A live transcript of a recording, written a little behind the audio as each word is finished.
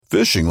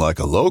Fishing like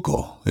a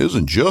local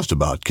isn't just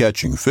about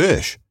catching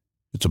fish.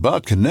 It's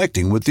about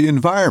connecting with the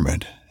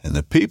environment and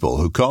the people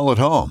who call it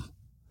home.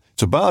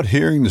 It's about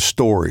hearing the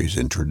stories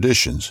and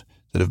traditions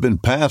that have been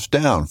passed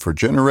down for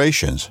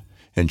generations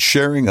and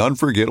sharing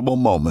unforgettable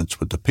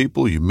moments with the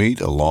people you meet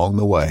along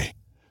the way.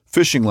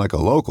 Fishing like a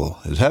local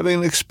is having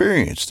an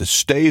experience that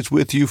stays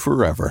with you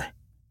forever.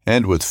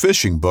 And with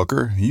Fishing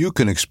Booker, you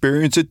can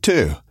experience it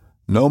too,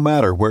 no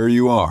matter where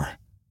you are.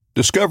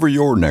 Discover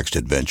your next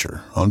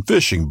adventure on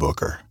Fishing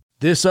Booker.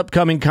 This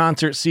upcoming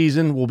concert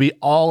season will be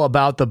all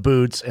about the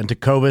boots, and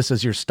Tecovas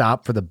is your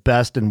stop for the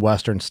best in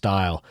Western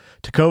style.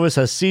 Tecovas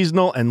has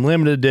seasonal and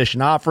limited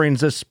edition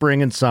offerings this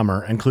spring and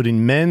summer,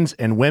 including men's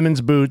and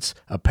women's boots,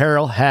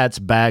 apparel, hats,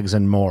 bags,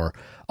 and more.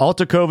 All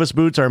Tecovas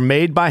boots are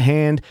made by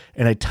hand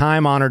in a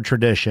time-honored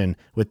tradition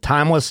with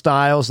timeless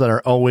styles that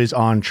are always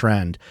on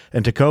trend.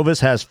 And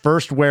Tecovas has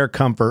first wear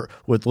comfort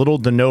with little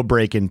to no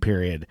break-in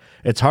period.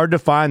 It's hard to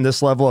find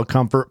this level of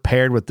comfort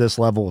paired with this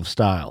level of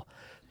style.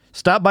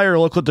 Stop by your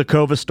local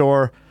Tecovas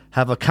store,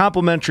 have a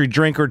complimentary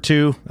drink or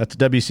two, that's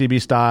WCB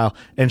style,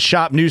 and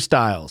shop new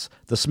styles.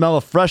 The smell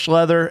of fresh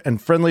leather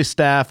and friendly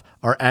staff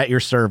are at your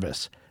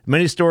service.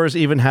 Many stores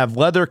even have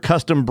leather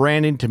custom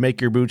branding to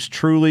make your boots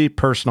truly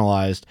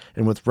personalized.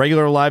 And with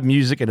regular live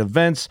music and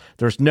events,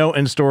 there's no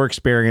in-store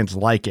experience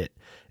like it.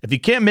 If you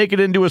can't make it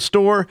into a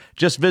store,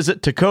 just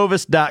visit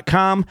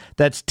tecovas.com.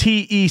 That's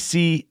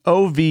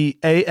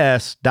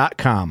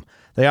TECOVAS.com.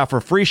 They offer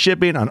free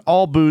shipping on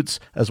all boots,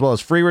 as well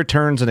as free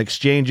returns and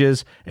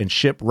exchanges, and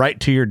ship right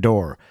to your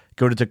door.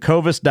 Go to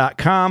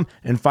tecovas.com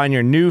and find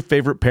your new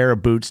favorite pair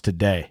of boots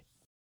today.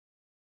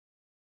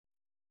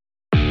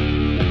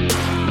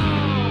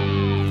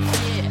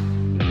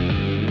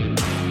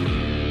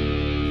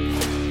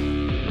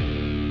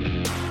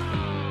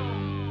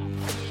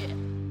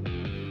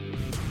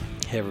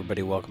 Hey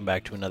everybody, welcome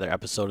back to another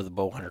episode of the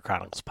Bowhunter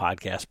Chronicles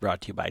podcast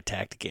brought to you by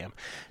Tacticam.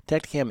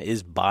 Tacticam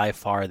is by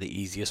far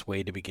the easiest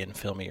way to begin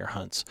filming your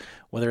hunts.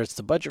 Whether it's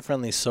the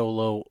budget-friendly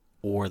solo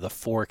or the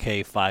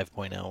 4K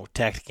 5.0,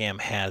 Tacticam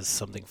has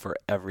something for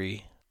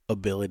every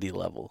ability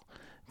level.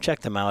 Check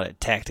them out at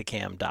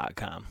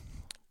tacticam.com.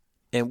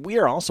 And we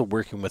are also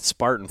working with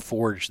Spartan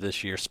Forge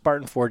this year.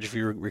 Spartan Forge, if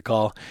you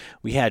recall,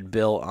 we had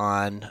Bill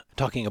on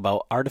talking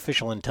about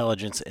artificial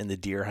intelligence in the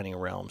deer hunting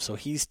realm. So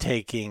he's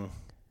taking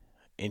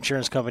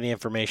insurance company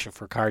information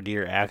for car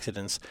deer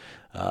accidents,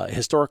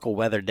 historical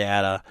weather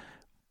data,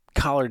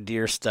 collared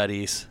deer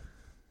studies,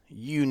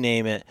 you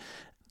name it.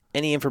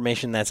 Any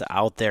information that's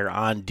out there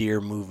on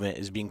deer movement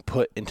is being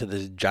put into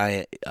this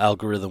giant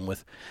algorithm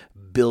with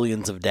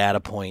billions of data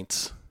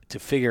points to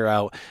figure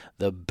out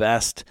the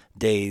best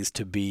days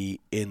to be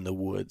in the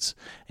woods.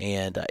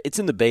 And it's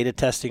in the beta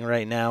testing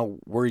right now.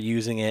 We're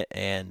using it,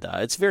 and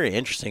it's very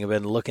interesting. I've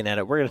been looking at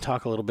it. We're going to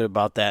talk a little bit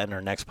about that in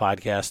our next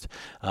podcast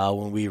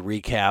when we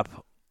recap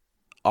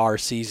our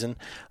season,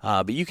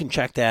 but you can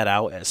check that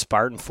out at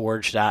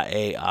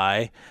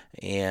spartanforge.ai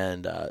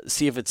and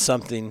see if it's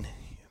something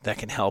that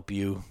can help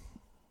you.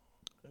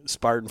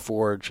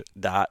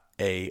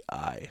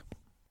 spartanforge.ai.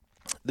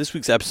 This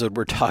week's episode,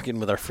 we're talking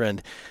with our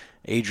friend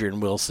Adrian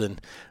Wilson,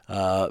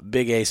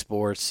 Big A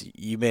Sports.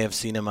 You may have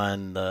seen him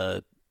on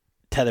the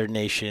Tethered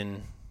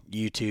Nation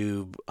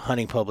YouTube,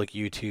 Hunting Public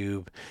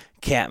YouTube,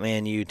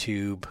 Catman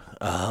YouTube,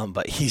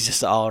 but he's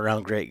just an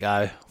all-around great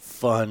guy,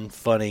 fun,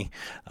 funny.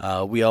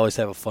 We always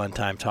have a fun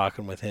time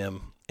talking with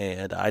him,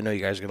 and I know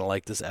you guys are going to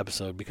like this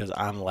episode because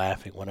I'm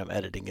laughing when I'm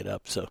editing it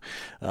up, so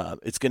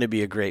it's going to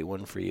be a great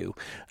one for you.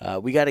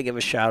 We got to give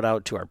a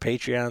shout-out to our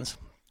Patreons.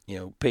 You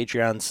know,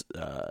 Patreons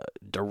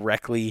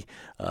directly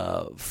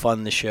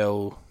fund the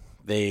show.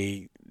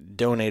 They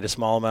donate a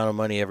small amount of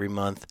money every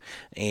month,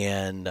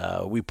 and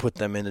we put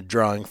them in a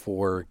drawing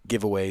for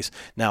giveaways.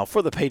 Now,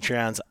 for the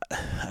Patreons,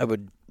 I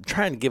would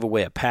try and give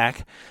away a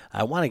pack.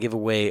 I want to give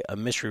away a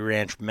Mystery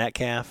Ranch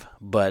Metcalf,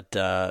 but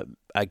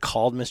I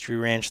called Mystery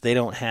Ranch. They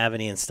don't have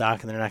any in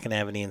stock, and they're not going to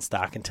have any in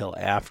stock until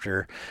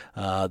after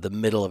the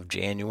middle of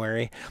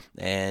January.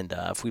 And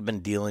if we've been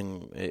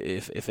dealing,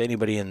 if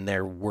anybody in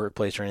their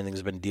workplace or anything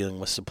has been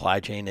dealing with supply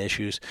chain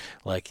issues,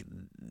 like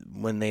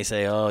when they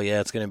say, oh, yeah,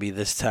 it's going to be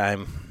this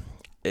time,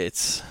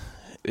 it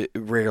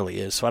rarely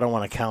is, so I don't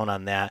want to count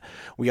on that.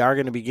 We are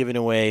going to be giving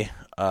away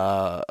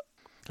a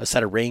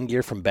set of rain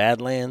gear from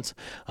Badlands,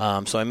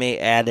 so I may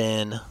add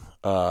in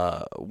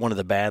one of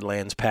the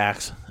Badlands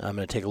packs. I'm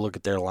going to take a look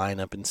at their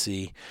lineup and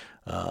see.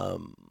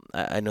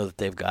 I know that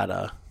they've got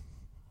a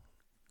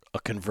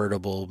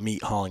convertible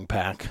meat hauling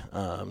pack,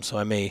 so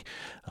I may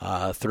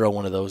throw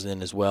one of those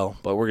in as well.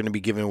 But we're going to be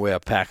giving away a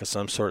pack of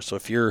some sort, so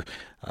if you're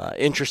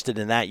interested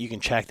in that, you can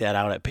check that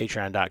out at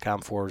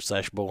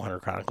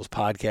patreon.com/Bowhunter Chronicles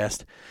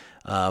podcast.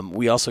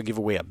 We also give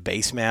away a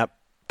base map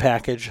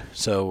package,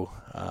 so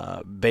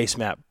base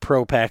map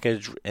pro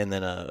package, and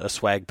then a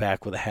swag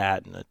pack with a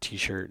hat and a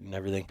t-shirt and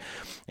everything.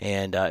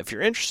 And if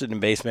you're interested in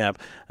base map,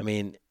 I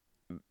mean,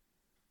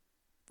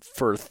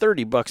 for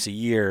 $30 a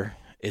year,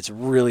 it's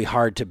really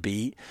hard to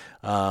beat.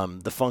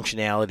 The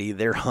functionality,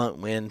 their hunt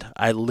wind,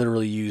 I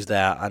literally use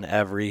that on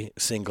every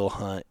single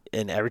hunt.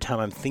 And every time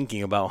I'm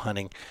thinking about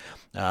hunting,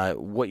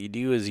 What you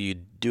do is you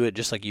do it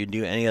just like you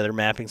do any other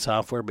mapping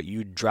software, but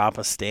you drop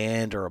a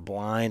stand or a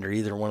blind or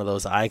either one of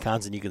those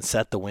icons, and you can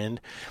set the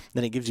wind.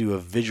 Then it gives you a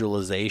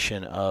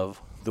visualization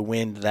of the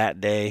wind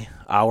that day,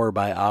 hour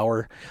by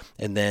hour,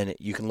 and then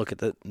you can look at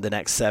the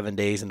next 7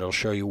 days, and it'll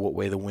show you what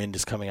way the wind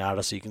is coming out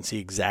of, so you can see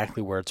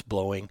exactly where it's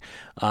blowing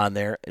on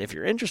there. And if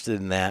you're interested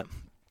in that,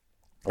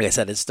 like I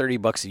said, it's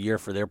 $30 a year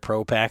for their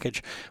pro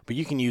package, but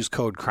you can use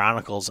code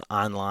Chronicles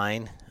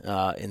online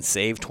and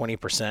save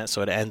 20%,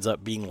 so it ends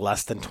up being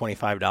less than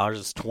 $25.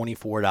 It's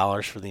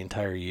 $24 for the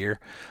entire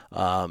year,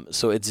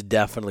 so it's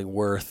definitely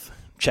worth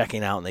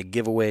checking out. And they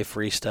give away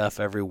free stuff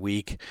every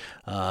week.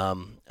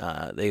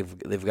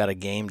 They've got a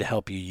game to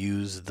help you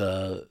use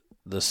the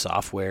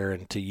software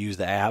and to use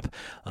the app.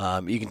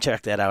 You can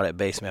check that out at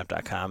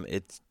basemap.com.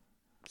 It's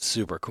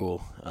super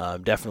cool,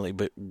 definitely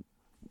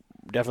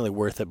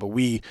worth it. But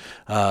we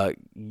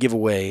give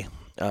away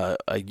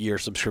a year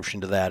subscription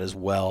to that as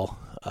well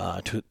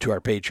to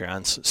our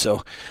Patreons.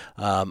 So,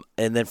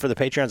 and then for the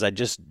Patreons, I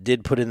just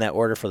did put in that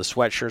order for the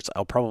sweatshirts.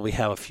 I'll probably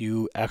have a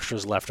few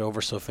extras left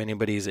over. So if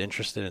anybody's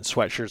interested in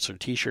sweatshirts or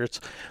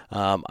T-shirts,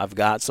 I've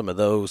got some of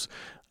those.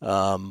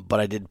 But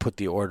I did put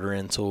the order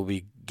in, so we'll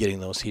be getting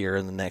those here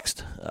in the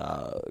next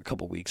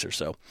couple weeks or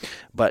so.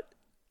 But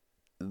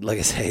like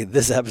I say,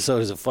 this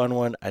episode is a fun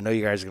one. I know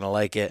you guys are going to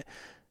like it.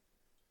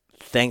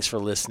 Thanks for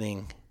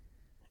listening.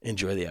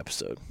 Enjoy the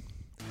episode.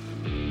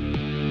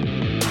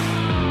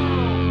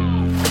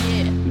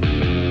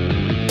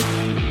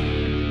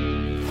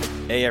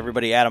 Hey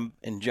everybody, Adam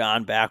and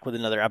John back with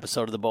another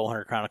episode of the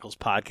Bowhunter Chronicles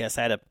podcast.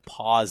 I had to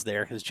pause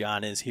there because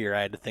John is here.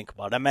 I had to think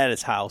about it. I'm at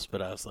his house, but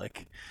I was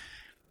like,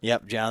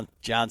 yep,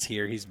 John's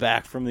here. He's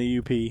back from the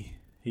UP.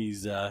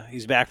 He's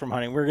back from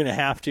hunting. We're going to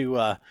have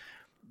to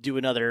do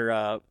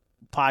another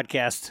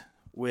podcast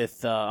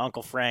with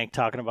Uncle Frank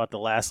talking about the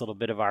last little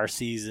bit of our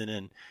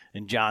season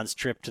and John's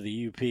trip to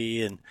the UP.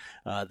 And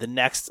the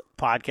next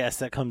podcast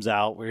that comes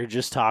out, we're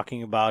just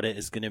talking about it,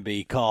 is going to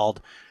be called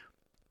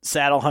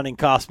Saddle Hunting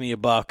Cost Me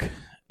 $1.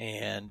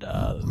 And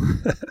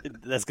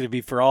that's going to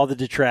be for all the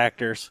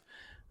detractors.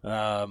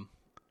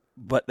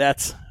 But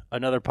that's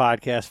another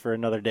podcast for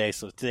another day.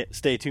 So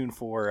stay tuned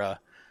for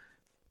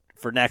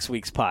next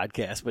week's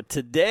podcast. But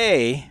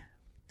today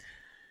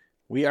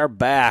we are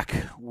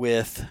back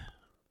with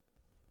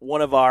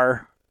one of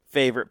our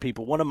favorite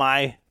people, one of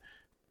my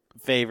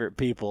favorite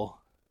people,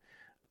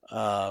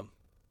 Billy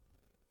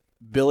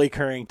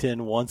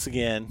Currington once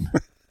again,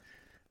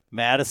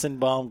 Madison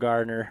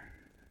Baumgartner,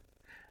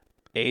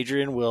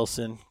 Adrian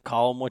Wilson,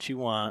 call him what you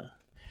want.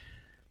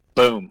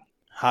 Boom.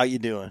 How you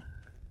doing?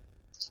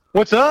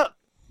 What's up,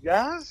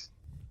 guys?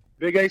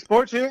 Big A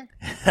Sports here.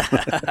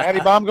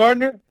 Matty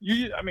Baumgartner.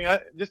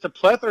 Just a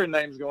plethora of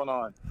names going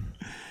on.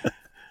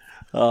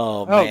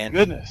 Oh, man. Oh,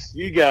 goodness.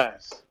 You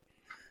guys.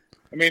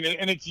 I mean,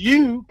 and it's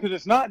you, because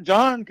it's not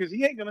John, because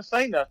he ain't going to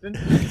say nothing.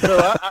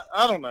 So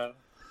I don't know.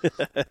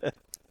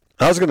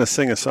 I was going to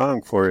sing a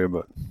song for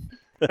you,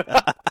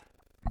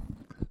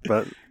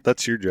 but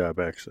that's your job,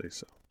 actually.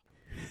 So.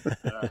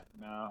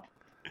 No.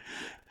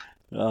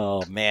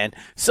 Oh, man.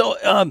 So,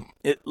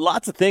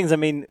 lots of things. I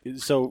mean,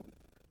 so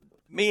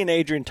me and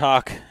Adrian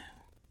talk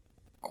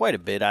quite a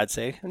bit, I'd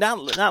say.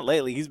 Not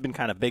lately. He's been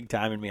kind of big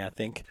timing me, I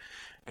think,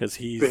 because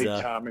he's big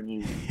timing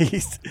you.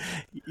 He's,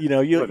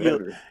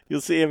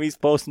 you'll see him. He's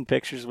posting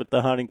pictures with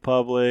the hunting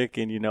public,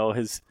 and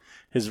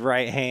his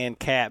right hand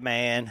cat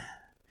man.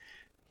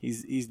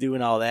 He's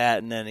doing all that,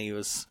 and then he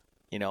was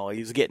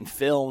getting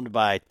filmed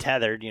by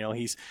Tethered.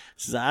 He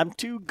says, I'm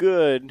too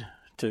good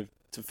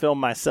to film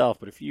myself,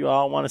 but if you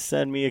all want to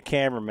send me a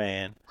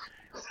cameraman,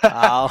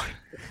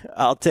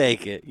 I'll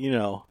take it.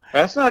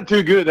 That's not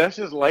too good. That's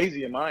just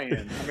lazy in my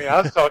end. I mean, I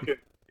was talking.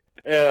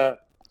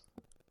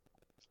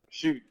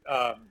 Shoot.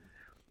 I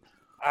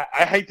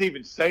hate to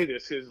even say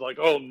this because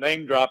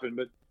name dropping,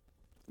 but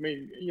I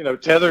mean,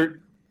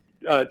 Tethered,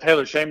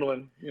 Taylor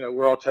Chamberlain.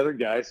 We're all Tethered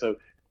guys, so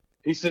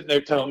he's sitting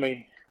there telling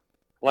me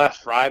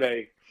last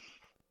Friday,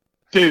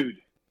 dude,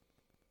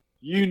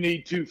 you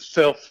need to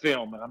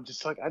self-film. And I'm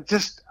just like,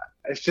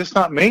 it's just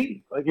not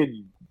me.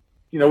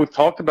 We've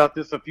talked about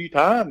this a few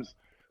times.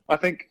 I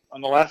think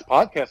on the last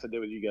podcast I did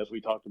with you guys, we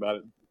talked about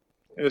it.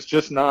 And it's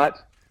just not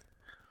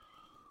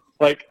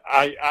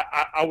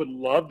I would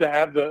love to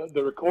have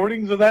the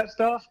recordings of that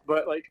stuff,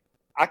 but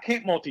I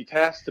can't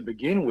multitask to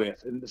begin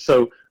with. And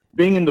so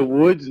being in the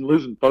woods and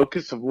losing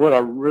focus of what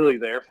I'm really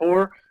there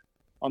for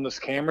on this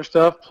camera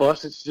stuff,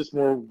 plus it's just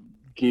more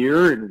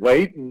gear and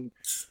weight, and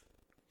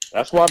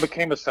that's why I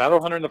became a saddle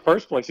hunter in the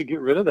first place, to get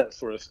rid of that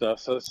sort of stuff.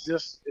 So it's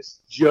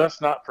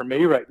just not for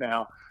me right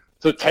now.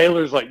 So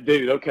Taylor's like,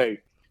 dude, okay,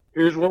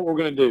 here's what we're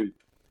going to do.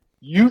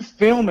 You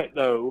film it,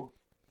 though,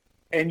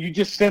 and you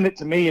just send it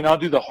to me, and I'll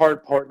do the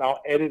hard part, and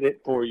I'll edit it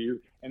for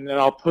you, and then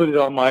I'll put it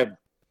on my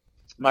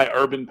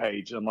urban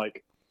page. I'm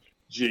like,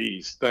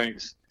 geez,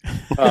 thanks.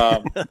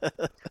 That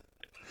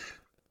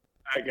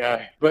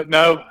guy. But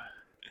no,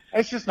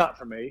 it's just not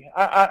for me.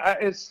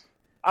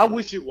 I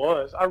wish it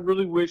was. I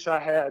really wish I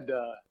had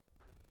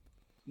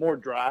more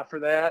drive for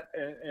that,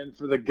 and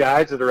for the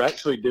guys that are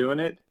actually doing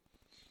it,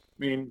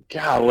 mean,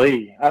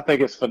 golly, I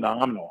think it's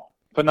phenomenal.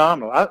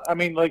 Phenomenal. I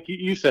mean, like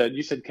you said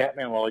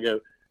Catman a while ago.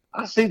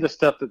 I see the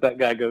stuff that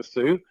guy goes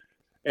through,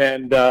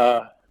 and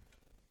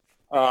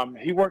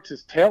he works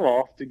his tail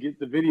off to get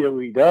the video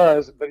he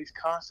does, but he's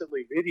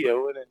constantly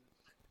videoing,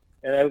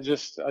 and I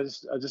just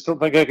don't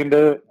think I can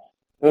do it.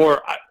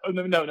 Or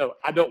no,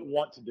 I don't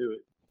want to do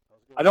it.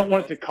 I don't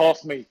want it to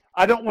cost me.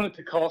 I don't want it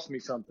to cost me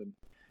something.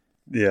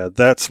 Yeah,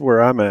 that's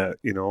where I'm at.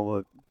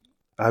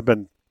 I've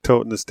been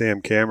toting this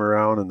damn camera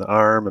around and the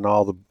arm and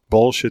all the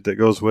bullshit that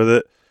goes with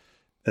it.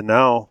 And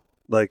now,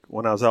 like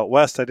when I was out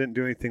west, I didn't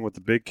do anything with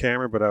the big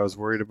camera, but I was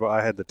worried about,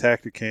 I had the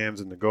Tacticams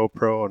and the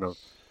GoPro and,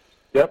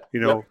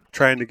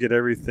 trying to get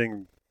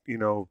everything,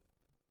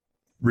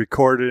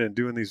 recorded and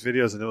doing these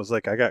videos. And it was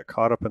like, I got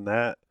caught up in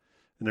that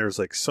and there was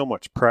like so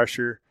much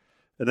pressure.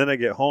 And then I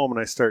get home and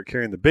I start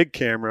carrying the big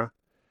camera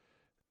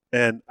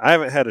and I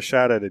haven't had a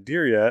shot at a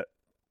deer yet,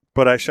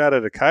 but I shot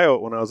at a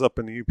coyote when I was up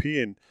in the UP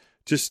and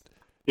just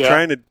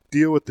trying to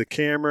deal with the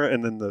camera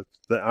and then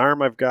the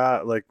arm I've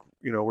got, like,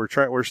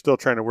 we're still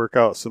trying to work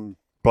out some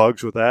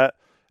bugs with that.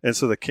 And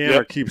so the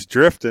camera keeps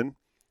drifting.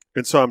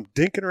 And so I'm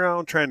dinking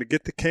around trying to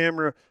get the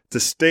camera to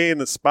stay in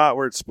the spot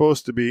where it's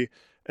supposed to be.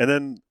 And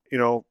then,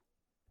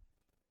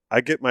 I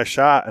get my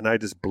shot and I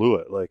just blew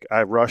it. Like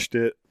I rushed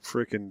it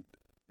freaking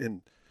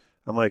and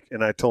I'm like,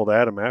 and I told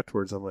Adam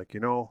afterwards, I'm like,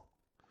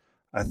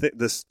 I think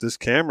this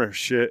camera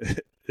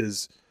shit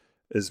is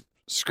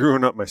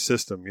screwing up my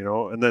system,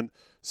 And then,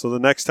 so the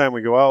next time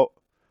we go out,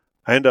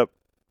 I end up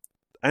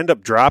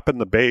dropping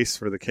the base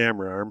for the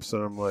camera arms,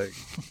 and I'm like,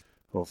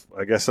 well,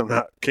 I guess I'm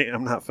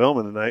not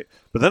filming tonight.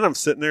 But then I'm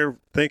sitting there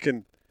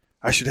thinking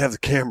I should have the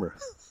camera.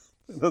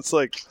 And that's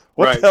like,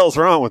 what the hell's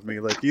wrong with me?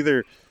 Like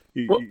either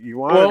you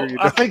want it or you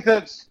don't. I think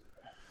that's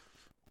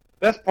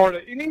part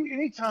of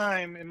any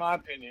time, in my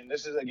opinion.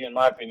 This is again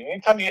my opinion.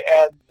 Anytime you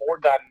add more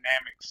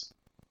dynamics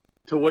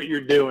to what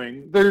you're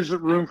doing, there's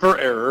room for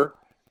error.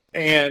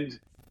 And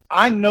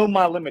I know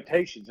my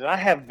limitations, and I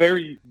have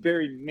very,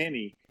 very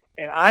many.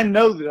 And I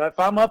know that if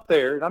I'm up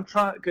there and I'm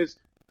trying, because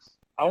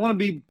I want to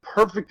be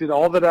perfect at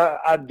all that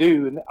I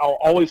do, and I'll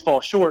always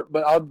fall short,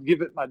 but I'll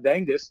give it my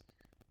dangest.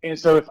 And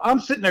so if I'm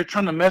sitting there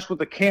trying to mess with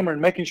the camera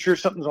and making sure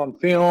something's on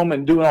film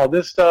and doing all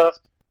this stuff,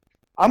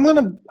 I'm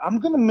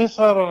gonna miss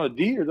out on a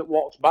deer that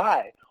walks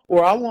by,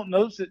 or I won't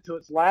notice it till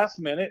it's last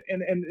minute,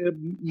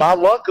 and my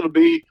luck it'll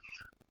be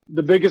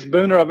the biggest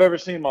booner I've ever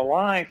seen in my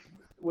life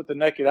with the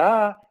naked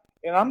eye,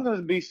 and I'm going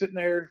to be sitting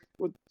there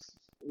with,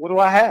 what do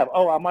I have?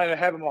 Oh, I might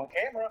have him on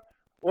camera.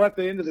 Well, at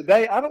the end of the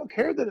day, I don't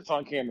care that it's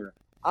on camera.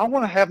 I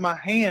want to have my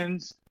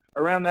hands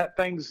around that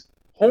thing's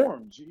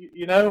horns,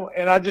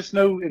 and I just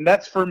know, and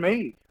that's for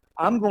me.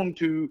 I'm going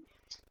to,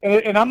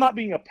 and I'm not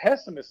being a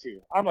pessimist here.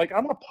 I'm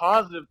a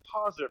positive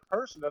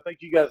person. I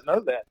think you guys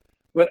know that.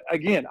 But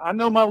again, I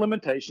know my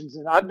limitations,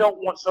 and I don't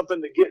want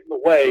something to get in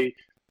the way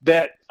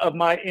of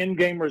my end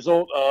game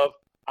result of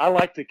I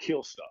like to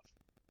kill stuff.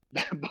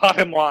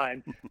 Bottom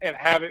line, and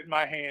have it in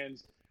my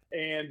hands,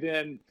 and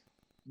then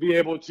be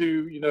able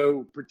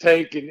to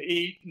partake and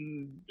eat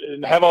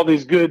and have all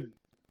this good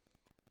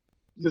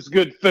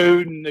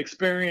food and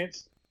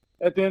experience.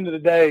 At the end of the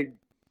day,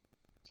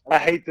 I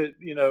hate that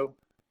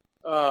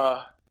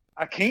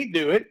I can't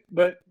do it,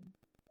 but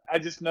I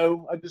just know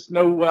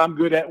what I'm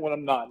good at, what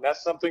I'm not. And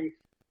that's something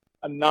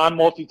a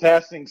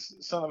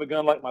non-multitasking son of a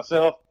gun like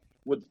myself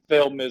would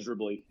fail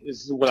miserably,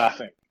 is what I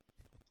think.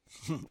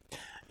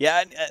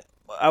 Yeah,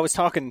 I was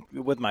talking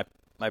with my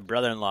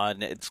brother-in-law,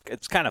 and it's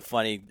kind of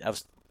funny. I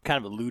was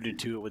kind of alluded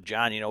to it with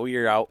John. We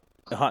were out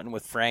hunting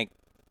with Frank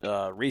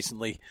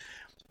recently,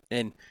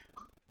 and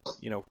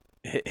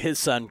his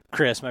son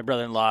Chris, my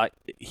brother-in-law,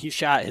 he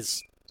shot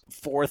his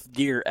 4th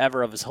deer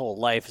ever of his whole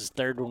life, his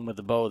 3rd one with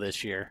a bow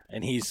this year,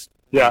 and he's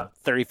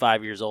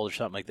 35 years old or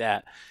something like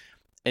that.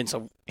 And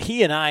so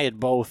he and I had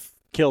both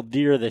killed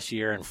deer this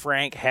year, and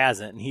Frank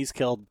hasn't, and he's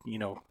killed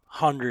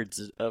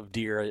hundreds of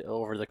deer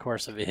over the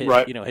course of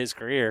his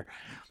career.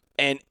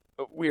 And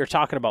we were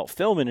talking about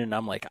filming, and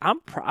I'm like,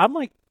 I'm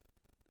like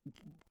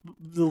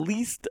the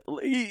least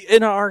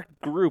in our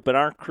group, in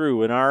our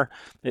crew,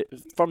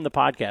 from the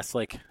podcast.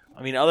 Like,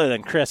 I mean, other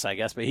than Chris, I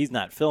guess, but he's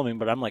not filming.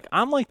 But I'm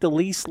like the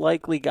least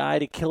likely guy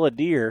to kill a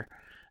deer,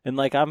 and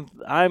like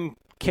I'm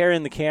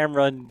carrying the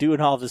camera and doing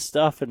all this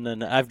stuff, and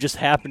then I've just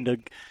happened to,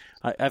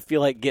 I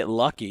feel like, get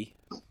lucky,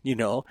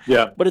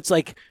 Yeah. But it's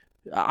like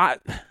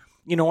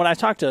when I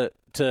talked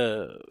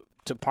to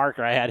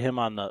Parker, I had him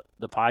on the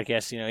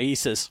podcast, he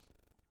says,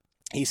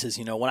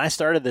 when I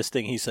started this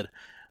thing, he said,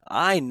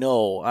 I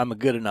know I'm a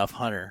good enough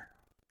hunter,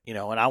 and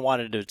I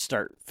wanted to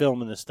start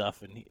filming this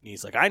stuff. And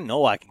he's like, I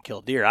know I can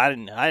kill deer. I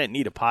didn't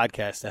need a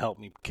podcast to help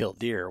me kill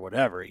deer or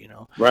whatever,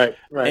 Right.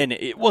 And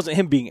it wasn't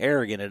him being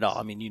arrogant at all.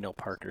 I mean,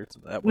 Parker.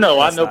 I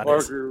know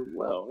Parker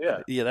well,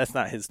 yeah. Yeah, that's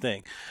not his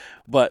thing.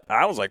 But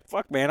I was like,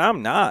 fuck, man,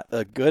 I'm not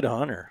a good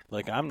hunter.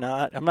 Like, I'm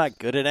not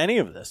good at any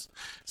of this.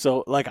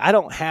 So, like, I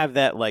don't have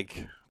that,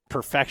 like,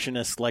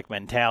 perfectionist, like,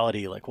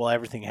 mentality. Like, well,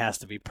 everything has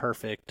to be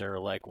perfect or,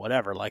 like,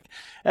 whatever. Like,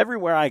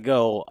 everywhere I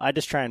go, I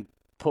just try and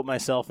put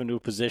myself into a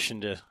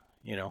position to,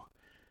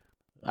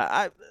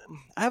 I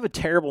have a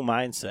terrible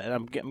mindset, and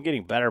I'm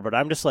getting better, but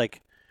I'm just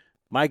like,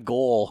 my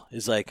goal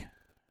is like,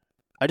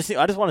 I just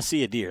want to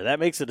see a deer. That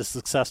makes it a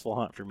successful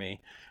hunt for me.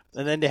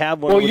 And then to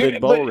have one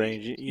within bow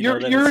range,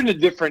 you're in a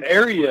different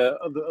area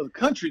of the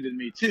country than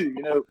me too.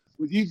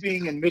 With you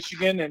being in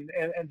Michigan and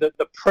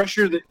the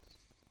pressure that,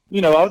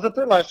 I was up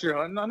there last year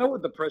hunting. I know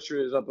what the pressure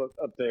is up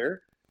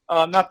there.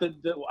 Not that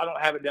I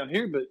don't have it down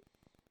here, but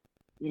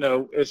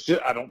it's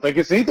just, I don't think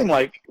it's anything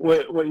like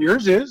what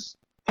yours is.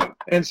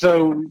 And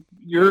so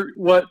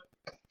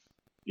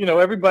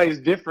everybody's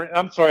different.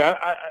 I'm sorry.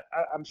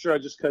 I'm sure I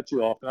just cut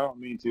you off, and I don't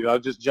mean to. I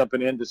was just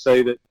jumping in to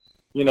say that,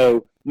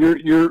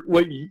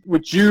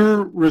 what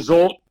your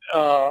result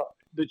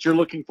that you're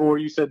looking for.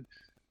 You said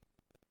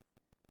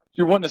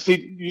you're wanting to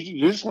see.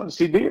 You just want to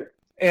see deer,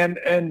 and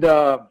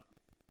I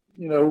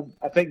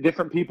think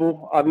different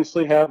people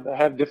obviously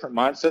have different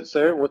mindsets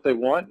there, what they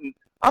want. And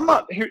I'm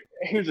not here.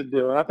 Here's the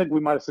deal, and I think we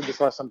might have said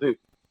this last time too.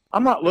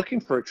 I'm not looking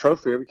for a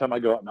trophy every time I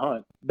go out and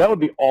hunt. That would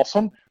be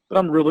awesome, but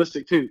I'm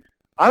realistic too.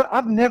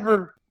 I've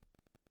never,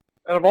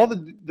 out of all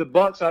the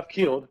bucks I've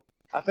killed,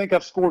 I think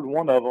I've scored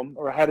one of them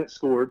or had it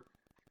scored.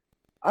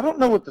 I don't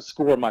know what the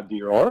score of my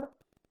deer are.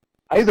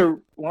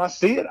 When I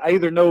see it, I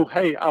either know,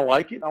 hey, I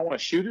like it, I want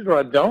to shoot it, or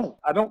I don't.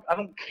 I don't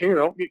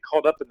care. I don't get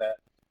caught up in that.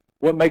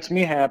 What makes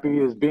me happy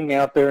is being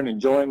out there and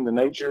enjoying the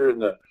nature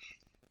and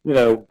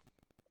the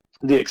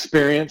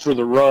experience or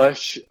the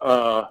rush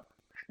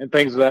and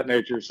things of that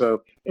nature.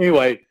 So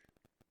anyway,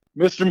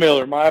 Mr.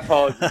 Miller, my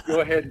apologies.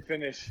 Go ahead and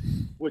finish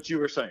what you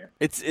were saying.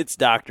 It's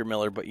Dr.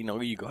 Miller, but you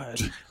go ahead.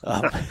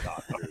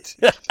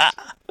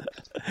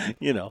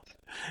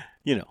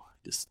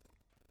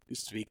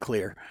 Just to be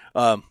clear.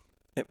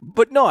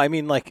 But no, I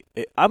mean, like,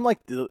 I'm like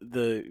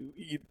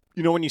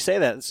when you say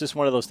that, it's just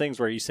one of those things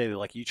where you say that,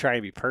 like, you try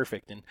to be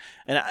perfect, and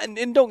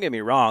don't get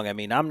me wrong. I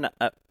mean, I'm not.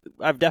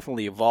 I've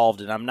definitely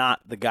evolved, and I'm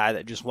not the guy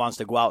that just wants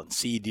to go out and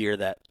see deer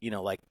that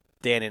like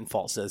Dan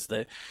Infalt says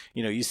that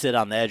you sit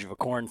on the edge of a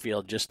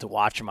cornfield just to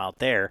watch them out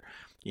there,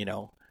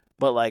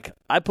 But like,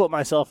 I put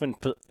myself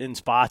in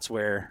spots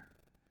where,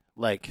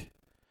 like,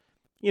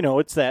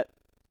 it's that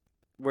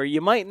where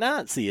you might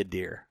not see a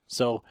deer.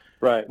 So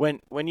right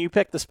when you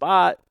pick the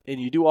spot and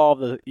you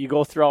do you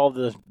go through all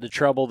the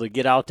trouble to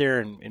get out there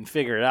and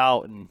figure it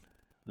out, and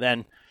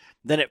then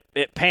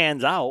it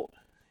pans out,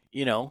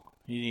 and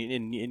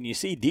you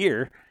see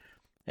deer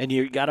and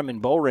you got them in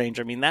bow range.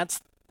 I mean, that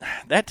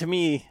to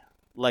me,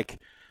 like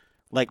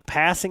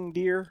passing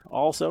deer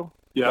also.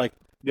 Yeah. Like,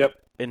 yep.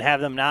 And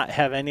have them not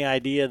have any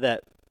idea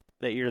that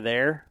you're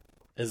there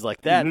is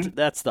like that. Mm-hmm.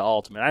 That's the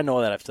ultimate. I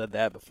know that I've said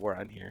that before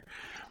on here.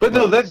 But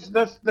no, that's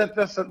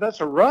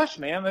a rush,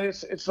 man.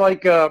 It's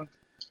like, and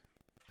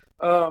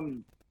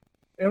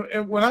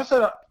when I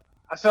said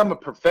I'm a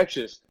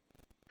perfectionist,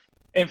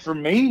 and for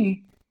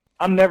me,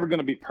 I'm never going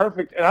to be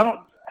perfect, and I don't.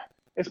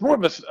 It's more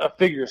of a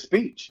figure of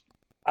speech.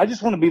 I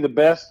just want to be the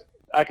best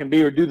I can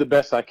be, or do the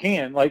best I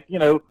can. Like,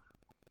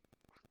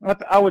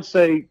 I would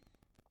say,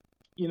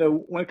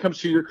 when it comes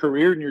to your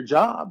career and your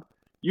job,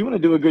 you want to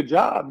do a good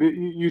job.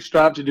 You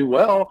strive to do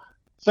well.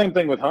 Same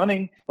thing with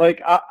hunting.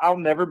 Like, I'll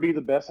never be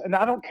the best, and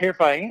I don't care if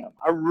I am.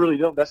 I really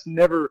don't. That's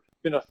never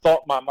been a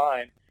thought in my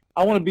mind.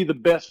 I want to be the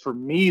best for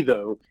me,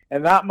 though,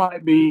 and that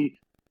might be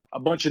a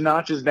bunch of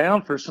notches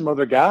down for some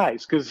other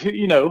guys. Because,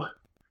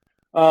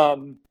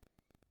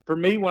 for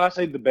me, when I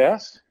say the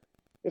best,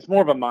 it's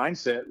more of a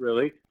mindset,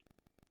 really.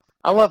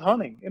 I love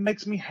hunting. It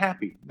makes me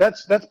happy.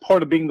 That's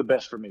part of being the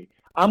best for me.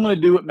 I'm going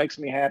to do what makes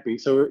me happy.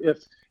 So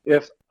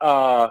if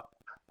I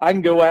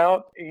can go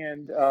out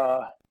and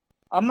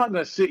I'm not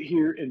going to sit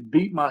here and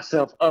beat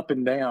myself up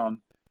and down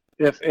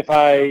if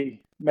I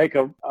make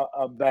a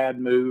bad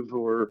move,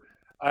 or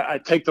I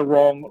take the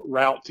wrong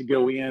route to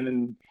go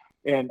in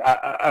and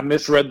I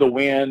misread the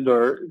wind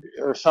or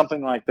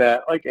something like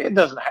that. Like, it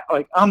doesn't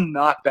like, I'm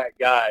not that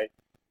guy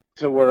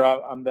to where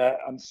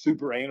I'm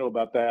super anal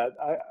about that.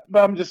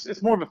 But I'm just,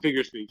 it's more of a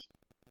figure of speech.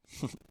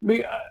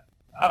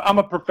 I'm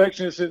a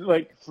perfectionist,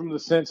 like, from the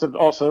sense of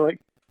also, like,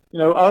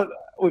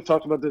 we've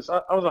talked about this.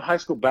 I was a high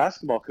school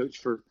basketball coach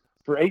for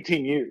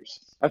 18 years.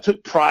 I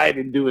took pride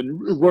in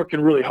working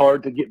really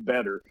hard to get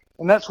better.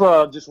 And that's what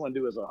I just want to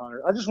do as a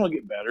hunter. I just want to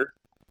get better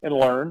and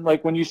learn.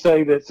 Like, when you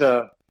say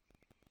that,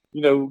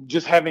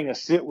 just having a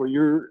sit where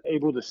you're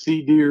able to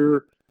see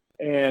deer,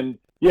 and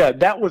yeah,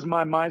 that was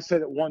my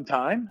mindset at one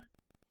time.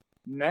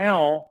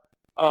 Now,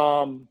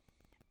 I'm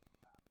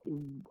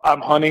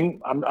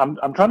hunting.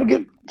 I'm trying to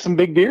get some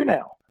big deer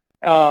now,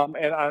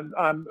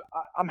 and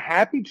I'm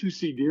happy to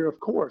see deer. Of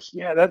course,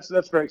 yeah, that's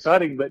very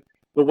exciting. But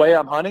the way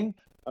I'm hunting,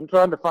 I'm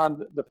trying to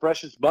find the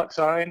freshest buck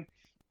sign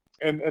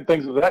and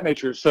things of that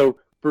nature. So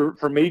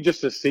for me,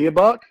 just to see a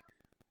buck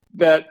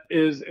that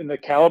is in the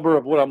caliber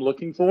of what I'm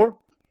looking for,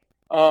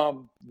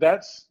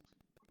 that's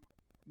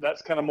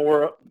kind of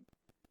more,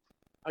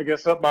 I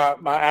guess, up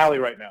my alley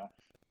right now.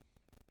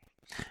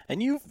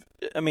 And I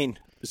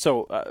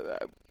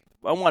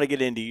want to get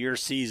into your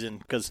season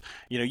because,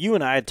 you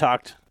and I had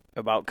talked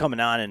about coming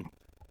on and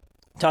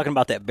talking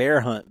about that bear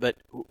hunt, but,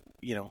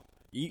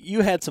 you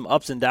had some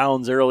ups and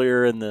downs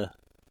earlier in the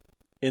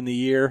in the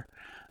year,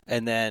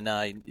 and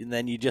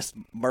then you just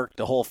murked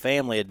the whole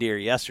family of deer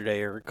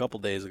yesterday or a couple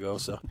days ago.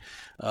 So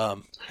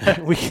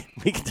we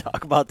can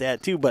talk about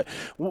that too. But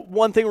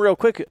one thing real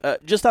quick,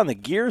 just on the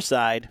gear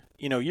side,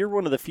 you're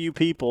one of the few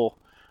people.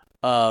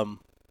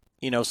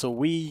 So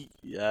we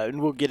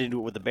and we'll get into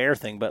it with the bear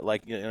thing, but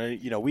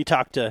we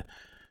talked to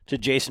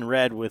Jason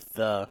Red with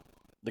the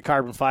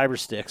carbon fiber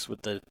sticks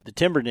with the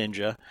Timber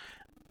Ninja,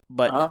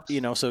 but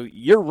so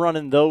you're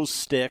running those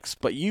sticks,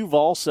 but you've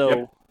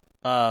also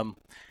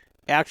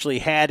actually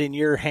had in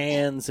your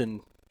hands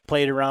and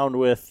played around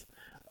with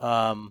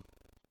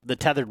the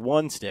Tethered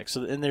One stick.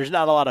 So, and there's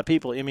not a lot of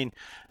people. I mean,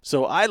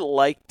 so I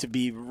like to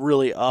be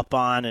really up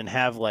on and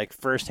have like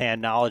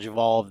firsthand knowledge of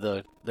all of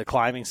the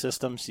climbing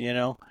systems,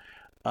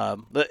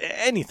 but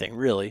anything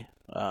really.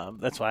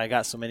 That's why I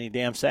got so many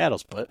damn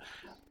saddles. But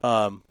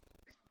I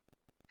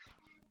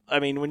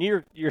mean, when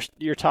you're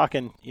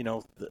talking,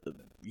 the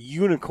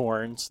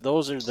unicorns,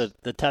 those are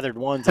the Tethered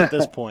Ones at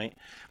this point,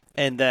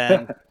 and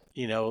then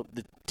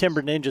the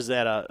Timber Ninjas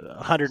at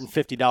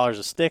 $150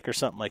 a stick or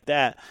something like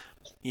that,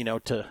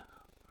 to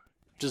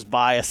just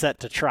buy a set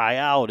to try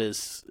out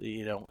is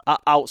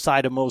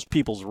outside of most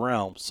people's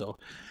realm. So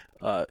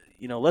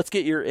let's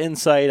get your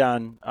insight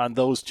on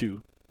those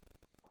two.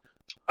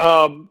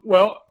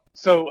 Well,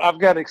 so I've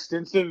got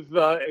extensive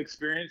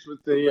experience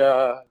with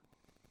the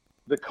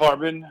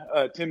carbon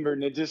Timber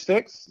Ninja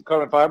sticks,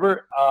 carbon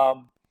fiber.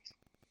 I'm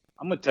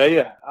gonna tell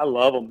you, I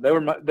love them.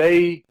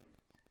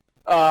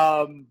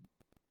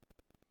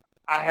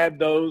 I had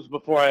those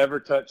before I ever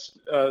touched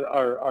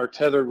our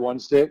Tethered One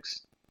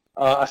sticks.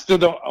 I still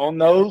don't own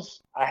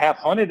those. I have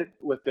hunted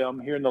with them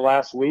here in the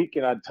last week,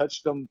 and I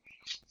touched them,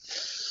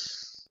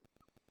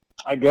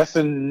 I guess,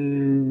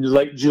 in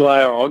late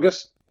July or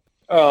August.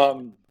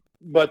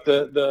 But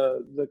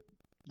the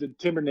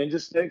Timber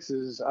Ninja sticks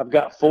I've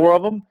got 4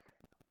 of them,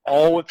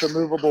 all with the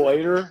movable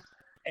aider,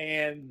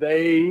 and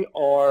they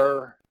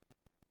are,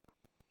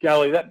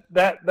 golly,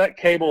 that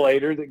cable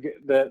aider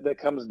that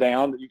comes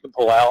down that you can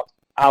pull out.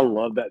 I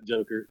love that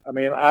joker. I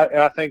mean,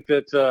 I think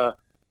that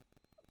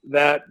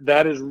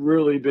that has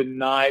really been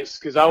nice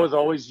because I was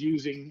always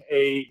using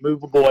a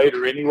movable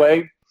aider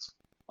anyway.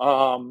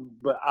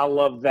 But I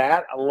love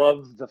that. I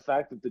love the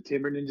fact that the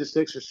Timber Ninja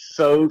sticks are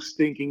so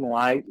stinking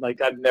light.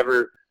 Like I'd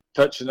never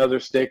touched another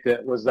stick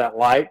that was that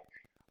light.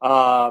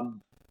 And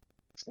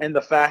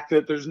the fact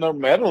that there's no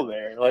metal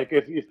there. Like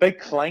if they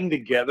clang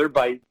together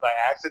by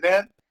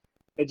accident,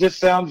 it just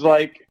sounds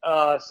like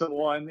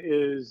someone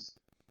is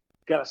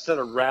got a set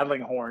of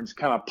rattling horns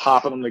kind of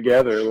popping them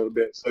together a little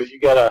bit. So you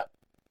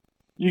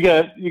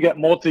got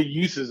multi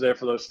uses there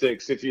for those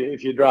sticks. If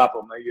you drop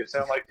them, you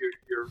sound like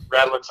you're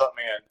rattling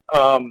something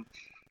in.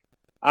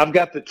 I've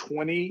got the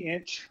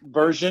 20-inch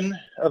version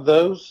of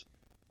those.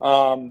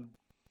 I've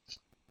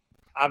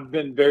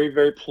been very,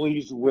 very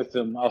pleased with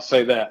them. I'll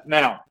say that.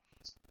 Now,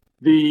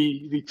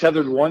 the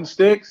Tethered One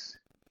sticks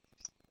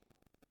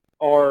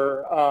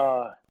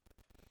are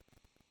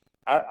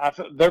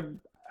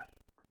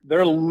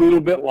they're a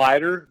little bit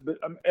lighter, but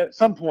at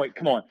some point,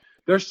 come on,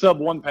 they're sub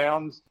 1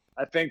 pound.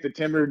 I think the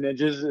Timber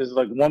Ninjas is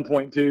like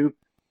 1.2.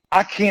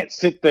 I can't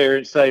sit there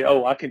and say,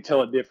 oh, I can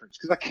tell a difference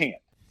because I can't.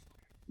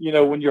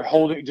 When you're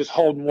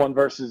holding one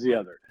versus the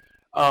other.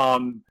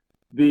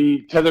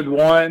 The Tethered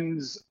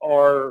Ones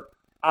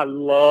I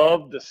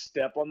love the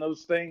step on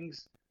those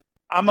things.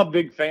 I'm a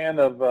big fan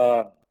of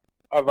our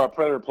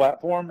Predator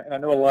platform, and I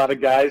know a lot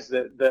of guys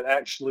that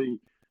actually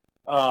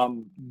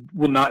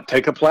will not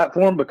take a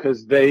platform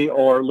because they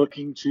are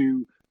looking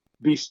to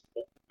be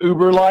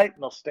uber light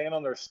and they'll stand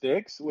on their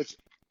sticks, which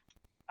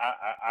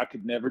I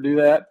could never do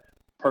that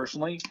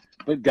personally.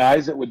 But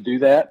guys that would do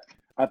that,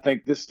 I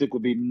think this stick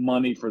would be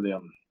money for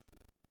them.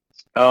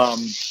 I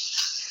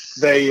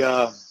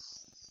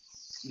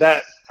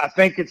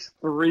think it's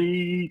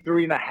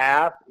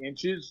 3.5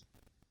 inches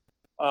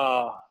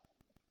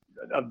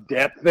of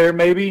depth there,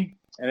 maybe.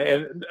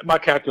 And my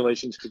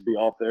calculations could be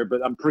off there,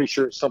 but I'm pretty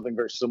sure it's something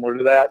very similar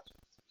to that.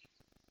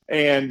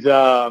 And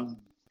the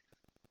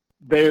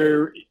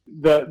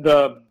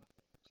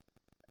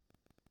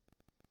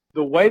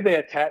way they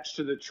attach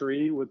to the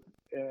tree with,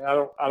 and I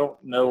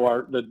don't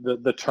know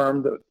the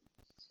term that.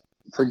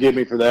 Forgive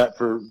me for that,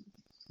 for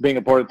being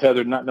a part of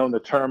Tethered, not knowing the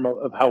term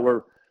of how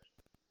we're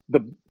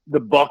the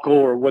buckle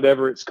or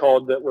whatever it's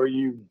called, that where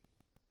you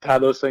tie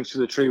those things to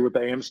the tree with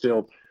the am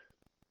steel.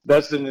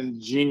 That's an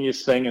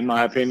ingenious thing, in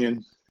my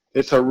opinion.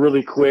 It's a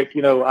really quick,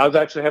 I was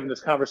actually having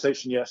this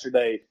conversation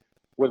yesterday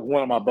with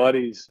one of my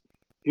buddies.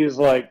 He was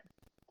like,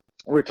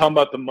 we were talking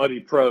about the Muddy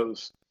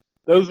Pros.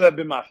 Those have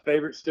been my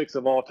favorite sticks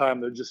of all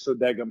time. They're just so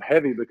daggum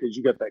heavy because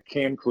you got that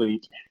cam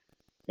cleat.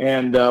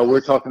 And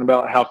we're talking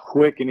about how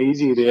quick and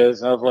easy it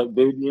is. And I was like,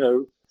 dude,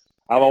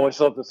 I've always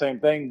thought the same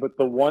thing. But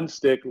the one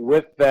stick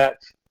with that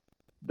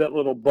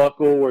little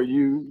buckle where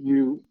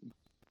you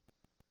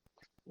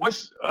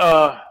what's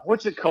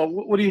it called?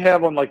 What do you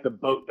have on like the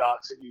boat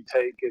docks that you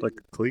take and like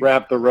a cleat?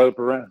 Wrap the rope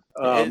around?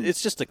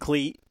 It's just a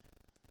cleat.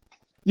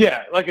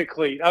 Yeah, like a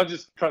cleat. I was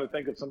just trying to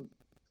think of some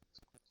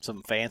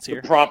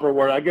fancier proper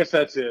word. I guess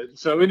that's it.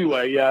 So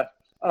anyway, yeah,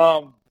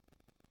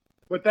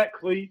 But that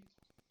cleat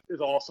is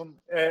awesome.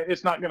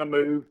 It's not going to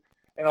move.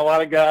 And a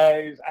lot of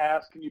guys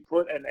ask, can you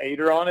put an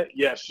aider on it?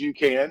 Yes, you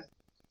can.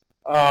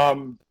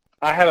 I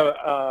had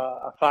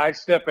a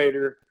 5-step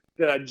aider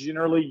that I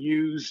generally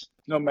use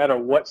no matter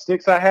what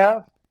sticks I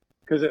have,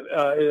 because it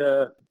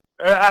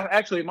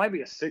might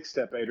be a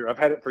 6-step aider. I've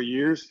had it for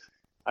years.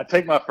 I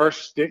take my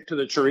first stick to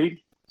the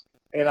tree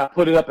and I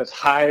put it up as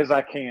high as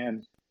I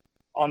can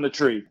on the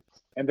tree.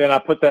 And then I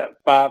put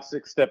that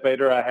 5-6-step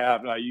aider I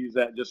have, and I use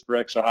that just for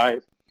extra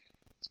height.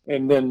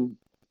 And then,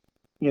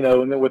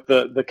 with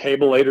the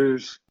cable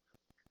aiders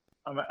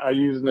I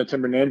use in the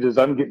Timber Ninjas,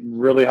 I'm getting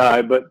really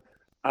high. But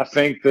I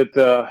think that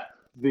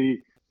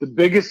the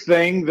biggest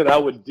thing that I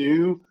would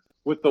do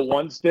with the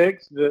one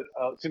sticks that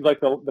seems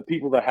like the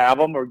people that have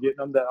them or getting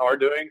them that are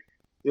doing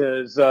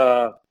is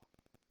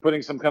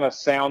putting some kind of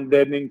sound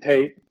deadening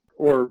tape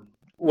or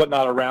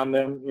whatnot around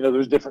them.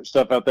 There's different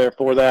stuff out there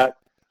for that,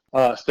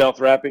 stealth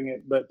wrapping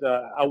it. But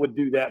I would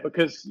do that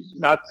because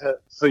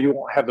so you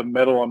won't have the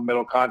metal on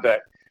metal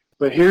contact.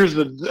 But here's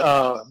the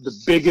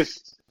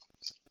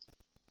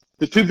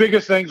two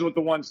biggest things with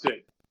the one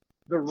stick.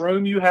 The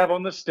room you have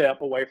on the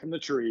step away from the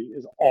tree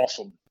is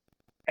awesome,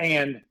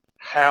 and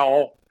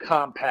how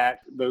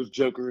compact those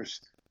jokers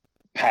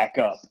pack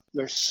up.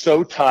 They're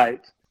so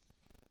tight,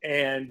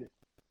 and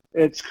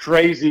it's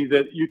crazy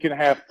that you can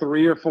have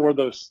 3 or 4 of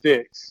those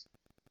sticks,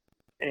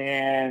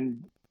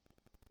 and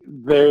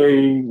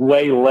they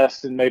weigh less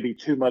than maybe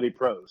 2 Muddy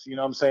Pros. You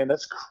know what I'm saying?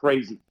 That's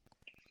crazy.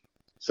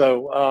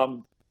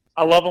 So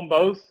I love them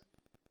both.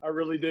 I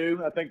really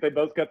do. I think they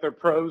both got their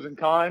pros and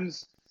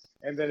cons.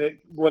 And then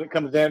what it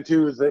comes down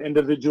to is the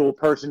individual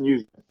person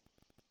using it.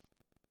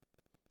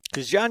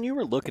 Because, John, you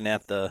were looking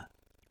at the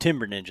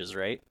Timber Ninjas,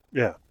 right?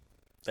 Yeah.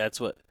 That's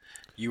what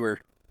you were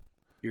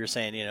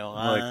saying,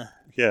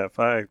 if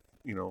I,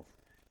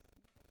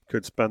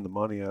 could spend the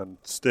money on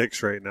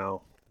sticks right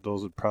now,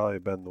 those would probably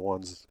have been the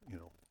ones,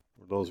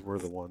 those were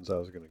the ones I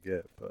was going to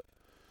get. But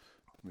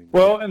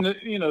and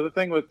the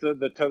thing with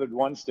the tethered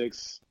one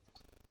sticks,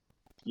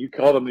 you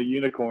called them the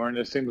unicorn.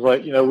 It seems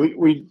like,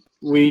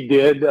 we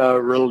did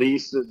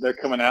release that they're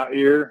coming out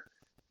here.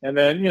 And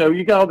then,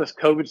 you got all this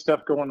COVID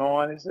stuff going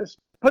on. It's just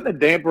putting a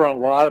damper on a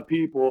lot of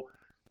people.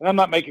 And I'm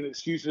not making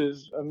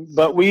excuses,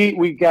 but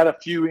we got a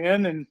few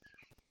in, and,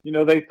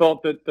 they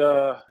thought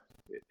that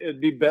it'd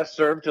be best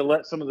served to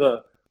let some of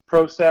the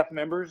pro staff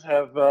members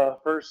have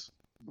first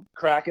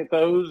crack at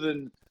those.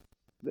 And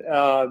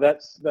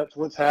that's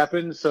what's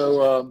happened.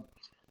 So,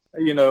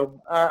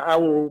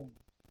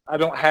 I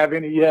don't have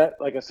any yet.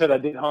 Like I said, I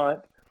did hunt.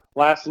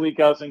 Last week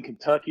I was in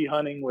Kentucky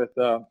hunting with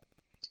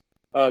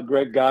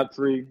Greg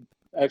Godfrey,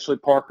 actually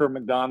Parker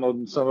McDonald,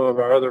 and some of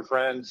our other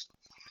friends.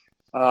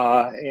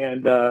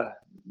 And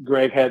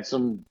Greg had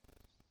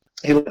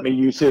he let me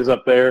use his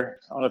up there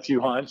on a few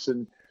hunts,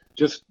 and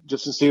just to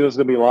see what it was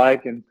going to be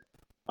like. And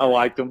I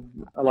liked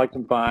them.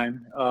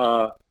 Fine.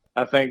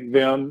 I think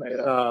them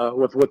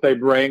with what they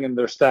bring and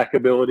their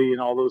stackability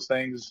and all those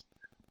things,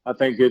 I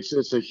think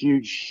it's a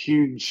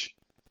huge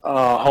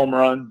home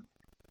run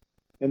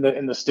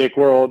in the stick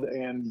world,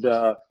 and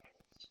but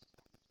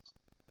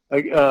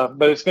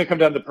it's going to come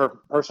down to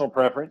personal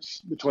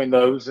preference between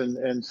those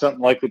and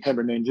something like the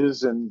Timber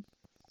Ninjas. And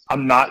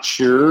I'm not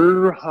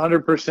sure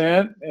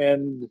 100%.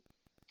 And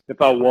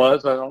if I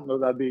was, I don't know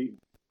that I'd be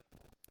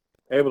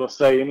able to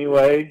say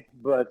anyway.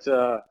 But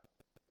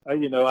I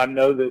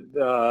know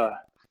that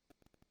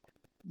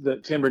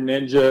that Timber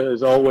Ninja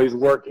is always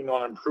working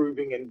on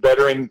improving and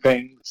bettering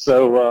things.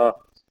 So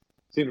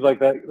seems like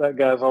that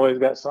guy's always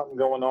got something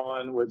going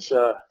on, which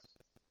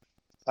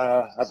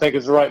I think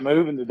is the right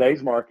move in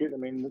today's market. I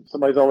mean,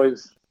 somebody's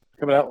always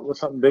coming out with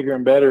something bigger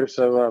and better.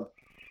 So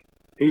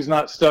he's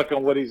not stuck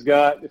on what he's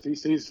got. If he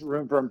sees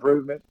room for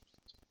improvement,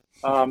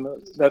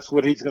 that's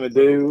what he's going to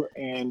do.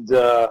 And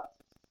I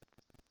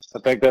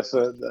think that's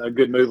a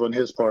good move on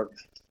his part.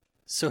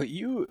 So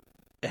you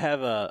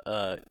have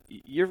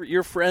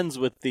you're friends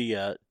with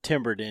the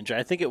Timber Ninja.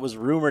 I think it was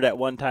rumored at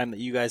one time that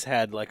you guys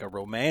had like a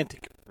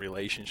romantic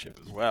relationship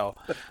as well.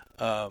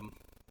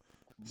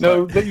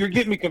 No, you're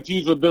getting me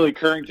confused with Billy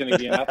Currington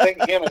again. I think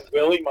him and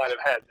Billy might have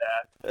had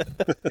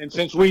that. And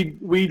since we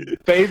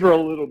favor a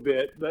little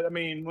bit, but I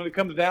mean, when it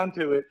comes down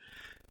to it,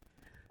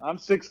 I'm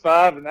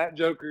 6'5", and that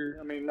joker,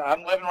 I mean,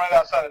 I'm living right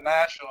outside of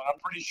Nashville, and I'm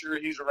pretty sure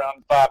he's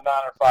around 5'9"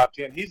 or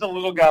 5'10". He's a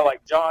little guy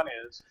like John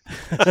is,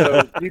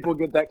 so people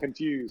get that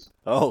confused.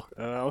 Oh,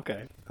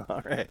 okay.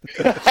 All right.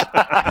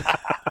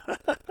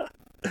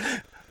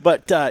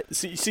 But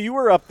so you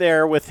were up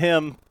there with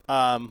him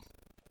on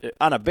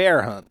a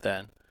bear hunt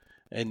then,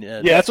 and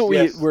that's what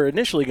we were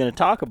initially going to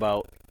talk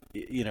about,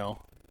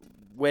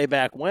 way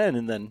back when,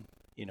 and then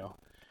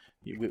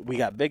we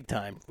got big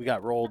time. We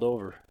got rolled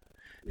over.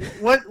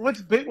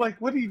 What's big? Like,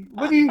 what are you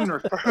even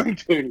referring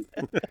to?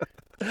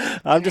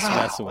 I'm just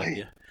messing with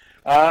you.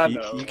 I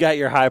know. You got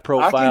your high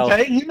profile. I can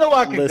take it. Friends. You know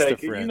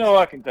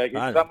I can take it.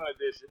 I'm going to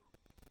dish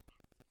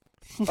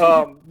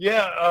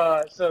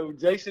it. So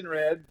Jason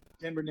Red,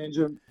 Timber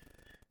Ninja,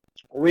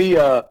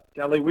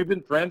 we've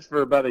been friends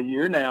for about a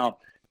year now,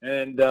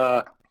 and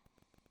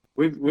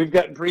we've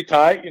gotten pretty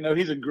tight. You know,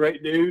 he's a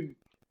great dude.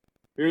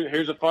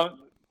 Here's a fun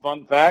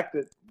fact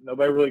that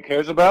nobody really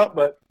cares about,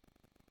 but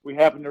we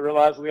happen to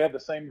realize we have the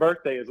same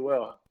birthday as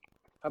well.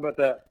 How about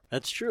that?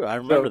 That's true. I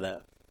remember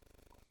that.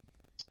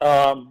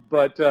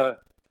 But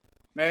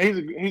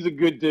man, he's a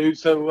good dude.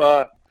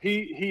 So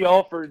he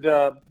offered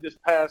this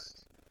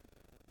past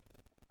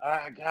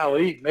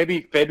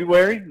maybe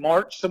February,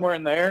 March, somewhere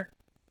in there.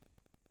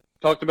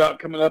 Talked about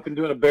coming up and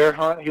doing a bear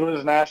hunt. He lives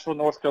in Nashville,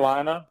 North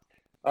Carolina.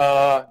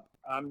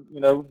 I'm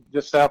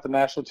just south of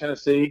Nashville,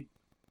 Tennessee.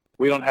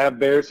 We don't have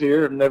bears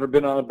here. I've never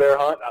been on a bear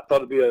hunt. I thought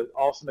it'd be an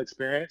awesome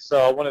experience,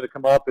 so I wanted to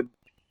come up and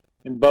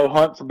bow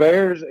hunt for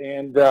bears,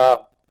 and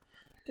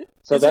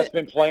so that's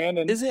been planned.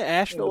 And is it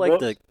Asheville like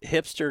the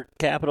hipster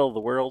capital of the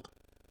world?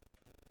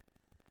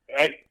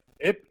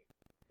 If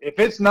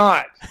it's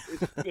not,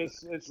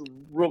 it's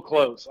real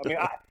close. I mean,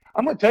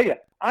 I'm going to tell you,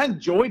 I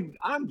enjoy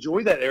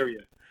that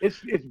area. It's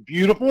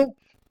beautiful,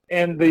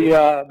 and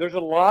there's a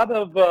lot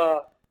of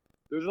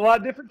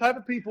different type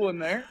of people in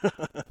there.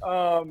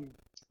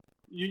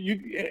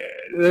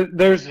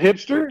 There's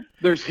hipster,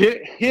 there's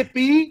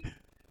hippie,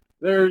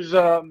 there's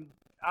I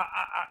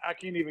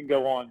can't even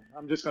go on.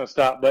 I'm just going to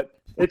stop. But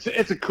it's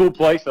a cool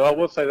place, though. I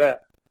will say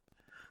that.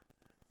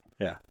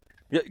 Yeah.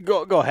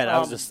 Go ahead. I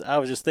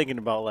was just thinking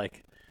about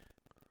like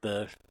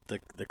the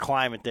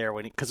climate there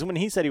because when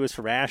he said he was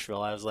from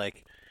Asheville, I was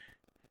like,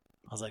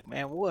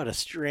 man, what a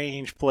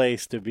strange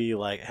place to be,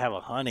 like, have a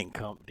hunting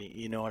company.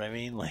 You know what I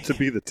mean? Like, to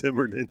be the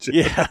timber ninja.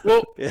 Yeah.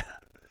 Well, yeah.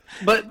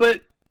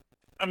 But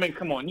I mean,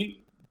 come on, you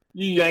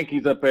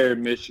Yankees up there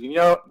in Michigan,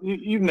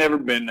 you've never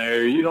been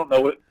there. You don't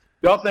know it.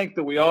 Y'all think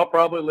that we all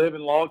probably live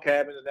in log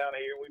cabins down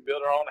here. We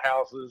build our own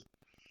houses,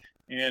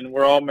 and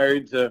we're all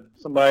married to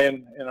somebody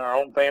in our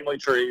own family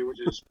tree, which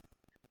is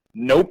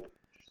nope.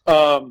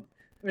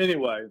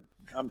 Anyway,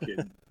 I'm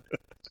kidding.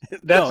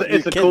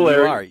 It's a cool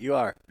area. You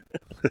are.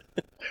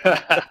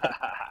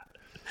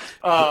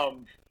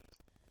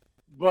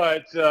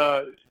 But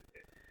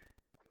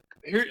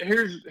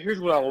here's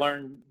what I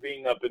learned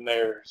being up in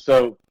there.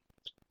 So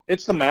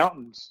it's the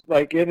mountains.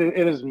 Like it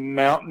is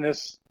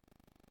mountainous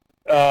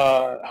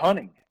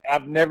hunting.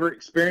 I've never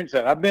experienced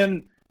that. I've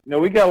been,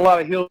 we got a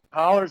lot of hills and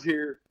hollers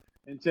here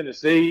in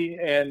Tennessee,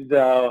 and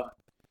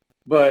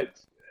but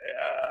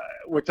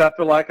which I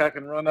feel like I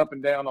can run up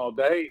and down all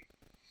day.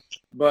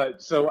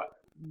 But so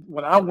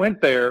when I went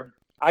there,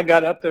 I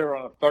got up there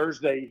on a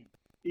Thursday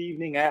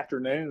evening,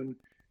 afternoon,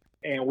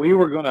 and we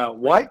were going to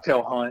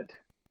whitetail hunt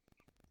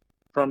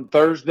from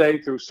Thursday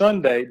through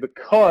Sunday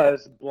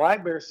because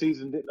black bear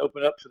season didn't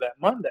open up to that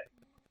Monday.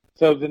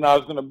 So then I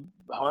was going to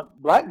hunt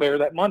black bear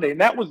that Monday,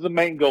 and that was the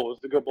main goal, was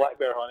to go black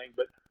bear hunting.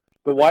 But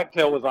the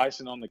whitetail was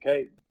icing on the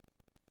cake.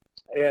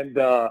 And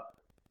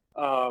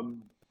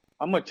I'm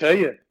going to tell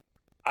you,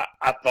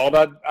 I thought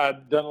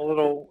I'd done a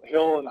little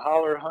hill and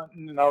holler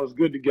hunting, and I was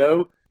good to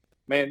go.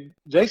 Man,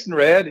 Jason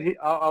Redd,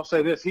 I'll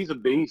say this, he's a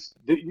beast.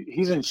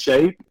 He's in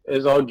shape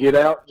as all get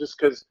out, just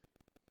because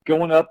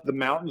going up the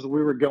mountains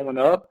we were going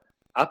up,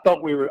 I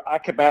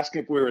kept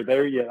asking if we were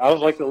there yet. I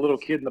was like the little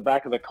kid in the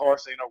back of the car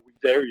saying, are we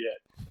there yet?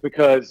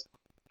 Because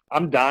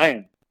I'm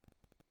dying.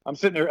 I'm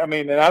sitting there,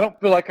 and I don't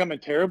feel like I'm in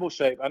terrible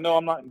shape. I know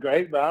I'm not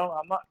great, but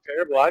I'm not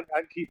terrible. I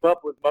keep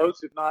up with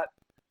most, if not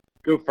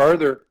go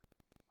further.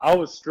 I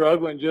was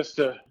struggling just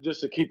to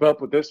keep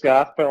up with this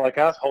guy. I felt like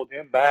I was holding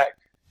him back.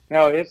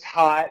 Now, it's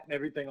hot and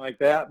everything like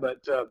that, but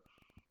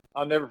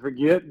I'll never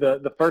forget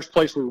the first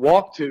place we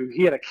walked to,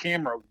 he had a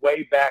camera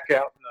way back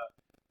out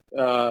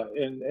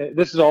in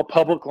this is all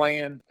public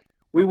land.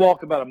 We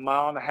walk about 1.5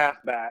 miles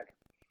back,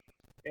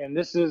 and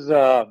this is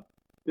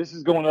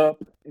going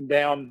up and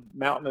down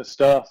mountainous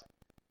stuff.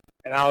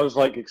 And I was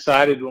like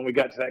excited when we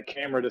got to that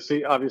camera to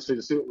see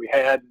what we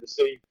had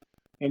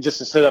and just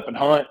to sit up and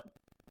hunt.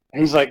 And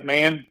he's like,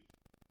 man,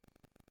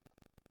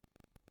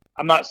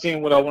 I'm not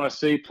seeing what I want to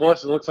see.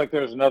 Plus, it looks like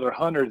there's another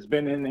hunter that's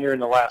been in here in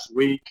the last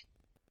week,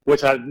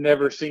 which I've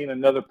never seen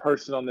another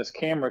person on this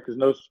camera because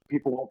most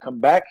people won't come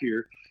back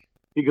here.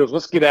 He goes,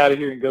 let's get out of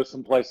here and go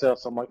someplace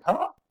else. I'm like,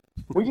 huh?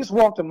 We just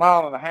walked 1.5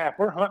 miles.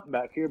 We're hunting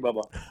back here,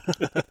 Bubba.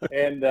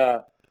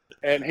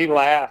 And he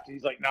laughed.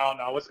 He's like, no,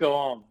 let's go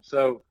on.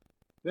 So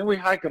then we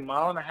hike 1.5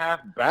 miles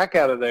back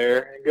out of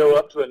there and go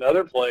up to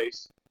another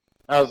place.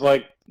 I was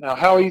like, now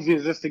how easy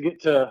is this to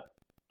get to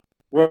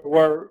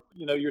where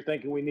you're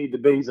thinking we need to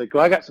be? He's like,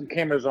 well, I got some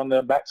cameras on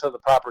the backside of the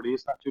property.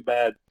 It's not too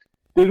bad.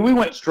 Dude, we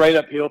went straight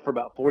uphill for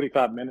about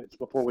 45 minutes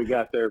before we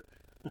got there.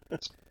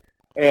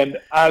 And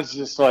I was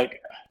just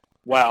like,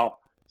 wow.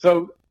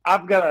 So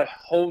I've got a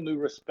whole new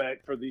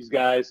respect for these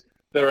guys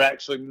that are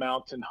actually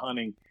mountain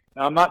hunting.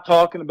 Now, I'm not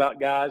talking about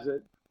guys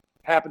that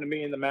happen to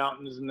be in the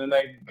mountains and then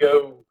they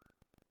go,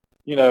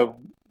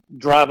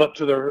 drive up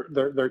to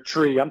their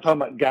tree. I'm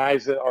talking about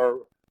guys that are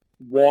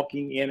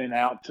walking in and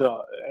out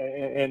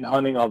and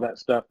hunting all that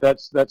stuff.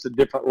 That's a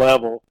different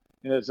level,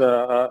 and there's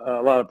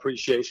a lot of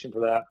appreciation for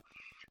that.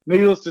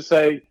 Needless to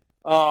say,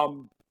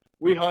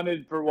 we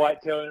hunted for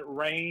whitetail, and it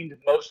rained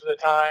most of the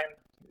time.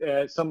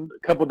 A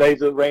couple of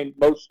days it rained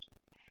most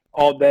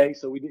all day,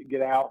 so we didn't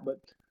get out.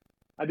 But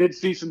I did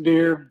see some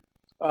deer.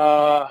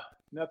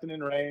 Nothing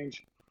in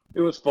range.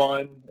 It was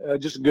fun.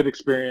 Just a good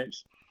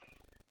experience.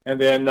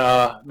 And then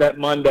that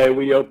Monday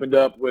we opened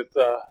up with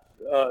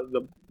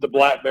the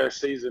black bear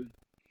season.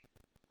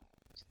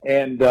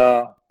 And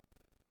a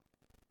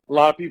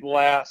lot of people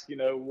ask,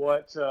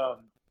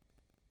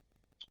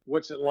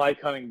 what's it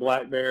like hunting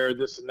black bear,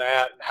 this and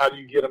that, and how do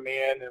you get them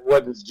in, and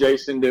what is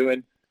Jason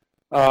doing?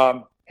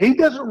 He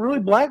doesn't really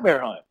black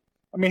bear hunt.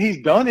 I mean,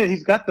 he's done it.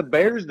 He's got the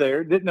bears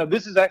there. No,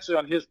 this is actually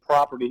on his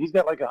property. He's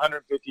got like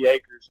 150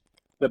 acres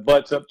that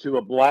butts up to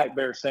a black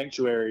bear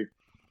sanctuary,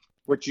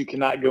 which you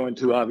cannot go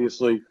into,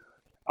 obviously.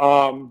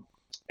 But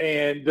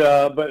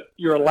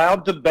you're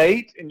allowed to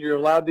bait, and you're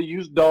allowed to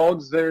use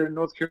dogs there in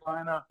North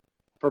Carolina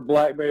for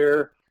black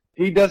bear.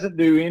 He doesn't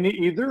do any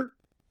either.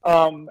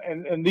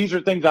 And these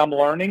are things I'm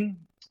learning.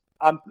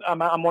 I'm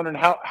wondering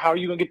how are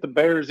you gonna get the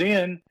bears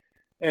in?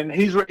 And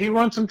he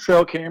runs some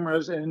trail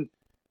cameras, and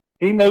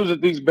he knows that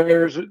these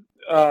bears,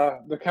 they're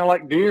kind of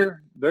like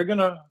deer. They're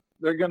gonna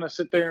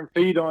sit there and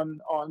feed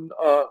on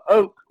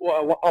oak,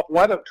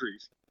 white oak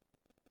trees,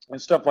 and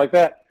stuff like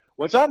that.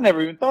 Which I've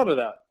never even thought of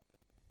that,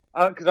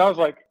 because I was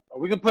like, are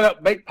we gonna put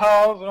up bait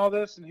piles and all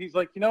this? And he's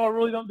like, I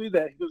really don't do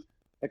that. He goes,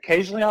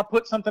 occasionally I'll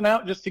put something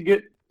out just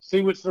to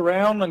see what's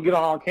around and get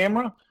on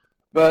camera,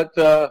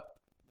 but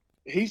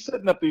he's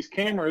setting up these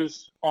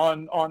cameras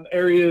on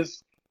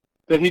areas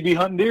that he'd be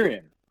hunting deer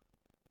in.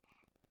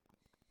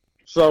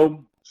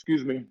 So,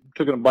 excuse me,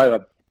 taking a bite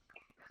of a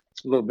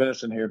little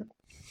venison here.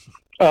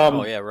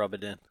 Rub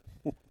it in.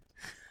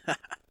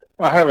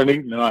 I haven't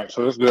eaten tonight,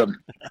 so that's good.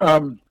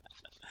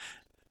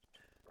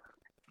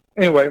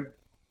 Anyway,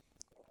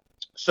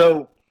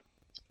 so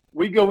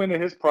we go into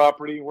his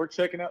property. We're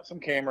checking out some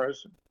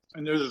cameras,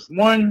 and there's this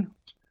one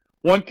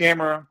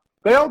camera.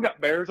 They all got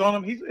bears on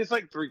them. It's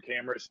like 3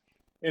 cameras,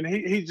 and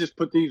he's just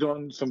put these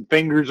on some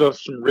fingers of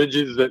some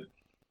ridges that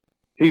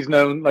he's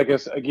known. Like I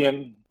said,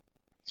 again,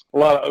 a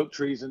lot of oak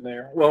trees in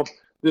there. Well,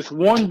 this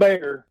one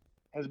bear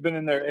has been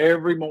in there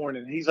every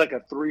morning. He's like a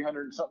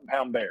 300-something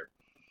pound bear.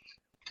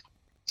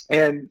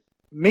 And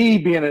me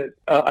being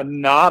a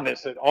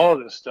novice at all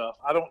of this stuff,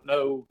 I don't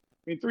know.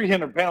 I mean,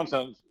 300 pounds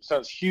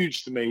sounds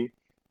huge to me.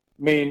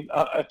 I mean,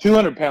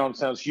 200 pounds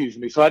sounds huge to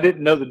me. So I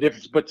didn't know the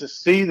difference. But to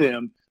see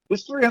them,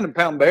 this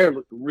 300-pound bear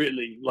looked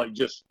really like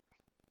just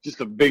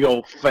a big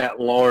old fat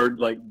lard,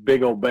 like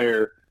big old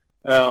bear.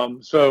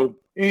 So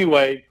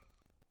anyway,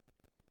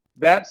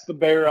 that's the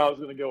bear I was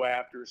going to go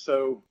after.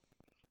 So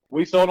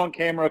we saw it on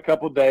camera a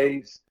couple of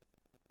days.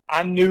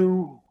 I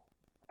knew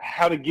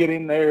how to get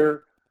in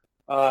there.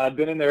 I'd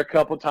been in there a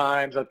couple of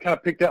times. I kind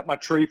of picked out my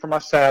tree for my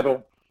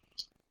saddle.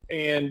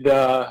 And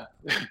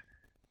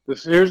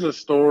here's the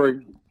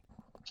story.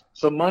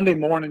 So Monday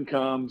morning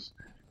comes.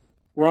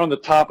 We're on the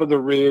top of the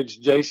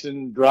ridge.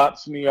 Jason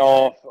drops me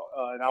off,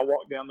 and I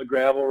walk down the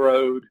gravel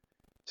road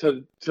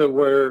to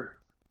where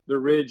the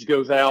ridge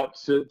goes out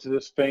to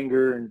this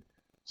finger. And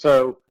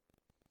so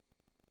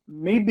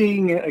me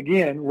being,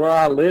 again, where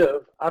I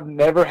live, I've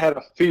never had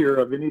a fear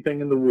of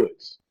anything in the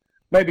woods.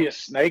 Maybe a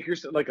snake or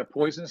something, like a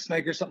poisonous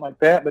snake or something like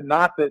that, but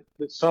not that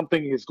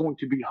something is going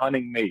to be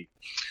hunting me.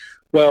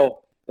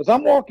 Well, as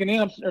I'm walking in,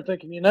 I'm sitting there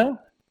thinking,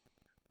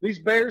 these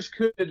bears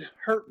could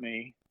hurt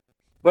me,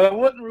 but I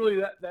wasn't really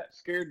that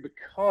scared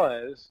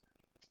because,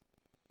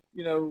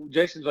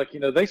 Jason's like,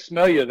 they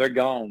smell you, they're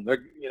gone.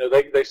 They're,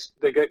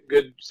 they get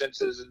good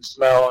senses and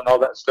smell and all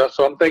that stuff.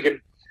 So I'm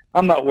thinking,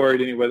 I'm not worried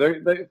anyway.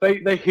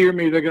 They hear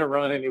me, they're going to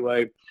run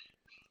anyway.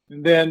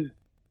 And then,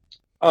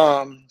 so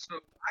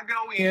I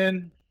go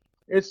in.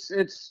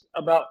 It's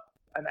about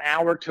an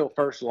hour till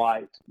first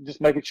light, just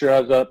making sure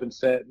I was up and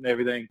set and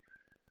everything.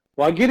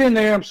 Well, I get in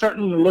there. I'm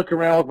starting to look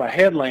around with my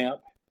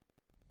headlamp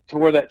to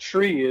where that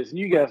tree is, and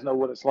you guys know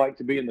what it's like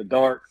to be in the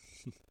dark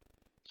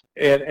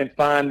and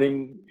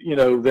finding,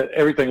 that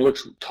everything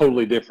looks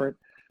totally different.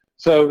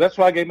 So that's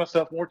why I gave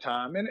myself more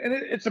time, and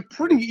it's a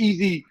pretty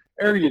easy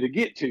area to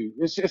get to.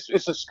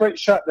 It's a straight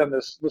shot down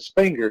this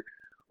finger.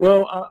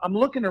 Well, I'm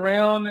looking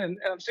around, and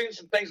I'm seeing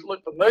some things that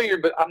look familiar,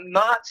 but I'm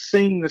not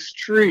seeing this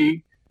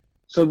tree.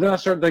 So then I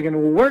started thinking,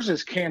 well, where's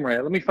this camera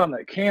at? Let me find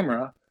that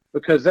camera,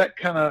 because that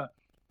kind of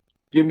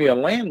give me a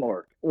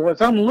landmark. Well, as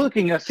I'm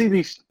looking, I see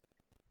these.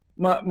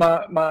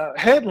 My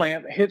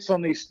headlamp hits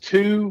on these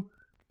two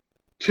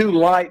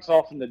lights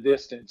off in the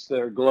distance that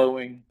are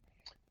glowing,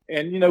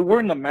 and we're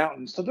in the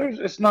mountains, so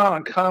it's not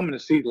uncommon to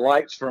see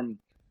lights from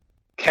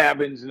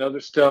cabins and other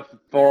stuff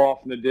far off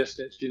in the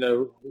distance,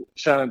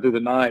 shining through the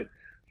night.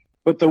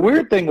 But the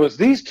weird thing was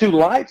these 2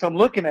 lights I'm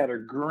looking at are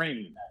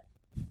green.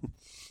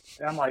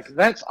 And I'm like,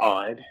 that's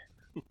odd.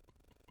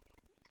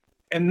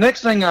 And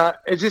next thing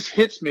it just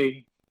hits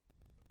me.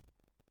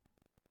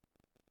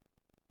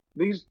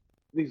 These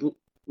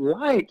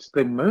lights,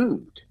 they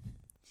moved.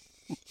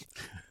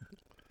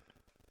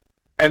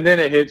 And then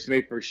it hits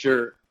me for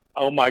sure.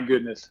 Oh my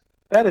goodness.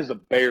 That is a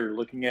bear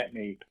looking at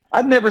me.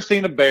 I've never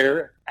seen a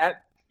bear at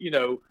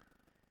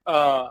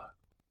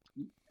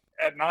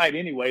night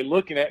anyway,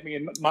 looking at me,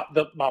 and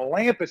my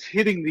lamp is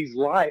hitting these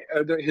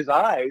his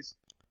eyes,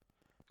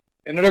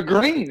 and they're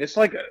green. It's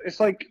like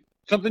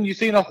something you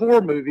see in a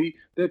horror movie,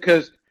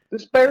 because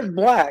this bear's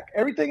black.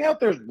 Everything out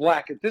there is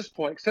black at this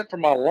point, except for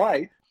my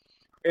light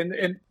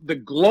and the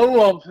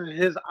glow of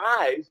his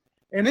eyes.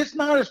 And it's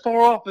not as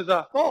far off as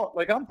I thought.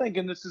 Like, I'm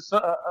thinking this is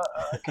a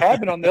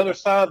cabin on the other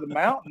side of the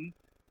mountain,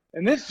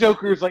 and this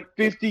joker is like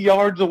 50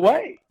 yards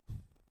away.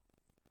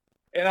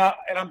 And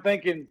I'm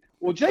thinking,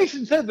 well,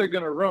 Jason said they're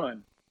going to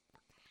run,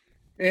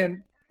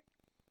 and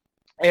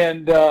it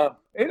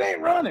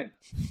ain't running.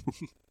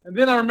 And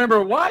then I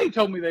remember why he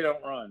told me they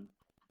don't run.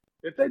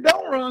 If they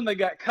don't run, they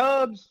got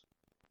cubs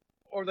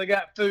or they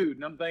got food.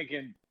 And I'm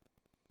thinking,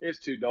 it's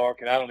too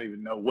dark, and I don't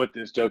even know what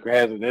this joker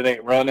has, and it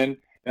ain't running.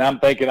 And I'm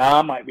thinking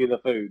I might be the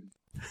food.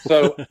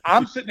 So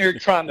I'm sitting here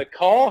trying to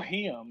call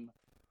him,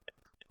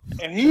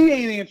 and he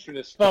ain't answering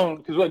his phone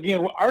because,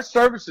 again, our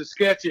service is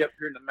sketchy up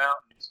here in the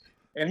mountains,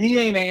 and he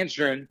ain't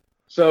answering.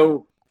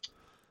 So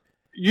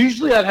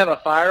usually I'd have a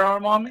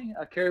firearm on me.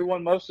 I carry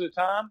one most of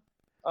the time,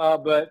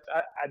 but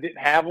I didn't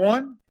have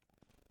one.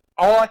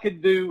 All I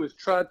could do was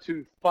try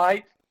to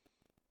fight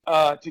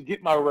to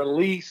get my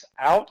release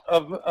out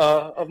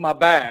of my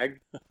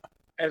bag,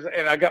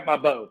 and I got my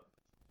bow.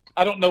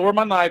 I don't know where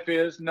my knife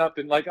is,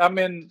 nothing. Like, I'm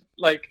in,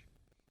 like,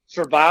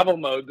 survival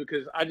mode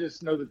because I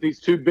just know that these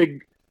two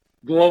big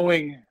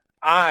glowing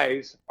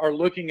eyes are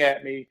looking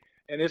at me,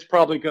 and it's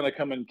probably going to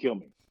come and kill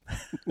me.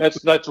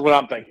 That's what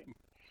I'm thinking.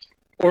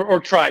 Or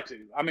try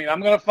to. I mean,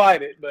 I'm going to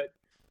fight it, but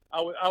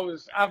I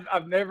wasn't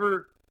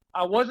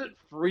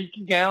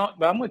freaking out,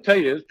 but I'm going to tell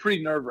you, it's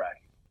pretty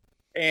nerve-wracking.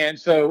 And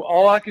so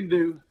all I can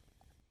do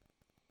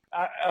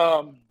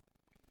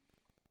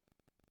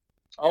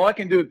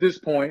at this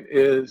point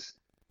is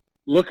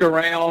look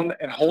around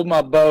and hold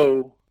my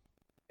bow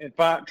and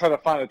try to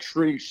find a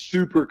tree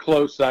super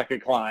close that I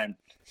could climb.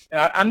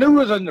 And I knew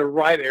it was in the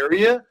right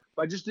area,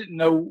 but I just didn't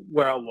know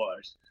where I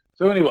was.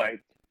 So anyway,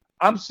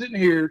 I'm sitting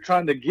here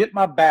trying to get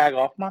my bag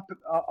off my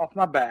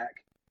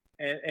back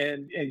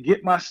and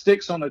get my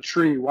sticks on a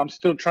tree while I'm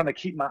still trying to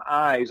keep my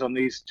eyes on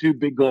these two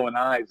big glowing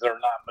eyes that are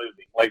not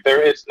moving. Like,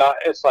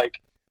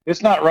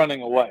 it's not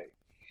running away.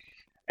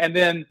 And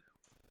then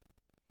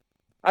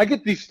I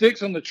get these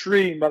sticks on the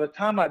tree, and by the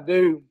time I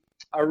do,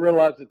 I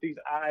realize that these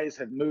eyes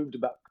have moved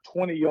about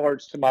 20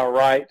 yards to my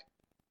right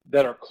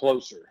that are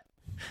closer.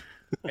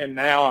 And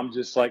now I'm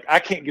just like, I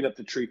can't get up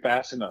the tree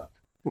fast enough.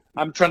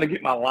 I'm trying to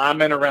get my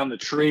lineman around the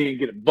tree and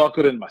get it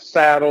buckled in my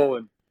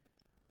saddle.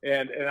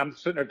 And I'm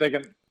sitting there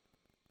thinking,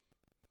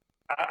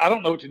 I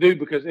don't know what to do,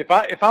 because if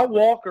I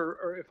walk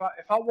or if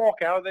I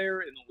walk out of there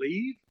and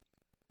leave,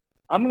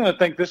 I'm going to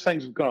think this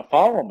thing's going to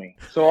follow me.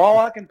 So all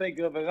I can think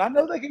of is, I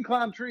know they can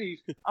climb trees.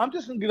 I'm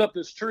just going to get up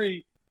this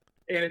tree,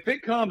 and if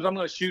it comes, I'm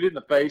going to shoot it in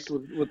the face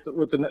with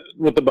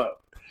the bow.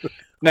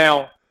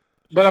 Now,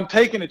 but I'm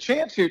taking a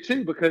chance here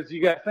too, because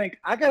you got to think,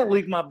 I got to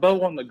leave my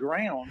bow on the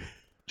ground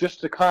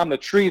just to climb the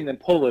tree and then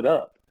pull it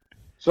up.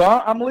 So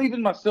I'm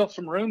leaving myself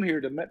some room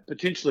here to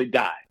potentially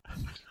die.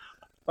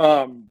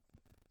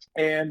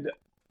 And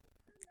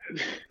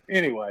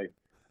anyway,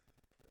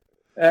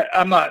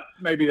 I'm not,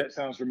 maybe that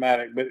sounds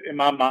dramatic, but in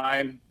my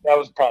mind, that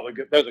was probably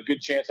good. There was a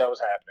good chance that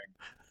was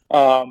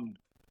happening.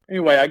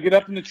 Anyway, I get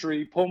up in the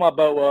tree, pull my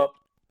bow up,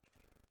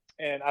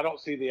 and I don't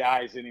see the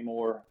eyes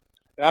anymore.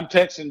 And I'm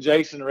texting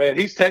Jason Red.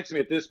 He's texting me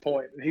at this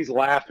point, and he's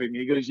laughing.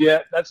 He goes, "Yeah,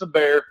 that's a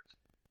bear."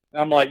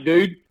 And I'm like,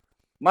 "Dude,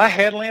 my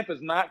headlamp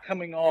is not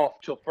coming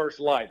off till first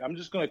light. I'm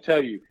just going to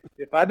tell you,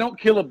 if I don't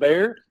kill a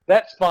bear,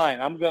 that's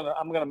fine. I'm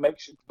gonna make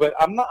sure, but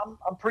I'm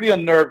pretty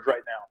unnerved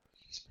right now."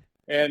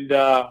 And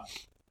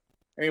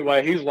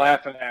anyway, he's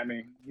laughing at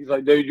me. He's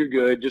like, "Dude, you're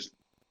good. Just,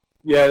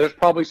 yeah, there's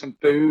probably some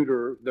food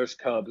or there's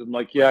cubs." I'm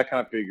like, "Yeah, I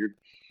kind of figured."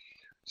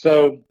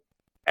 So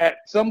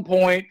at some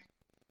point,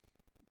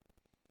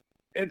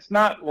 it's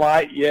not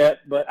light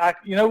yet, but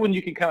when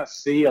you can kind of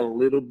see a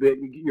little bit,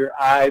 your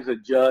eyes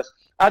adjust.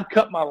 I'd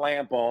cut my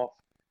lamp off,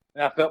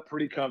 and I felt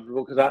pretty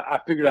comfortable because I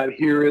figured I'd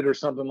hear it or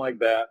something like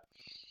that.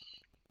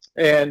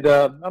 And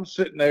I'm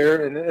sitting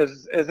there, and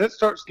as it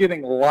starts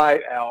getting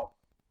light out,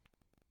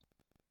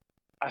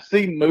 I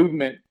see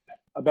movement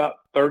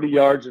about 30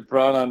 yards in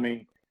front of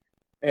me.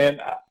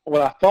 And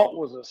what I thought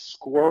was a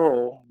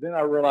squirrel, then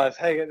I realized,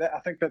 hey, I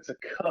think that's a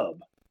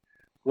cub.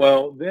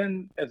 Well,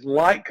 then as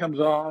light comes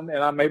on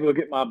and I'm able to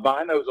get my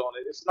binos on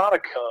it, it's not a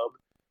cub.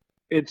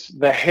 It's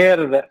the head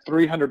of that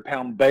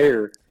 300-pound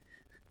bear.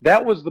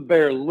 That was the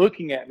bear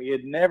looking at me.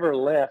 It never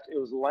left. It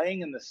was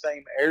laying in the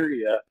same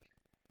area.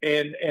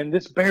 And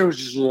this bear was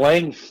just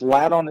laying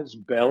flat on its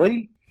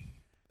belly,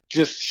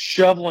 just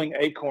shoveling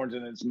acorns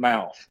in its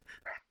mouth.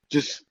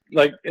 Just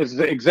like, it's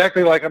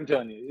exactly like I'm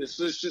telling you. It's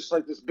just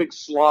like this big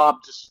slob,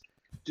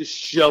 just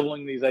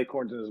shoveling these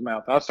acorns in his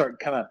mouth. I started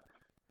kind of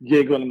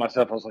giggling to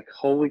myself. I was like,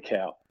 holy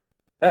cow,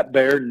 that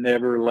bear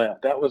never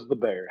left. That was the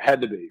bear. It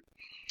had to be.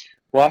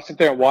 Well, I sit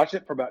there and watch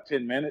it for about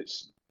 10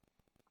 minutes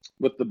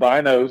with the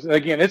binos. And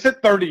again, it's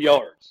at 30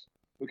 yards.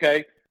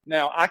 Okay.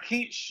 Now, I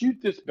can't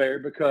shoot this bear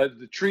because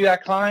the tree I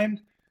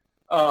climbed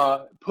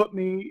put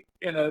me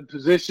in a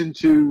position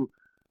to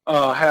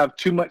have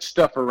too much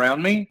stuff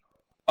around me.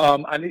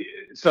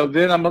 So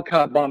then I'm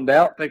kind of bummed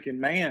out thinking,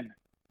 man,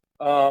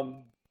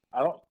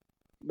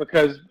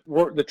 because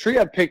the tree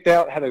I picked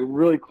out had a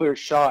really clear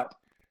shot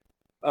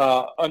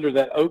under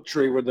that oak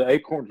tree where the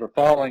acorns were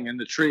falling, and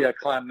the tree I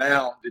climbed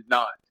now did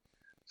not.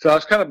 So I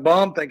was kind of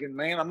bummed, thinking,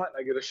 man, I might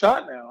not get a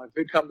shot now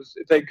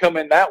if they come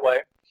in that way.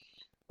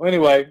 Well,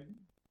 anyway,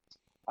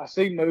 I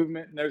see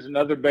movement, and there's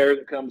another bear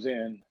that comes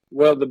in.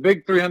 Well, the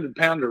big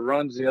 300-pounder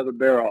runs the other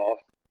bear off.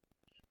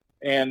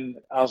 And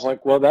I was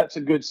like, well, that's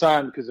a good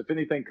sign, because if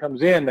anything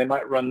comes in, they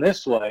might run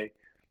this way.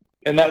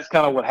 And that's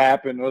kind of what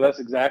happened. Well, that's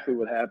exactly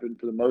what happened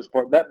for the most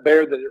part. That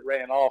bear that it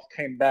ran off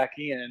came back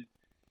in,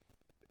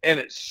 and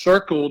it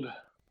circled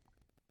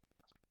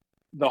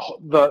the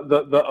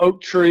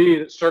oak tree,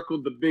 and it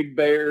circled the big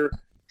bear,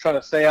 trying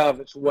to stay out of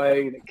its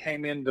way, and it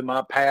came into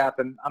my path.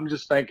 And I'm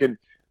just thinking,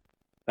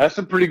 that's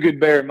a pretty good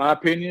bear in my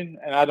opinion,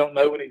 and I don't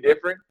know any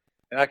different.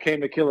 And I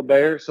came to kill a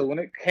bear. So when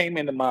it came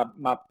into my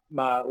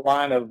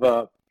line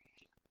of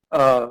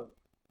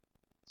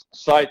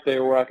sight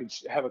there where I could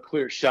have a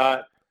clear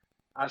shot,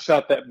 I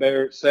shot that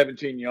bear at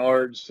 17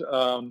 yards,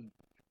 and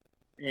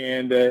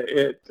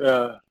it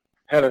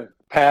had a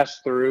pass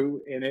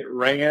through, and it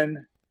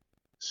ran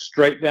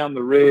straight down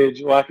the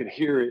ridge. Well, I could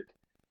hear it.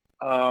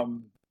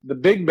 The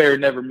big bear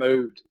never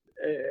moved.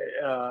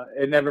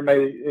 It never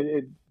made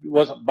it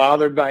wasn't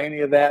bothered by any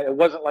of that. It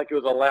wasn't like it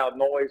was a loud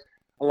noise.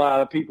 A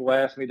lot of people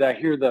ask me, did I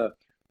hear the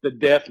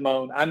death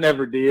moan? I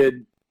never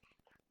did.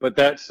 But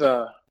that's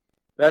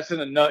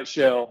in a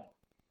nutshell.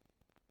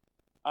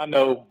 I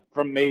know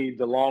from me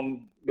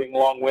being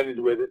long-winded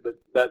with it,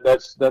 but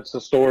that's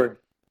the story.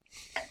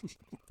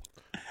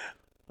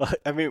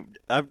 I mean,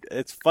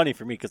 it's funny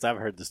for me because I've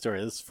heard the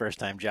story. This is the first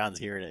time John's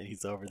hearing it.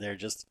 He's over there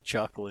just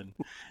chuckling,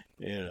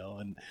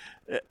 And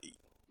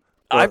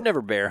I've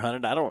never bear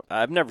hunted.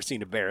 I've never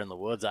seen a bear in the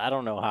woods. I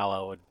don't know how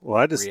I would. Well,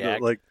 I just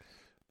react.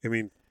 I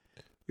mean,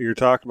 you're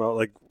talking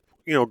about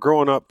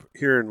growing up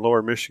here in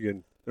Lower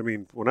Michigan. I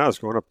mean, when I was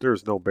growing up, there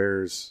was no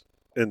bears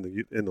in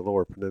the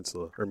Lower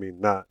Peninsula. I mean,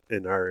 not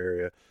in our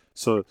area.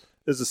 So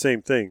it's the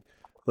same thing.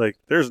 Like,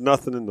 there's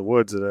nothing in the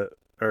woods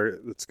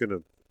that's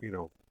gonna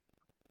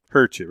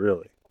hurt you,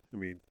 really. I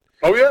mean,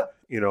 oh yeah,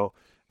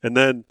 And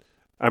then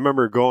I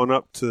remember going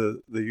up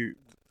to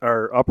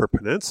our Upper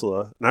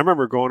Peninsula, and I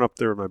remember going up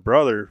there with my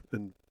brother.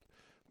 And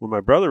when my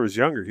brother was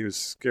younger, he was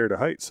scared of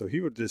heights, so he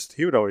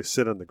would always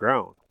sit on the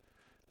ground.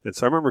 And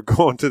so I remember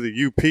going to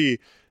the UP,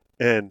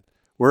 and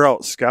we're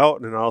out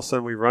scouting, and all of a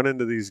sudden we run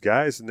into these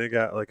guys, and they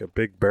got like a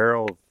big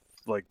barrel of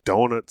like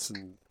donuts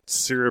and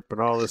syrup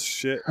and all this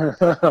shit. And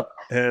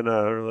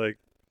we're like,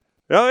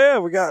 oh yeah,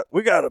 we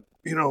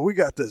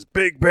got this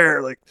big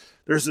bear. Like,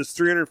 there's this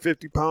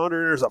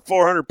 350-pounder, there's a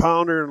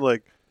 400-pounder, and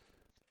like,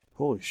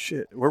 holy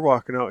shit, we're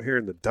walking out here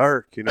in the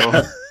dark, And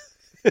I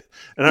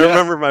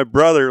remember my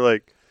brother,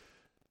 like,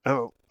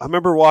 I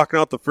remember walking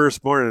out the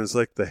first morning, it's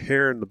like the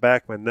hair in the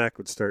back of my neck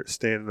would start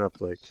standing up,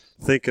 like,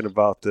 thinking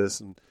about this,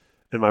 and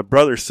my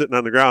brother's sitting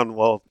on the ground.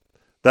 Well,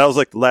 that was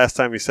like the last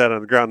time he sat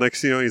on the ground.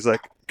 Next thing you know, he's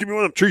like, give me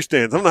one of them tree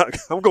stands.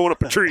 I'm going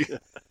up a tree.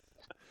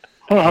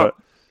 But,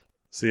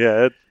 so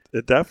yeah,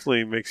 it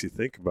definitely makes you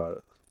think about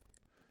it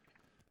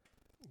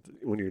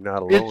when you're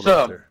not alone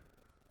out there.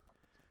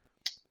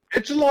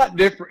 It's a lot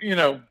different,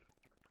 A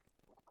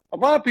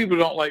lot of people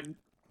don't like.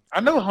 I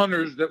know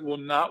hunters that will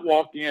not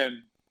walk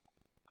in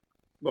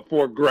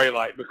before gray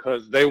light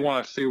because they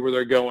want to see where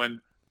they're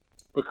going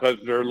because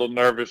they're a little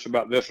nervous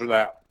about this or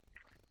that.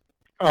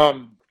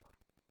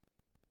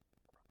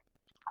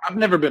 I've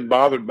never been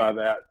bothered by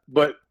that,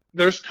 but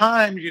there's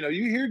times, you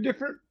hear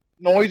different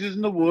noises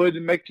in the woods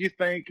and make you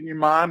think, and your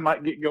mind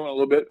might get going a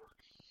little bit.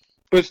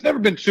 But it's never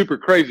been super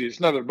crazy. It's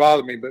never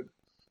bothered me. But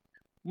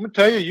I'm gonna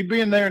tell you, you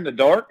being there in the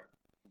dark,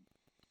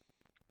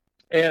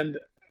 and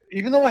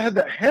even though I had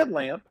that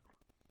headlamp,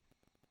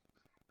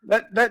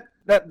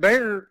 that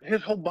bear,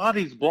 his whole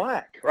body's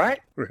black, right?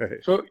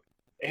 Right. So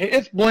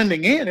it's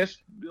blending in. It's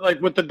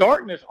like with the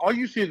darkness, all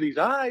you see are these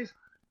eyes,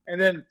 and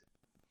then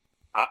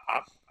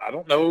I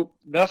don't know.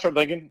 Now I start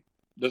thinking,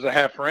 does it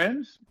have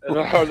friends?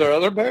 Are there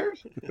other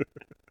bears?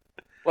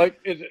 Like,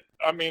 is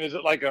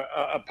it like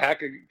a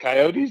pack of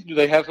coyotes? Do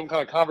they have some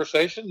kind of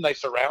conversation and they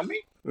surround me?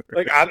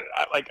 Like,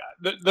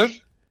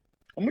 there's,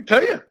 I'm gonna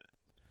tell you,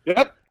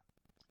 yep,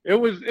 it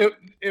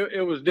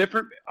was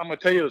different. I'm gonna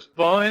tell you, it was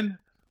fun.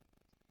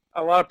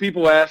 A lot of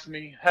people ask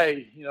me,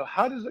 hey,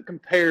 how does it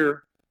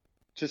compare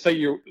to, say,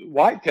 your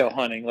whitetail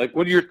hunting? Like,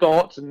 what are your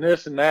thoughts and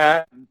this and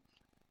that? And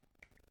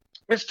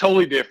it's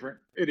totally different.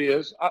 It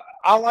is.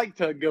 I like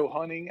to go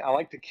hunting. I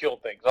like to kill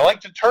things. I like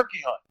to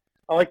turkey hunt.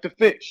 I like to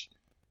fish.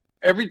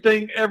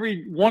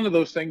 Every one of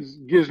those things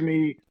gives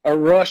me a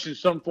rush in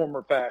some form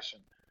or fashion.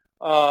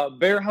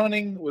 Bear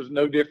hunting was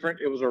no different.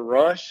 It was a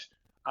rush.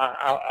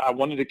 I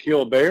wanted to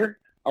kill a bear.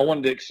 I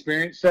wanted to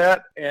experience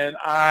that, and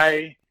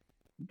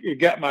it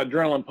got my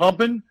adrenaline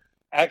pumping.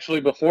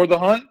 Actually, before the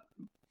hunt,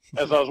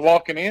 as I was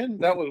walking in,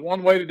 that was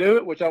one way to do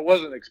it, which I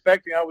wasn't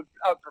expecting. I would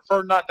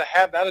prefer not to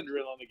have that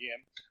adrenaline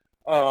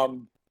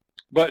again,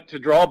 but to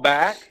draw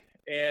back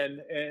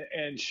and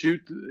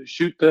shoot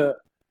the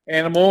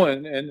animal,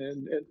 and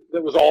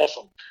it was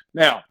awesome.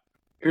 Now,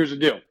 here's the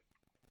deal.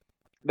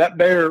 that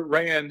bear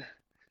ran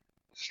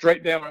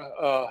straight down.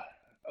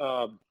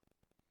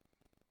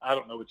 I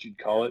don't know what you'd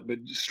call it,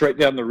 but just straight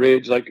down the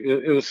ridge, like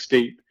it was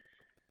steep,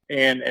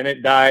 and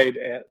it died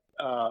at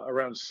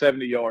around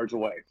 70 yards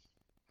away.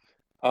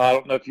 I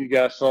don't know if you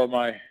guys saw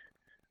my.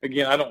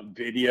 Again, I don't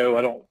video.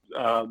 I don't.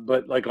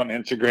 But like on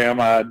Instagram,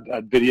 I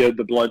videoed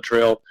the blood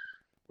trail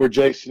where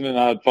Jason and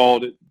I had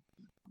followed it,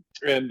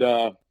 and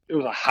it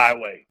was a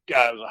highway.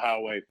 God, it was a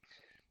highway.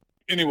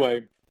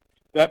 Anyway,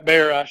 that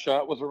bear I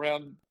shot was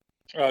around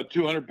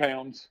 200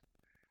 pounds,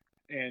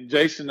 and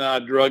Jason and I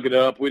drug it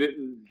up. We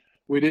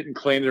didn't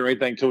clean it or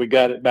anything until we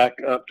got it back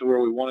up to where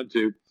we wanted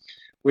to.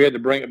 We had to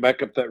bring it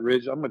back up that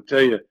ridge. I'm going to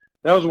tell you,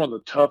 that was one of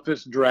the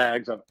toughest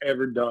drags I've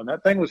ever done.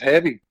 That thing was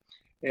heavy,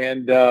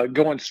 and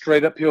going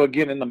straight uphill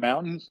again in the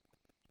mountains,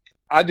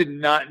 I did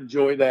not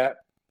enjoy that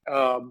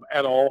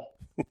at all.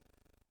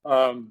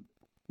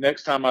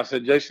 Next time I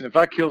said, Jason, if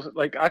I kill,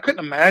 like, I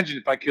couldn't imagine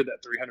if I killed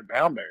that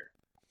 300-pound bear.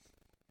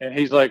 And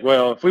he's like,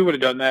 well, if we would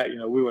have done that,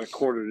 we would have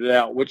quartered it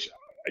out, which,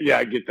 yeah,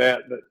 I get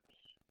that. But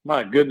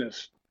my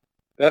goodness,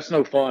 that's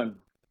no fun.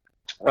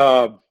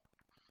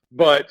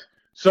 But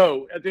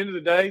so at the end of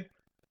the day,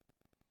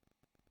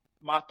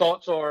 my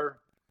thoughts are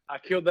I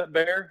killed that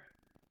bear.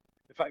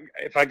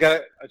 If I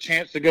got a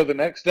chance to go the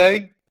next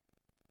day,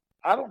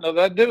 I don't know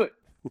that I'd do it.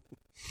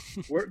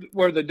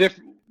 Where the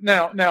different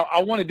now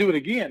I want to do it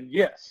again.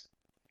 Yes,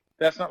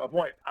 that's not my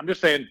point. I'm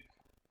just saying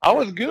I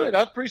was good.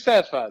 I was pretty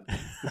satisfied.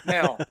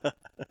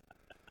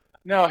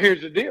 Now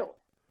here's the deal.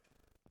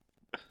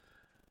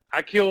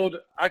 I killed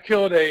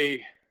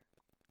a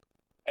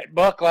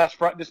buck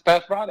this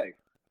past Friday.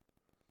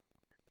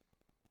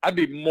 I'd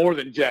be more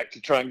than jacked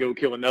to try and go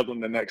kill another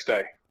one the next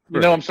day. You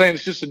know what I'm saying?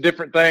 It's just a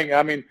different thing.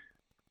 I mean,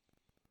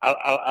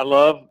 I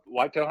love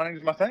whitetail hunting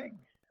is my thing.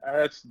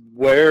 That's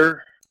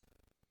where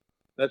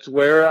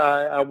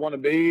I want to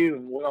be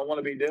and what I want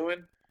to be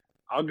doing.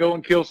 I'll go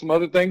and kill some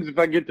other things if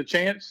I get the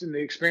chance and the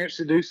experience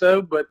to do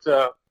so. But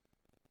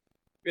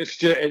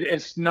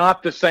it's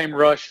not the same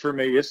rush for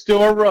me. It's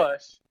still a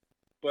rush,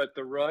 but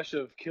the rush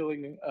of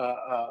killing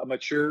a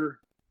mature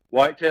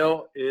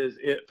whitetail is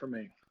it for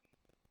me.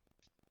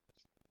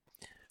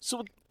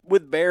 So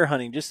with bear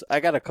hunting, I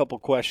got a couple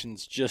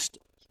questions, just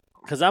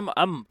because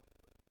I'm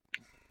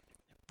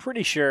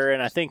pretty sure,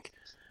 and I think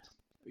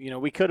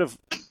we could have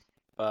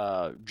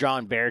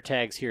drawn bear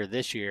tags here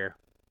this year,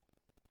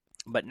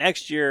 but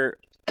next year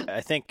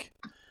I think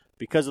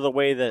because of the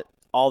way that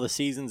all the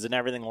seasons and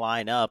everything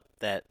line up,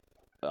 that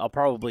I'll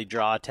probably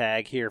draw a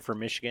tag here for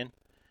Michigan,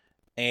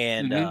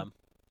 and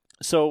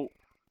so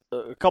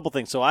a couple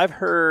things. So I've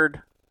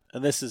heard,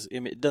 and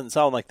it doesn't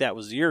sound like that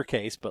was your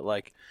case, but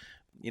like.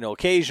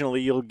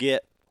 Occasionally you'll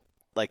get,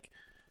 like,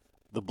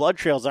 the blood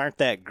trails aren't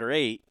that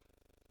great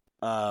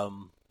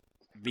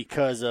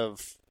because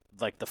of,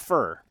 like, the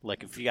fur.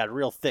 Like, if you got a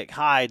real thick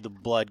hide, the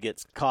blood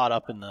gets caught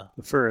up in the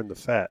fur and the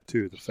fat,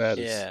 too. The fat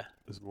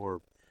is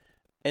more.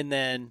 And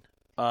then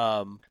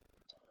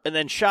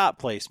shot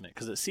placement,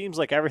 because it seems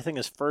like everything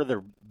is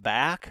further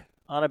back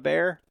on a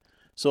bear.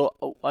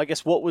 So I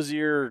guess what was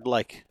your,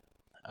 like,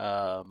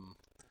 I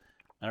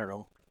don't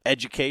know,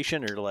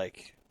 education or,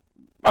 like...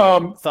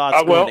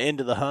 thoughts going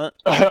into the hunt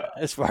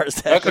as far as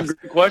that goes? A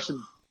great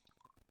question.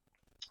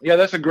 Yeah,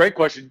 that's a great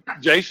question.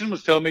 Jason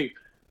was telling me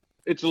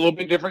it's a little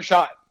bit different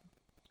shot,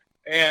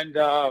 and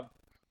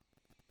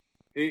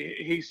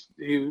he said,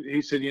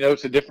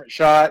 it's a different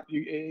shot.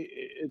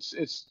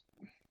 It's.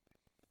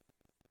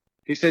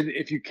 He said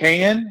if you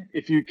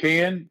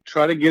can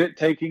try to get it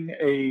taking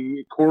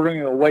a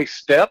quartering of a waist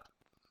step,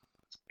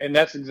 and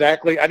that's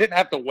exactly. I didn't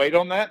have to wait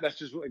on that. That's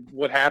just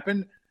what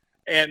happened,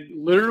 and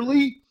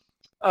literally.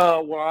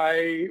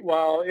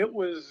 While I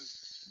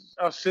was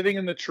sitting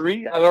in the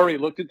tree, I'd already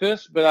looked at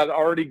this, but I'd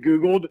already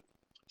Googled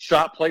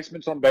shot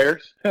placements on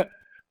bears. I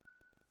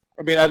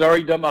mean, I'd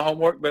already done my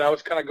homework, but I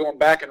was kind of going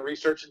back and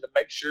researching to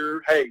make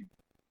sure, hey,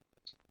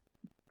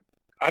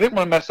 I didn't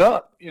want to mess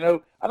up. I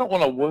don't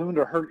want to wound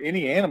or hurt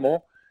any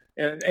animal.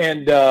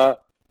 And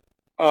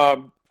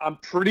I'm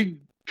pretty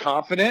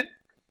confident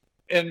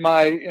in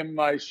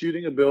my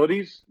shooting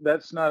abilities.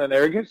 That's not an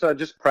arrogance. I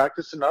just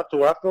practice enough to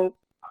where I feel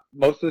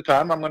most of the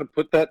time I'm going to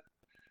put that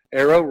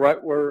arrow right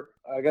where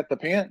I got the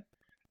pin.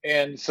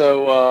 And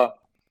so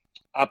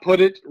I put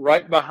it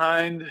right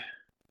behind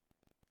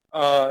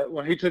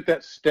when he took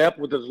that step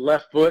with his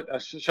left foot. I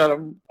shot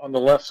him on the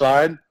left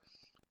side,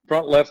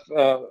 front left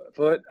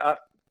foot.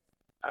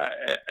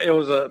 It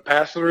was a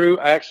pass through.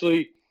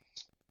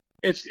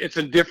 It's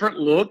a different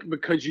look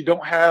because you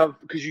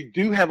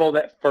do have all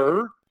that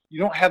fur. You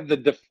don't have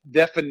the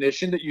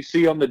definition that you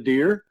see on the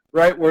deer,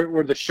 right?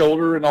 Where the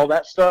shoulder and all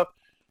that stuff.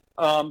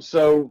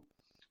 So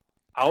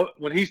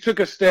when he took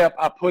a step,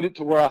 I put it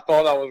to where I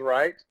thought I was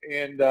right.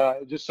 And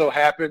it just so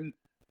happened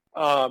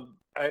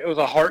it was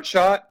a heart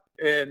shot.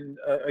 And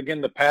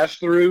again, the pass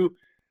through,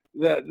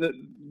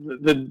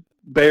 the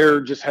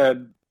bear just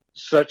had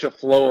such a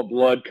flow of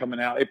blood coming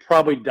out. It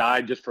probably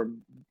died just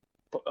from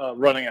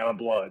running out of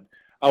blood.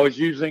 I was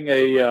using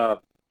a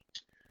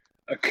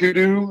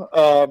kudu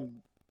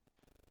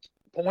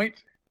point,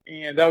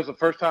 and that was the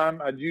first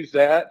time I'd used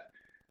that.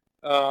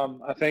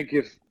 I think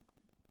if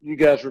you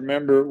guys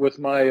remember with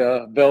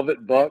my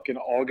velvet buck in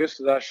August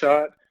that I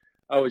shot,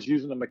 I was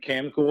using a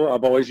mechanical.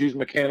 I've always used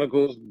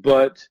mechanicals,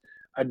 but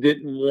I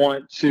didn't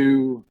want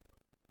to.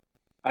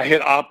 I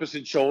hit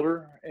opposite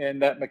shoulder, and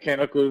that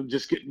mechanical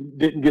just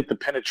didn't get the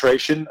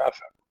penetration.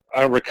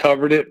 I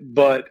recovered it,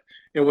 but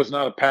it was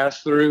not a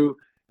pass through,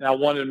 and I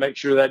wanted to make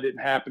sure that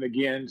didn't happen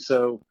again.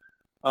 So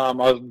I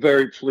was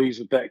very pleased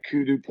with that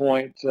kudu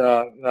point.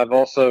 And I've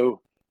also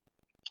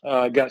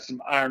got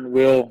some iron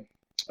wheel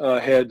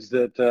heads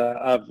that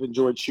I've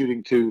enjoyed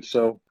shooting too.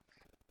 So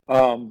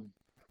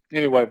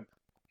anyway,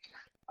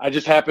 I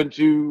just happened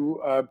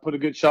to put a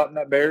good shot in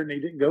that bear, and he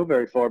didn't go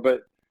very far.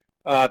 But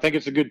I think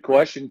it's a good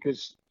question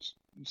because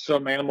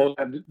some animals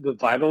have the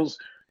vitals,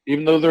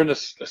 even though they're in a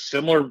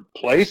similar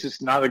place,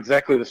 it's not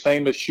exactly the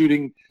same as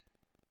shooting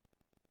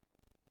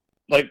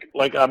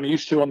like I'm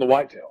used to on the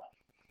whitetail.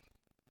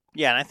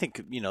 Yeah, and I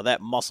think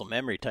that muscle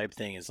memory type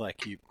thing is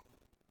like you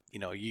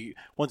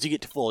once you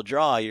get to full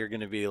draw, you're going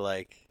to be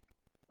like,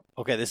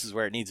 okay, this is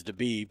where it needs to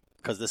be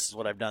because this is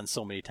what I've done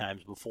so many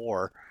times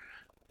before,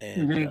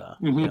 and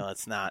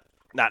it's not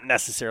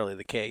necessarily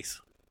the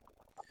case.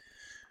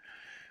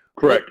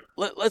 Correct.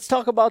 Let's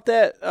talk about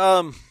that.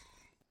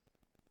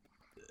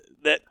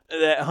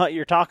 That hunt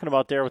you're talking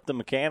about there with the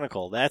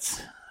mechanical.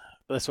 That's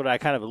what I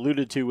kind of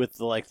alluded to with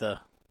the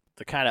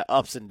kind of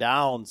ups and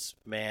downs,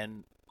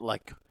 man.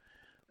 Like,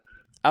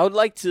 I would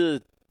like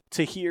to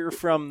hear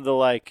from the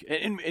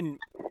and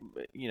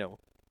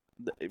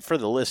for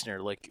the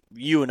listener, like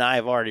you and I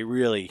have already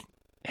really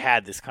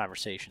had this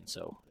conversation,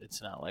 so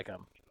it's not like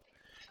I'm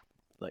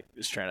like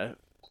just trying to.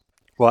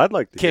 Well, I'd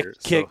like to hear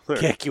it,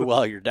 kick you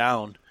while you're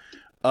down.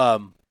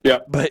 Yeah,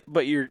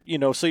 but you're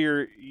so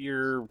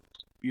your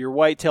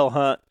whitetail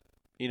hunt,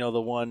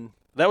 the one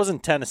that was in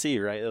Tennessee,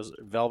 right? That was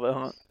a velvet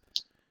hunt.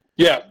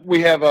 Yeah, we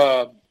have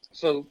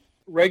so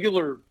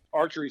regular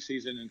archery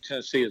season in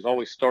Tennessee has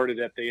always started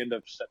at the end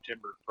of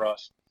September for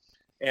us,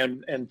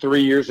 and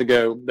 3 years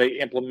ago they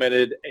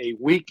implemented a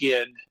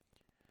weekend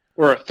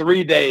or a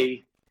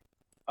 3-day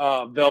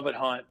velvet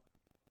hunt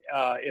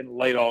in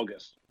late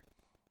August,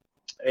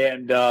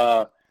 and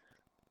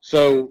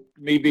so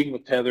me being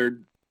with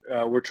Tethered.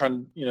 We're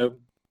trying to,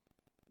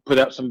 put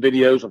out some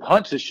videos of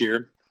hunts this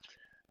year,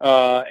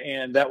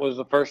 and that was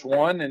the first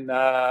one. And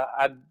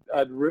let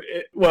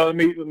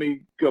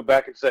me go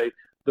back and say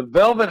the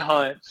velvet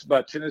hunts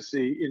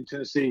in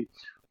Tennessee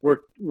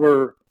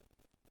were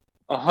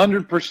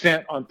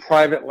 100% on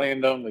private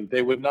land only.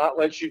 They would not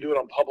let you do it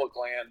on public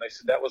land. They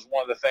said that was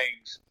one of the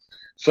things,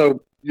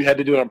 so you had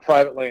to do it on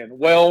private land.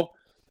 Well,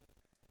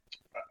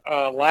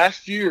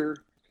 last year,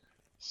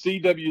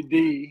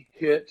 CWD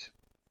hit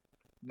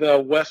the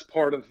west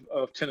part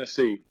of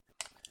Tennessee.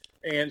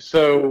 And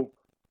so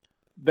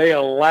they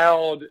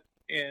allowed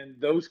in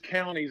those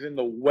counties in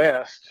the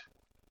west,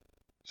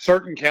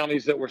 certain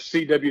counties that were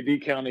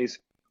CWD counties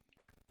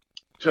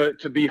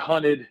to be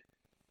hunted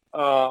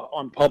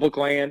on public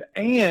land,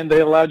 and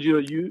they allowed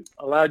you to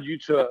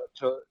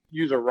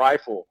use a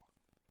rifle.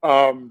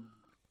 Matter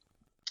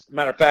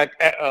of fact,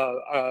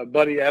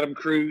 buddy Adam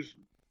Cruz,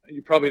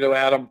 you probably know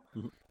Adam,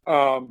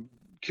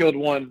 killed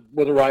one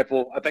with a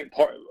rifle. I think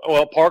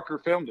Parker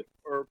filmed it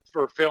or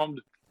filmed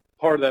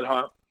part of that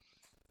hunt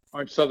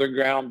on southern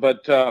ground.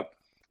 But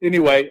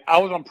anyway, I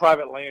was on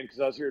private land because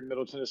I was here in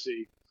Middle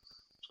Tennessee,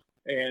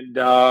 and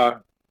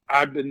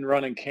I've been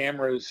running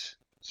cameras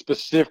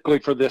specifically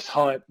for this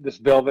hunt, this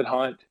velvet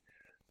hunt,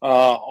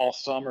 all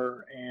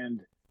summer.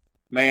 And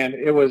man,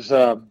 it was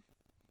a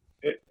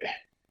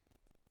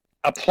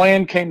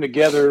plan came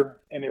together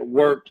and it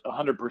worked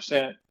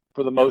 100%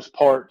 for the most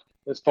part,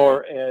 as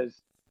far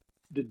as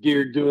the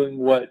deer doing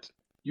what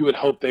you would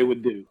hope they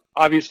would do.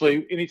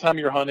 Obviously, anytime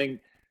you're hunting,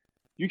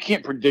 you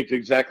can't predict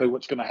exactly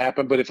what's going to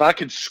happen. But if I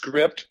could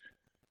script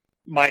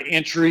my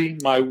entry,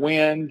 my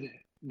wind,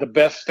 the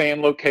best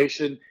stand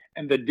location,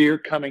 and the deer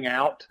coming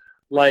out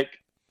like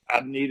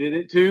I needed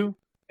it to,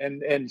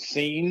 and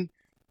seen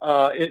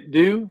it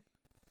do,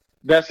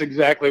 that's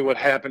exactly what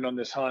happened on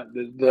this hunt.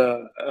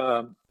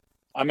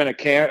 I'm in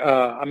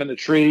a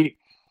tree.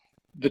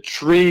 The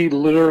tree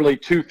literally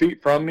 2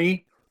 feet from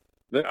me.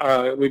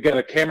 We've got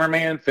a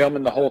cameraman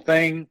filming the whole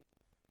thing.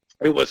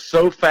 It was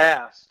so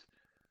fast.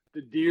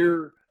 The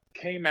deer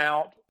came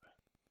out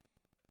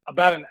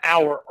about an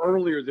hour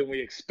earlier than we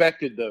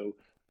expected, though.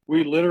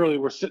 We literally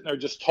were sitting there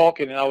just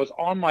talking, and I was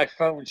on my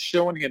phone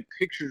showing him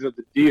pictures of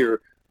the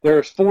deer.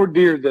 There's 4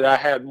 deer that I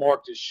had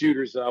marked as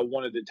shooters that I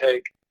wanted to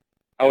take.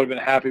 I would have been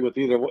happy with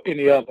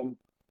any of them.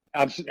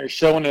 I'm sitting there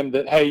showing him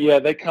that, hey, yeah,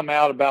 they come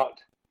out about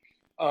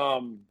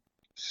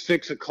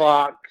 6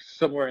 o'clock,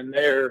 somewhere in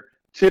there,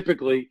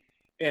 typically.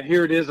 And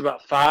here it is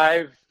about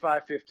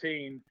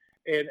 5:15.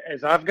 And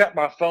as I've got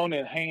my phone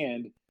in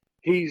hand,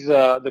 he's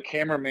the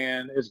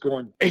cameraman is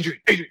going, Adrian,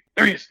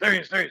 there he is.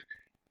 And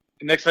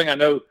next thing I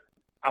know,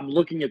 I'm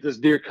looking at this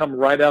deer come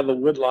right out of the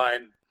wood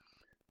line,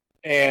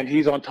 and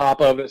he's on top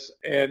of us.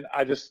 And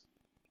I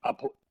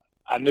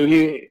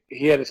knew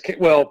he had his –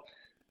 well,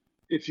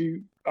 if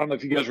you I don't know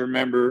if you guys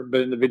remember,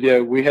 but in the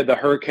video, we had the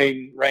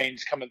hurricane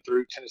rains coming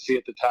through Tennessee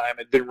at the time.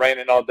 It'd been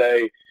raining all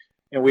day,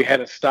 and we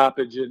had a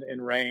stoppage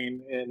in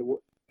rain, and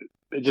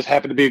it just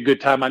happened to be a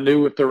good time. I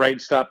knew if the rain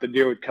stopped, the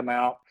deer would come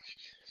out,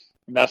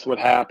 and that's what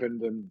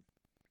happened. And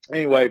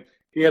anyway,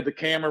 he had the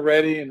camera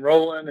ready and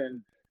rolling,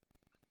 and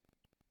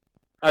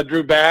I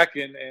drew back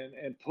and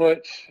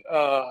put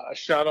a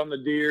shot on the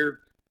deer.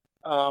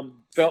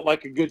 Felt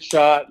like a good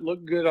shot,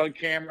 looked good on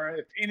camera.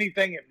 If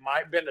anything, it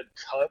might have been a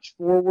touch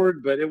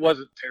forward, but it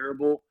wasn't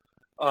terrible.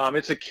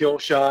 It's a kill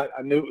shot.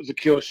 I knew it was a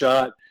kill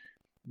shot.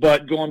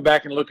 But going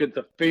back and look at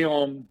the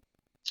film,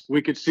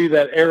 we could see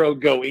that arrow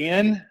go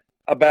in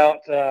about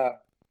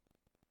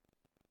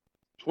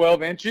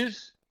 12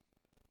 inches.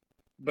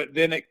 But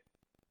then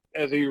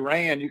as he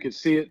ran, you could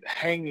see it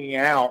hanging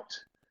out.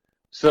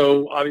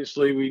 So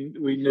obviously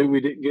we knew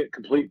we didn't get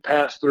complete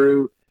pass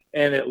through,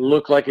 and it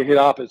looked like it hit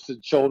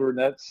opposite shoulder. And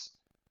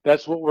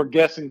that's what we're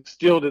guessing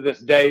still to this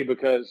day,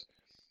 because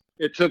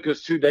it took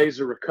us 2 days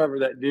to recover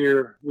that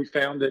deer. We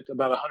found it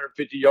about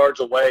 150 yards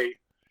away,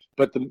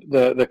 but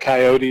the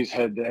coyotes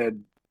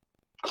had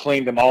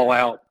cleaned them all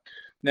out.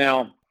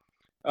 Now,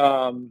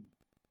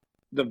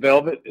 the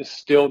velvet is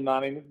still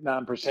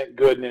 99%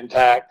 good and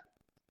intact,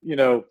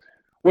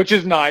 which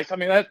is nice. I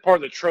mean, that's part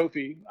of the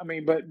trophy. I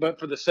mean, but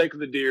for the sake of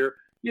the deer,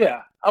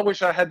 yeah, I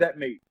wish I had that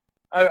meat.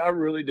 I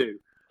really do.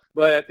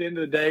 But at the end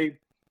of the day,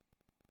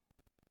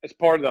 it's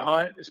part of the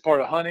hunt. It's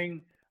part of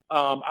hunting.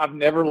 I've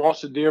never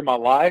lost a deer in my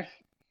life,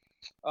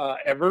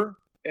 ever.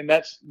 And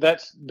that's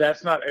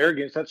not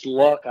arrogance. That's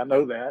luck. I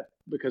know that,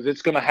 because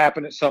it's going to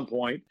happen at some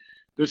point.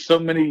 There's so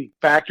many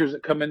factors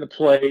that come into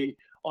play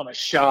on a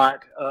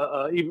shot,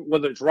 even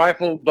whether it's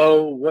rifle,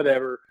 bow,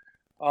 whatever.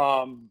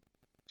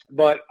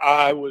 But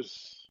I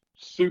was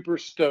super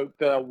stoked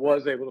that I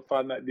was able to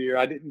find that deer.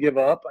 I didn't give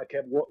up. I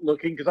kept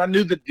looking because I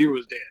knew the deer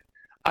was dead.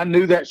 I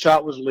knew that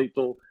shot was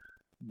lethal.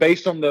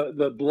 Based on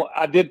the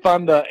I did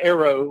find the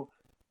arrow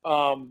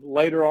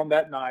later on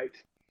that night,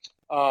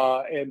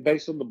 and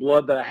based on the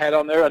blood that I had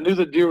on there, I knew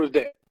the deer was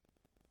dead.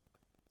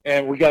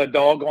 And we got a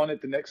dog on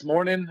it the next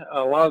morning.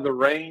 A lot of the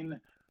rain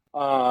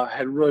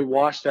had really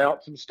washed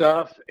out some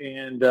stuff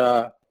and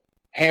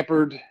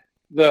hampered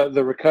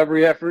the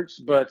recovery efforts.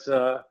 But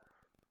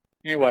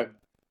anyway,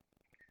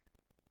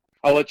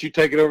 I'll let you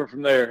take it over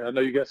from there. I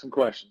know you got some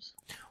questions.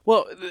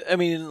 Well, I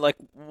mean, like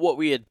what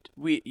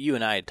you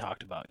and I had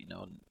talked about,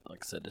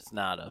 like I said, it's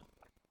not a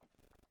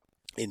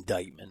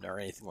indictment or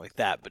anything like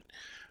that, but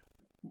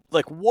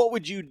like, what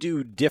would you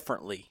do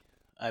differently?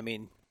 I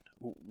mean,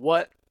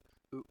 what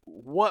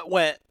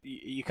went,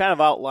 you kind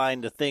of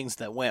outlined the things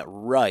that went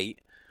right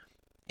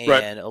and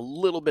right. A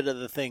little bit of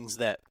the things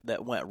that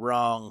went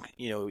wrong,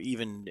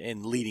 even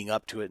in leading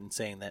up to it and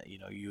saying that,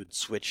 you had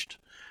switched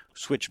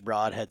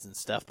broadheads and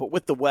stuff, but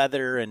with the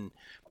weather and,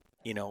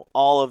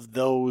 all of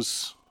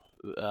those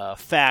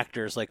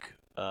factors, like,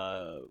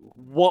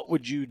 what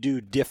would you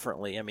do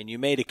differently? I mean, you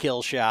made a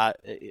kill shot.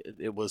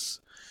 It was,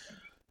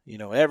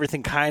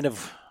 everything kind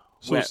of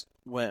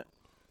went.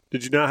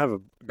 Did you not have a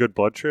good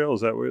blood trail?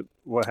 Is that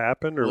what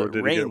happened, or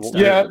did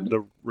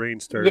the rain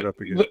started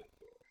up again?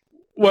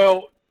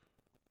 Well,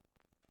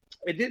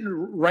 it didn't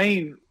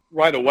rain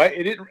right away.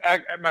 It didn't.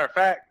 As a matter of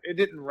fact, it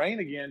didn't rain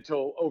again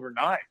until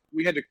overnight.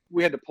 We had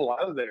to pull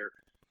out of there.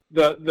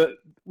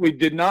 We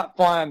did not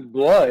find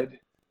blood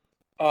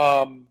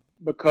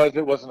because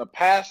it wasn't a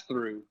pass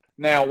through.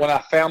 Now, when I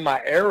found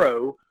my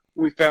arrow,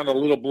 we found a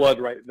little blood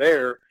right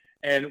there.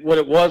 And what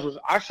it was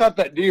I shot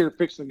that deer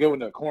fixing to go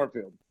into a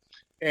cornfield.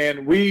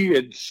 And we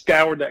had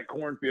scoured that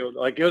cornfield.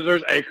 Like,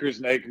 there's acres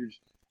and acres.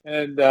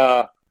 And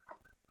I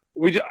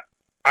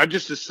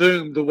just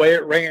assumed the way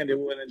it ran, it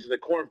went into the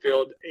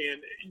cornfield.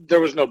 And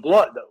there was no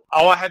blood, though.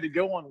 All I had to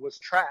go on was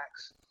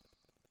tracks.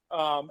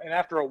 And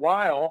after a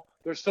while,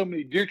 there's so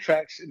many deer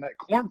tracks in that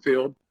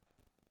cornfield,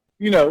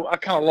 I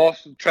kind of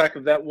lost track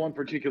of that one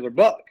particular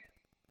buck.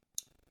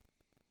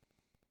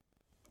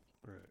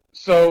 Right.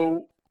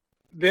 So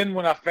then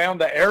when I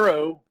found the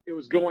arrow, it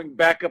was going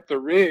back up the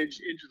ridge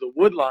into the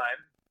wood line.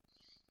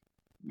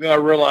 Then I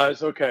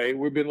realized, okay,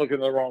 we've been looking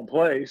in the wrong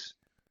place.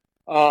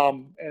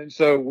 And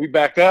so we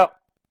backed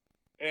up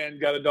and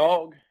got a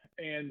dog.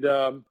 And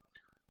the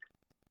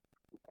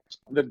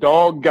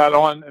dog got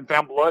on and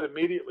found blood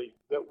immediately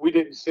that we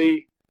didn't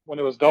see when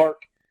it was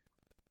dark.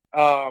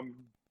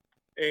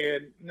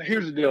 And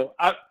here's the deal.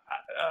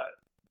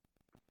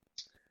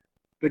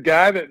 The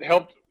guy that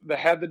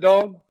had the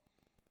dog,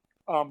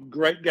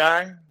 great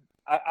guy.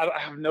 I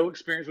have no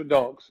experience with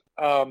dogs.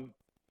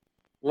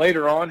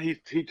 Later on,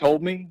 he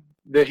told me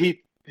that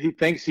he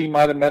thinks he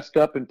might have messed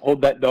up and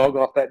pulled that dog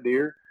off that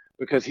deer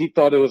because he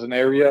thought it was an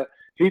area.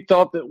 He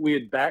thought that we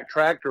had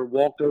backtracked or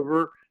walked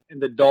over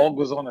and the dog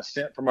was on a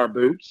scent from our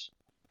boots.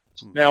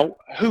 Now,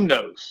 who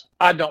knows?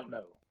 I don't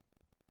know.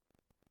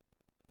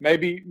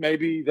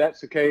 Maybe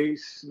that's the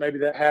case. Maybe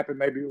that happened.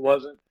 Maybe it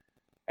wasn't.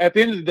 At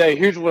the end of the day,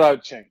 here's what I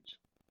would change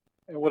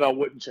and what I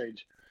wouldn't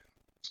change.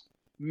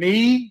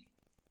 Me,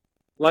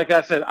 like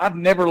I said, I've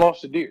never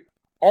lost a deer.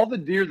 All the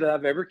deer that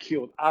I've ever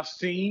killed, I've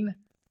seen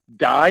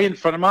die in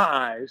front of my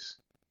eyes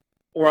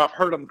or I've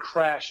heard them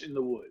crash in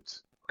the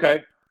woods.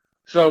 Okay.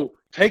 So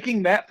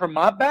taking that from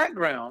my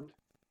background,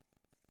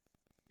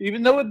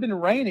 even though it had been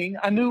raining,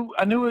 I knew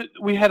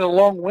we had a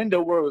long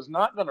window where it was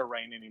not going to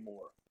rain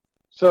anymore.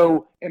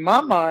 So in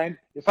my mind,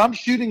 if I'm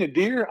shooting a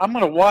deer, I'm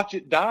going to watch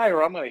it die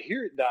or I'm going to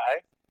hear it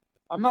die.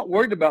 I'm not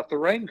worried about the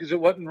rain because it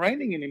wasn't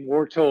raining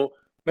anymore till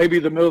maybe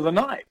the middle of the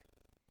night.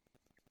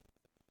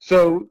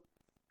 So,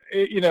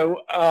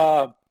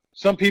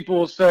 some people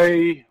will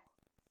say,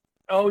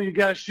 oh, you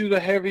got to shoot a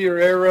heavier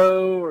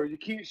arrow, or you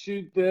can't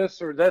shoot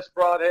this, or that's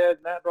broadhead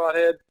and that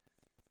broadhead.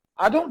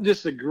 I don't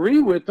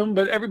disagree with them,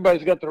 but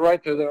everybody's got the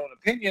right to their own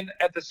opinion.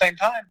 At the same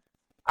time,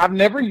 I've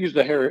never used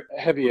a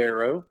heavy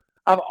arrow.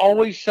 I've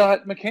always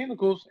shot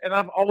mechanicals, and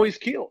I've always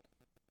killed.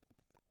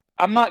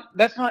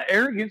 That's not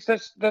arrogance.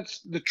 That's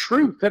the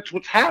truth. That's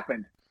what's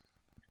happened.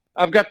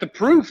 I've got the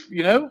proof,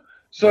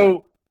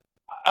 So,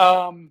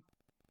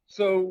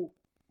 so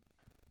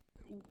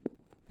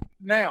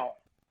now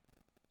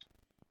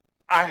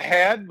I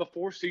had,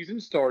 before season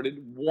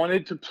started,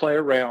 wanted to play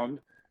around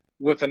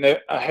with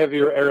a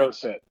heavier arrow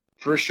set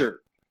for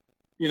sure.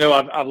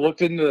 I've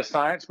looked into the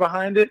science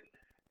behind it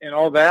and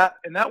all that,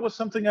 and that was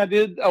something I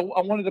did. I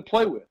wanted to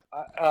play with.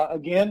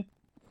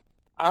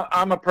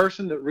 I'm a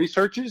person that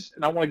researches,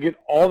 and I want to get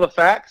all the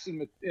facts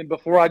and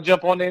before I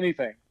jump onto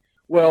anything.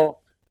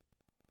 Well,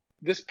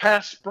 this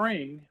past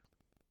spring,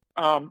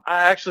 I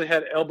actually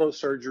had elbow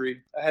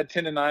surgery. I had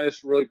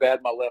tendonitis really bad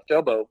in my left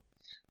elbow.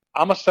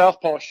 I'm a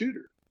southpaw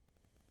shooter.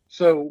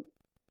 So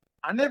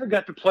I never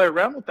got to play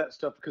around with that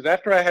stuff because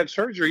after I had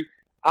surgery,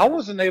 I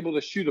wasn't able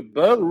to shoot a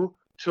bow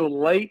till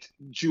late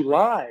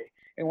July.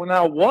 And when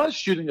I was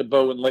shooting a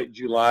bow in late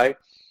July,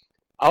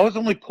 I was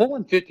only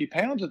pulling 50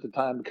 pounds at the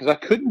time because I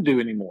couldn't do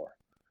anymore.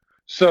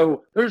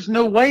 So there's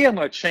no way I'm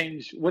going to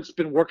change what's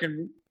been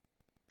working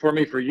for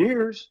me for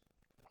years.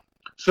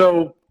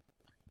 So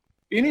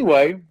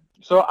anyway,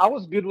 so I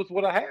was good with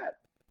what I had.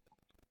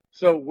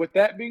 So with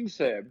that being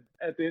said,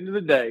 at the end of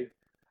the day,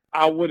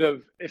 I would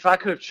have, if I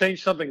could have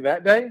changed something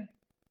that day,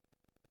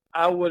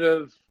 I would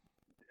have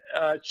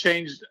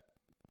changed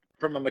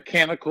from a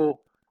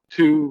mechanical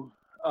to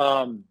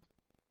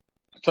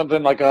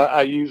something like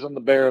I use on the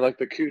bear, like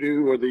the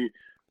kudu or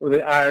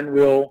the iron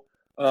wheel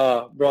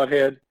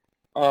broadhead.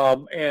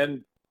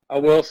 And I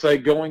will say,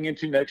 going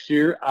into next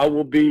year,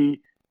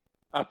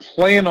 I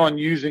plan on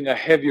using a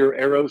heavier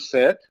arrow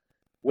set,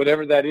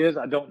 whatever that is.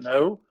 I don't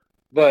know,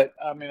 but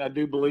I mean, I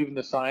do believe in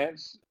the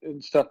science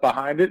and stuff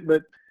behind it.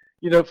 But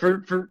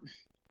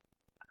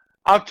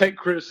I'll take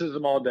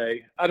criticism all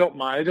day. I don't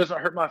mind. It doesn't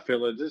hurt my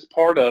feelings. It's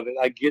part of it.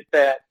 I get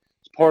that.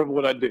 It's part of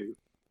what I do.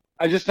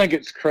 I just think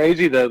it's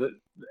crazy, though, that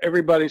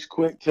everybody's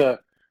quick to,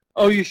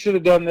 oh, you should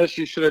have done this,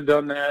 you should have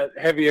done that,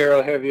 heavy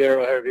arrow, heavy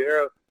arrow, heavy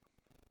arrow.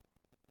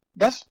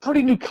 That's a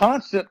pretty new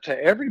concept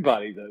to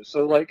everybody, though.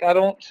 So, like, I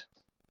don't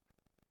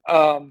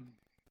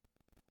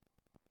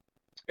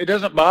it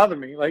doesn't bother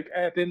me. Like,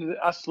 at the end of it,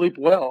 I sleep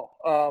well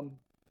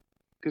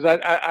because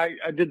I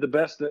did the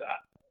best that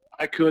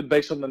I could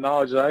based on the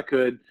knowledge that I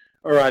could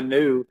or I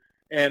knew.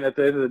 And at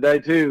the end of the day,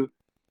 too,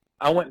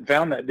 I went and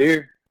found that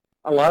deer.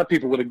 A lot of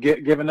people would have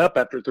given up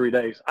after 3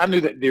 days. I knew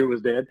that deer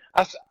was dead.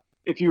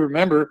 If you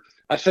remember,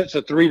 I said it's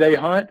a 3-day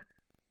hunt.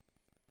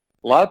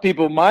 A lot of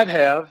people might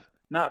have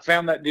not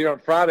found that deer on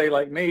Friday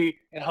like me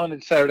and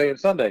hunted Saturday and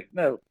Sunday.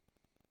 No,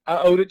 I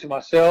owed it to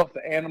myself,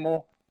 the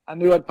animal. I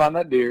knew I'd find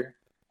that deer.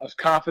 I was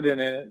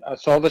confident in it. I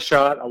saw the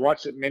shot. I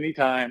watched it many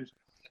times.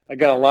 I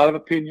got a lot of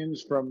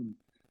opinions from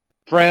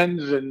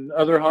friends and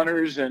other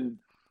hunters, and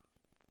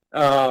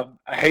I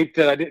hate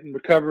that I didn't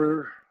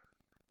recover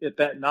it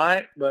that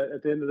night, but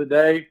at the end of the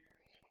day,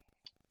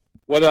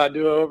 what do I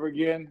do over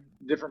again?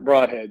 Different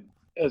broadhead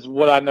is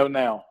what I know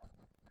now.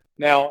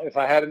 Now, if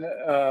I had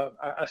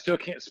I still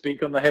can't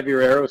speak on the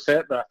heavier arrow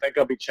set, but I think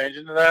I'll be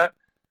changing to that.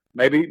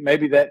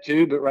 Maybe that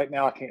too, but right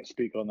now I can't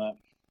speak on that.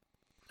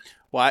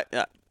 Well,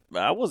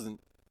 I wasn't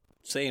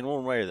saying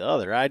one way or the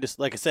other. I just,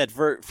 like I said,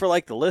 for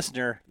like the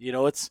listener,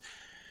 it's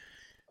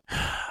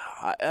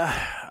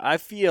I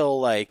feel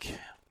like,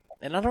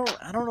 and I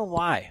don't know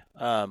why.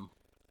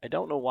 I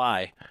don't know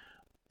why,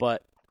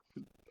 but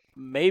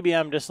maybe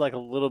I'm just like a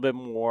little bit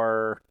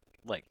more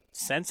like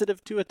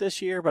sensitive to it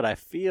this year, but I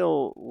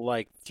feel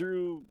like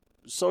through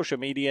social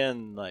media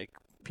and like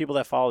people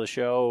that follow the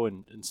show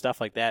and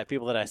stuff like that,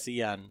 people that I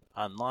see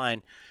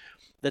online,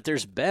 that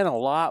there's been a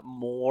lot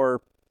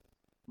more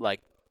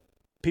like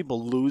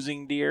people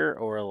losing deer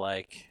or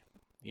like,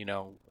 I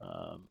don't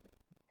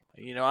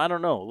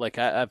know, like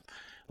I've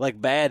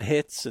like bad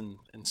hits and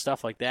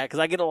stuff like that. Cause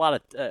I get a lot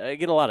of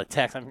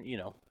texts.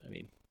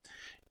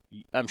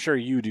 I'm sure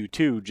you do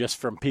too, just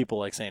from people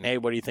like saying, "Hey,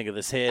 what do you think of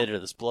this hit or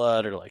this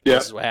blood or like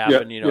this is what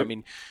happened?" I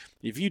mean,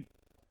 if you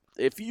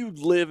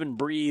live and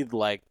breathe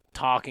like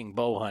talking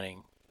bow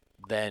hunting,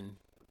 then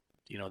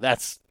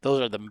those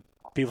are the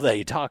people that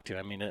you talk to.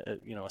 I mean,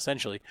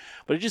 essentially.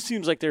 But it just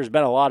seems like there's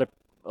been a lot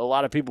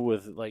of people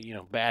with like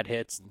bad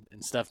hits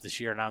and stuff this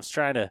year, and I was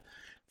trying to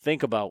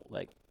think about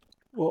like,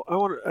 well,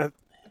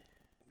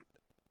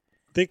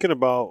 thinking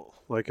about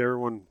like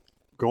everyone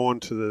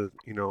going to the,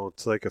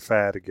 it's like a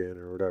fad again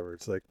or whatever.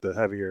 It's like the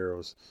heavy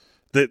arrows.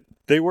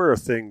 They were a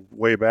thing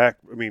way back.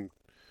 I mean,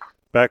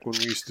 back when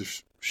we used to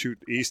shoot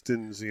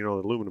Eastons, the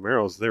aluminum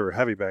arrows, they were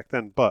heavy back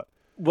then. But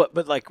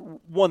like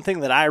one thing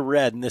that I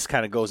read, and this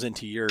kind of goes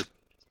into your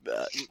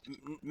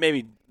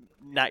maybe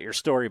not your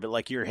story, but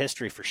like your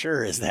history for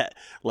sure, is that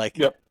like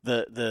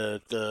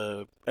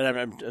the and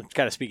I'm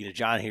kind of speaking to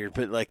John here,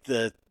 but like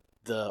the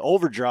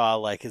overdraw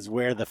like is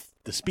where the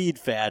speed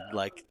fad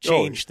like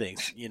changed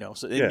things,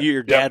 So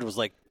your dad was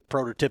like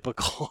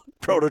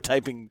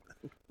prototyping.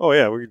 Oh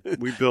yeah,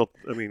 we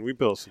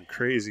built some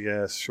crazy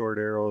ass short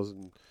arrows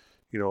and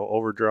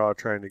overdraw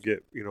trying to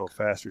get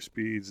faster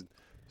speeds and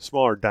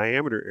smaller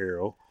diameter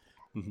arrow,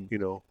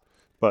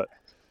 but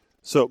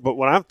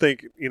what I'm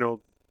thinking,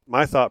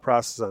 my thought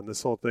process on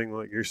this whole thing,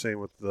 like you're saying,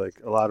 with like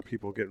a lot of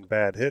people getting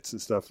bad hits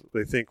and stuff,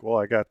 they think, well,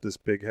 I got this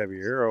big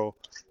heavy arrow,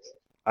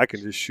 I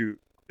can just shoot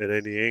at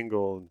any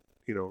angle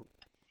and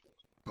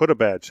put a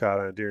bad shot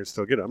on a deer and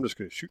still get it. I'm just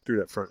going to shoot through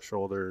that front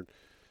shoulder.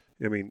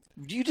 I mean,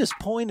 you just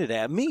pointed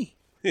at me.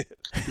 I've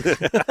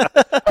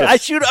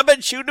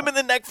been shooting him in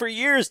the neck for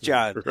years,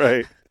 John.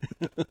 Right.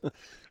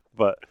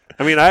 But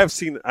I mean, I've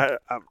seen I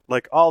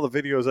like all the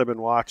videos I've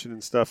been watching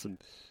and stuff, and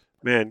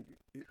man,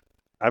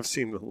 I've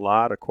seen a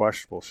lot of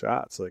questionable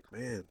shots. Like,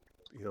 man,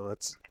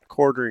 that's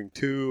quartering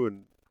two,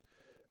 and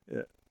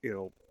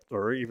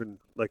or even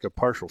like a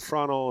partial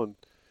frontal, and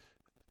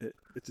it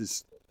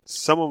just,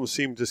 some of them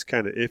seem just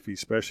kind of iffy,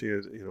 especially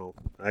as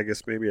I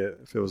guess maybe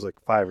if it was like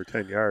 5 or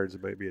 10 yards,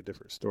 it might be a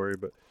different story.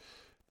 But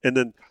and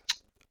then,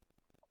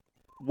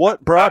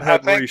 what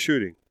broadhead were you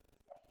shooting?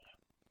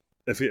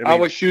 I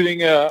was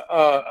shooting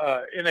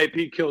a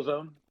NAP kill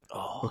zone.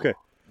 Oh, okay.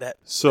 That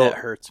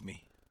hurts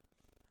me.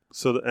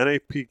 So the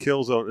NAP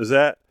kill zone,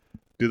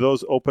 do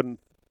those open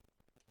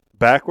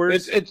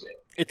backwards? It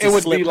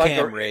would be like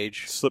a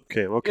rage. Slip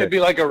cam, okay. It'd be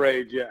like a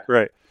rage, yeah.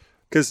 Right.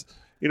 Because,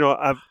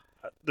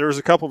 there was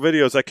a couple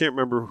videos, I can't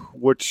remember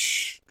what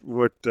show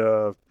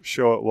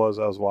it was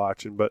I was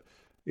watching, but,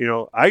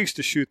 I used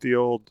to shoot the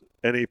old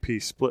NAP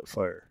split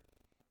fire.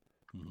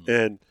 Mm-hmm.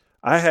 And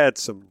I had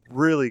some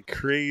really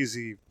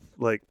crazy,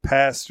 like,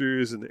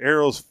 pass-throughs and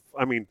arrows,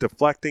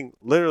 deflecting.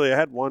 Literally,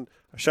 I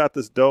shot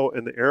this doe,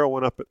 and the arrow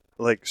went up,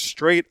 like,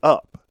 straight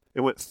up. It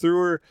went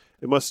through her.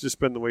 It must have just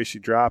been the way she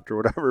dropped or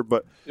whatever,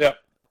 but yeah.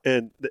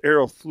 And the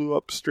arrow flew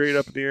up straight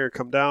up in the air and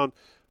come down.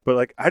 But,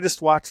 like, I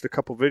just watched a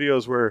couple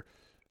videos where,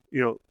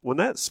 when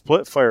that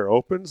split fire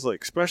opens,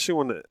 like, especially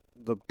when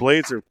the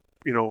blades are,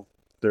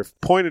 they're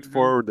pointed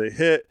forward, they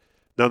hit.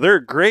 Now, they're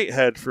a great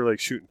head for, like,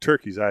 shooting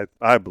turkeys, I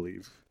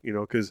believe,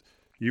 because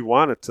you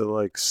want it to,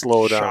 like,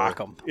 slow down. Shock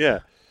them. Yeah.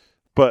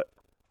 But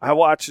I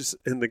watched this,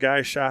 and the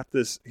guy shot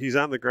this. He's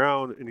on the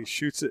ground, and he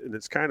shoots it, and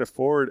it's kind of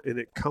forward, and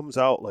it comes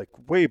out, like,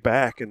 way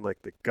back in,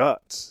 like, the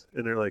guts.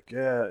 And they're like,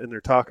 yeah, and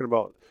they're talking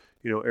about,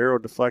 arrow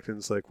deflecting.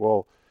 It's like,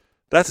 well,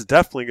 that's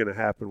definitely going to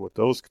happen with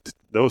those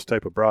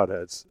type of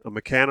broadheads. A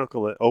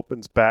mechanical that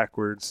opens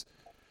backwards,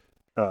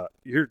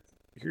 you're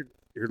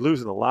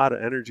losing a lot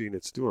of energy, and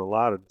it's doing a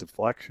lot of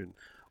deflection.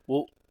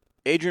 Well,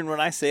 Adrian,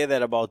 when I say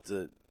that about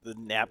the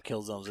nap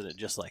kill zones, and it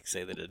just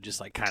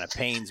kind of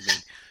pains me,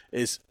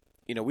 is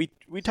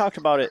we talked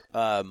about it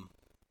on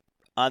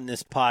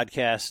this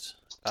podcast,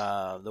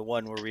 the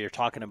one where we were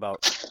talking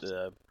about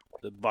the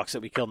bucks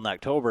that we killed in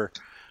October,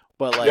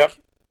 but like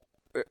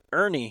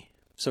Ernie.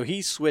 So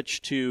he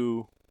switched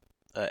to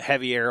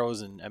heavy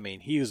arrows,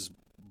 and he was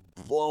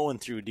blowing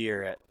through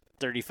deer at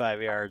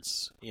 35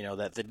 yards.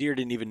 That the deer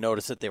didn't even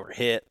notice that they were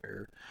hit,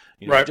 or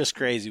just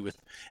crazy with.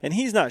 And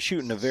he's not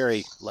shooting a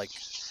very like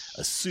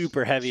a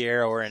super heavy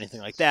arrow or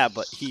anything like that.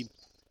 But he,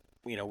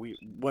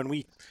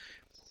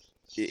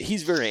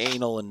 he's very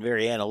anal and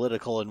very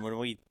analytical. And when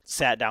we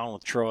sat down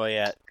with Troy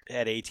at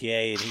ATA,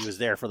 and he was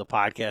there for the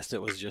podcast,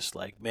 it was just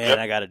like, man,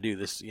 I got to do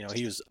this.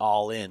 He was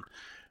all in,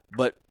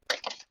 but.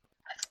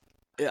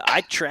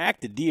 I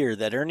tracked a deer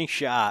that Ernie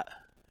shot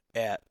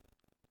at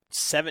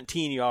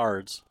 17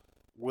 yards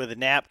with a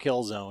nap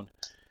kill zone.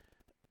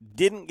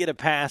 Didn't get a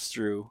pass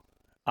through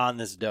on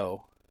this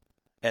doe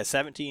at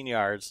 17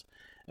 yards,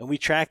 and we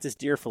tracked this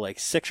deer for like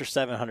 600 or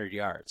 700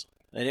 yards,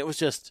 and it was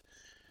just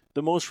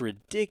the most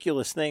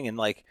ridiculous thing. And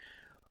like,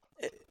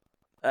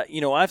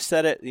 I've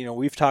said it.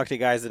 We've talked to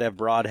guys that have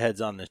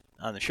broadheads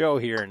on the show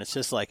here, and it's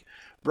just like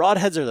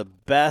broadheads are the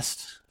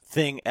best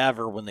thing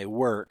ever when they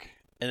work.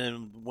 And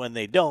then when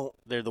they don't,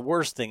 they're the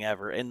worst thing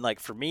ever. And like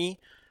for me,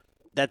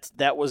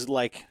 that was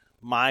like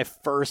my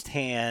first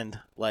hand.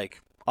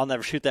 Like I'll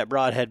never shoot that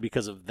broadhead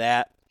because of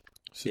that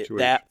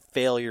that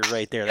failure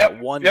right there. That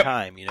one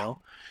time,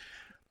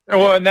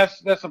 Well, and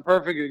that's a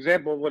perfect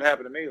example of what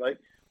happened to me. Like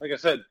I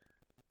said,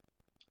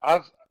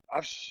 I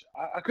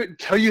couldn't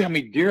tell you how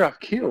many deer I've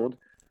killed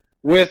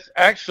with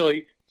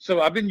actually. So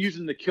I've been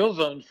using the kill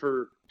zones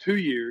for 2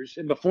 years,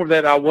 and before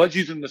that, I was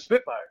using the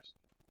Spitfires.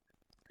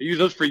 I use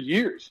those for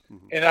years,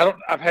 and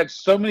I've had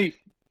so many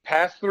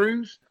pass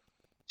throughs,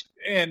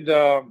 and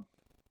then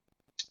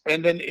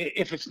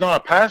if it's not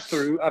a pass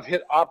through, I've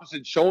hit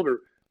opposite shoulder.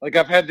 Like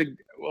I've had to,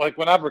 like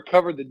when I've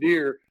recovered the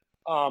deer,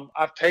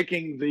 I've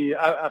taken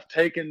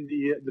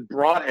the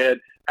broadhead.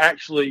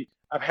 Actually,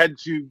 I've had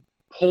to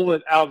pull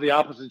it out of the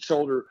opposite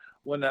shoulder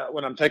when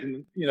I'm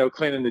taking,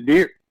 cleaning the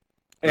deer.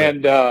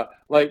 And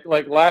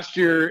like last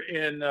year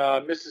in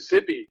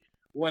Mississippi,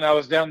 when I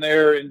was down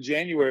there in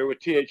January with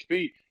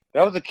THP,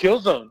 that was a kill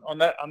zone on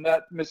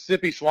that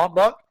Mississippi swamp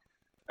buck.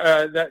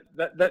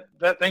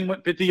 That thing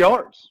went 50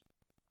 yards,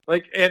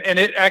 and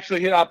it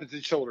actually hit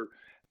opposite shoulder.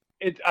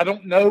 I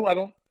don't know. I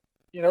don't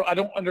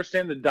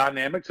understand the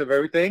dynamics of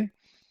everything,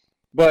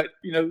 but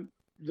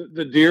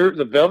the deer,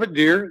 the velvet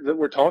deer that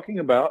we're talking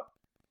about,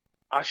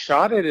 I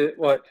shot it at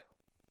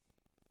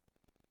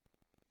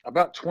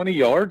about 20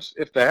 yards,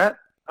 if that.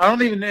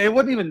 It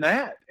wasn't even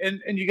that.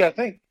 And you got to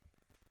think,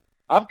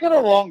 I've got a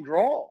long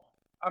draw.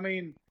 I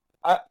mean,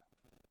 I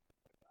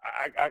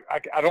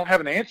don't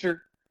have an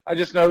answer. I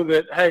just know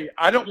that, hey,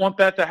 I don't want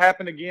that to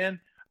happen again.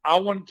 I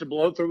want it to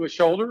blow through his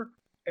shoulder.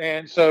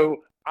 And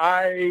so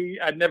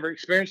I'd never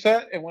experienced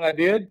that. And when I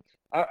did,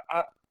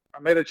 I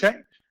made a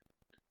change.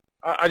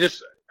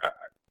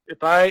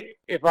 If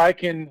I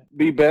can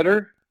be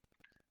better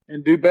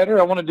and do better,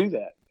 I want to do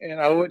that. And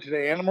I owe it to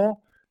the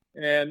animal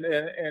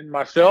and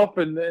myself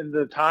and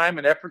the time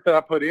and effort that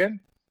I put in.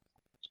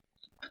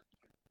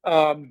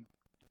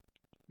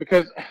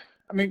 Because,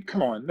 I mean,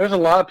 come on, there's a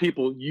lot of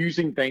people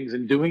using things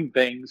and doing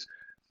things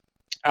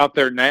out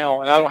there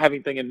now, and I don't have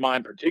anything in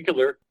mind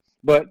particular,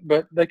 but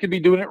they could be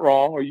doing it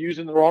wrong or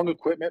using the wrong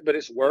equipment, but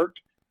it's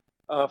worked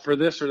for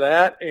this or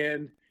that.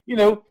 And,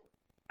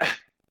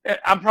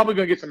 I'm probably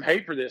going to get some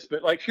hate for this,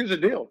 but here's the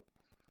deal.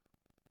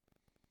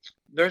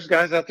 There's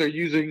guys out there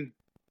using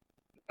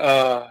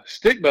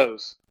stick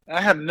bows.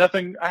 I have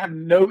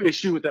no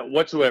issue with that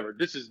whatsoever.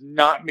 This is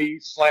not me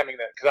slamming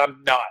that, because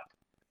I'm not.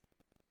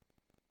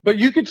 But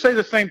you could say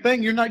the same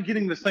thing. You're not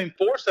getting the same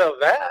force out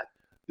of that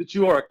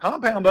you are a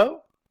compound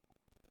bow.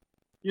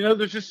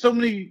 There's just so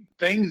many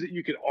things that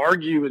you could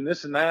argue and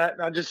this and that.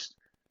 And as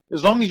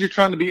long as you're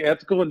trying to be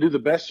ethical and do the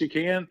best you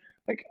can,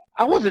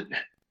 I'm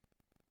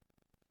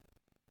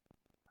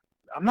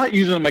not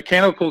using a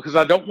mechanical because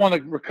I don't want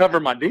to recover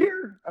my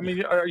deer. I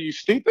mean, are you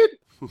stupid?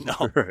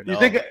 No. You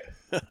think?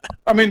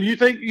 I mean, you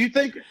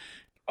think?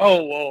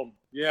 Oh well,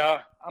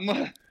 yeah. I'm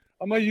gonna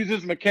use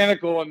this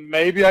mechanical, and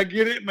maybe I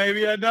get it,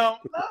 maybe I don't.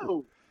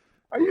 No,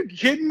 are you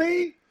kidding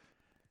me?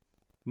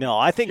 No,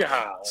 I think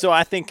God.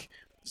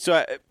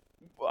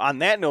 On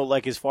that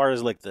note, as far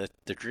as the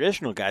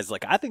traditional guys,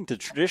 I think the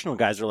traditional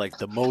guys are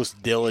the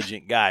most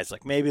diligent guys.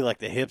 Maybe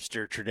the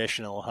hipster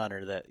traditional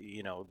hunter that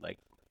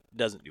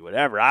doesn't do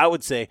whatever. I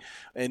would say,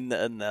 and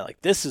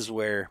this is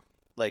where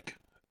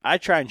I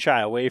try and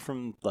shy away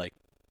from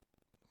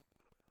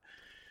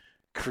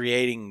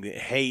creating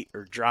hate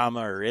or drama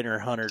or inner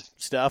hunter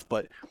stuff.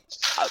 But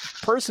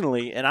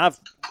personally, and I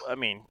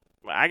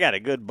got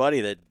a good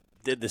buddy that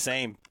did the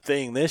same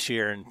thing this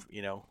year, and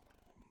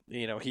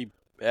he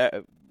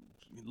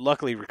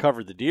luckily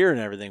recovered the deer and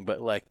everything.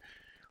 But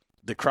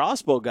the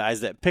crossbow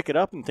guys that pick it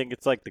up and think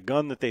it's the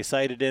gun that they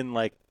sighted in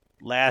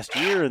last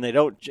year, and they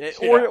don't,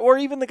 or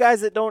even the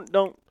guys that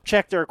don't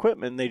check their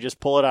equipment, and they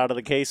just pull it out of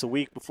the case a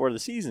week before the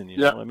season.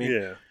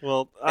 Yeah.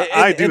 Well,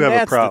 I do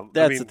have a problem.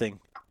 That's the thing.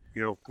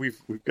 We've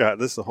got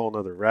this is a whole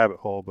other rabbit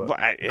hole, but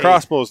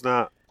crossbow's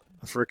not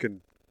a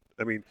freaking.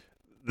 I mean,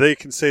 they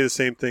can say the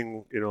same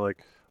thing.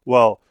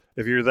 Well,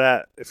 if you're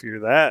that,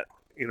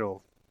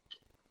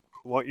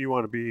 what you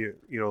want to be,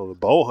 the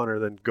bow hunter,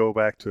 then go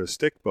back to a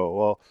stick bow.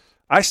 Well,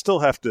 I still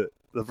have to.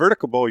 The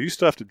vertical bow, you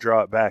still have to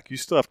draw it back. You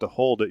still have to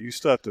hold it. You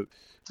still have to,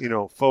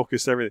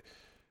 focus everything.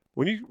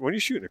 When you're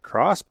shooting a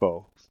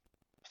crossbow,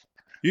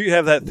 you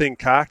have that thing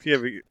cocked. You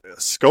have a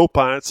scope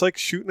on it. It's like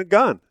shooting a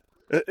gun.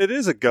 It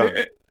is a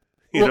gun.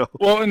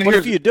 Well, and what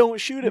if you don't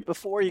shoot it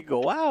before you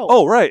go out?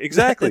 Oh, right,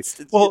 exactly.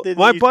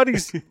 My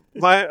buddies,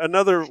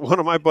 another one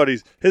of my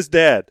buddies, his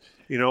dad.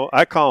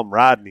 I call him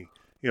Rodney.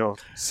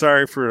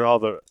 Sorry for all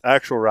the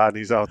actual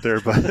Rodneys out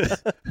there,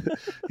 but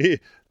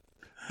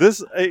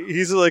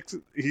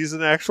he's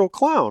an actual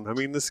clown. I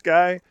mean, this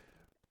guy,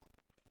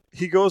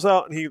 he goes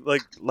out and it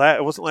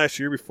wasn't last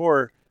year,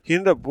 before, he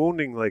ended up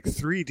wounding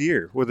 3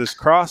 deer with his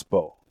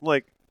crossbow. I'm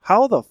like,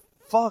 how the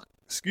fuck,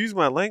 excuse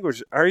my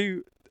language,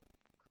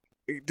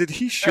 did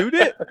he shoot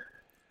it?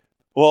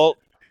 Well,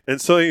 and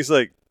so he's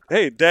like,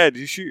 hey, Dad, did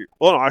you shoot?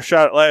 Well, no, I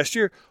shot it last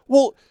year.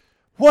 Well,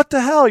 what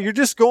the hell? You're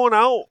just going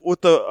out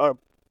with a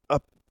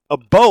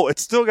bow.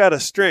 It's still got a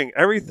string.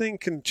 Everything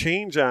can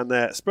change on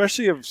that,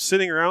 especially if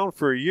sitting around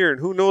for a year.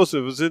 And who knows if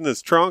it was in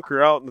this trunk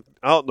or out in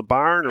the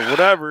barn or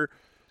whatever.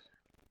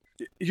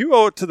 You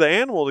owe it to the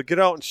animal to get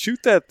out and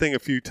shoot that thing a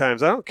few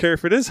times. I don't care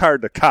if it is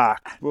hard to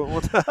cock. But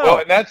what the hell?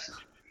 Well, and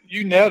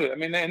you nailed it. I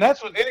mean, and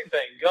that's with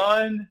anything: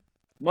 gun,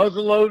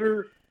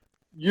 muzzleloader,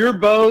 your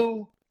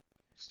bow,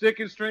 stick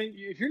and string.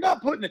 If you're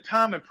not putting the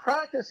time and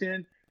practice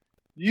in,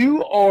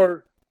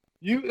 that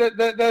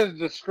is a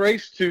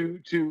disgrace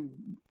to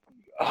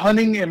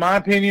hunting, in my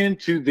opinion,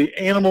 to the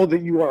animal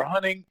that you are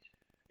hunting,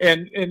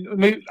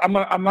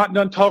 I'm not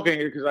done talking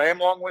here because I am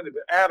long-winded.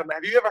 But Adam,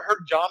 have you ever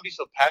heard John be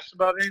so passionate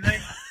about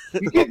anything?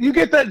 you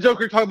get that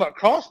joker talking about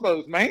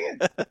crossbows, man.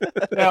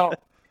 But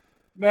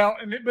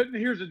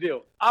here's the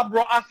deal.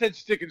 I said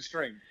stick and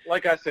string.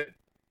 Like I said,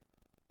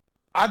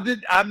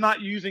 I'm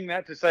not using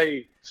that to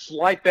say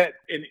slight that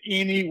in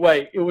any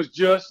way. It was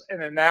just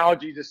an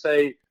analogy to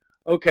say,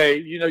 okay,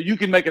 you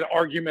can make an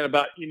argument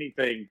about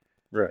anything,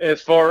 right,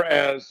 as far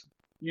as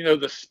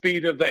the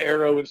speed of the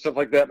arrow and stuff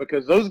like that,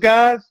 because those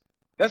guys,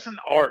 that's an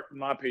art, in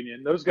my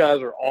opinion. Those guys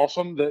are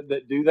awesome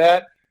that do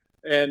that,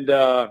 and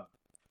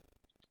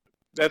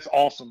that's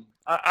awesome.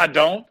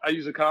 I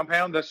use a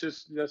compound.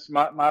 That's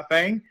my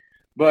thing.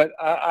 But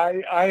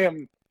I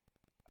am,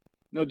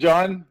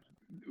 John,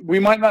 we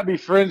might not be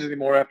friends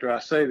anymore after I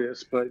say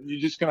this, but you're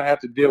just going to have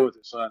to deal with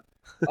it, son.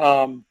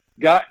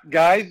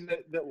 Guys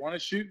that want to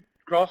shoot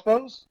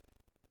crossbows,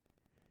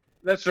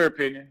 that's their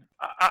opinion.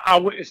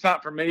 It's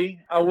not for me.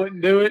 I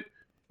wouldn't do it.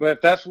 But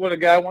if that's what a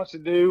guy wants to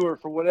do, or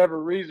for whatever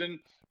reason,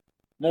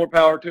 more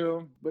power to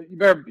him. But you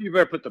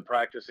better put the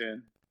practice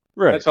in.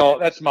 right. That's all.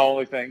 That's my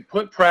only thing.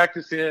 Put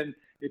practice in.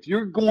 If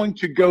you're going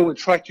to go and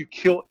try to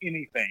kill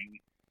anything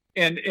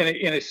in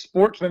a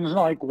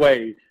sportsmanlike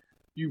way,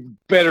 you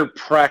better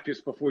practice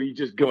before you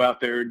just go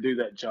out there and do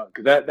that junk.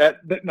 Because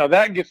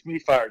that gets me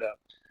fired up.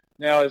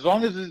 Now, as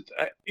long as it's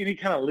any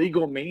kind of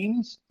legal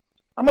means,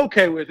 I'm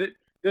okay with it.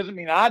 Doesn't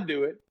mean I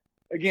do it.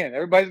 Again,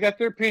 everybody's got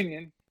their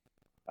opinion.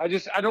 I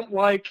don't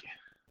like,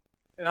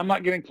 and I'm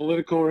not getting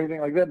political or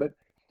anything like that, but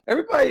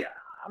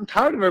I'm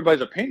tired of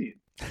everybody's opinion.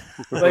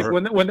 Like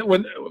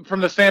when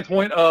from the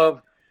standpoint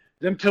of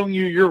them telling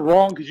you you're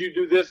wrong because you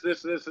do this,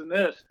 and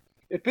this.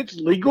 If it's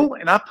legal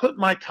and I put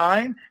my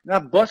time and I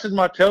busted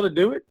my tail to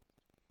do it,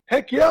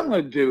 heck yeah, I'm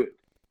going to do it.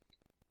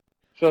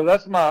 So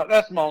that's my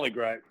only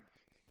gripe.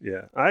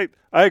 Yeah, I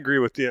agree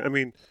with you. I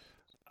mean,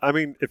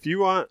 if you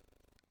want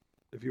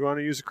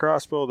to use a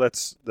crossbow,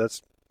 that's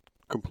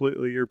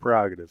completely your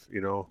prerogative.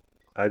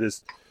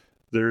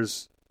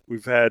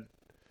 We've had,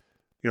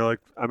 like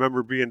I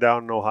remember being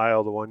down in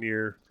Ohio the one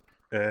year,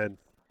 and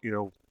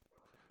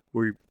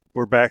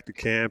we're back to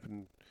camp,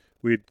 and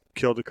we'd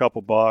killed a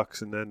couple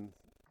bucks, and then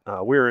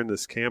we were in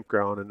this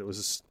campground, and it was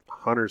just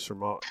hunters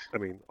from all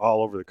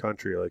over the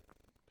country. Like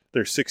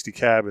there's 60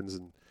 cabins,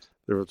 and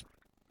there was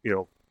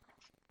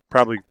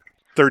probably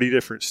 30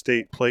 different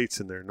state plates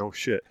in there. No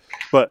shit,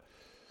 but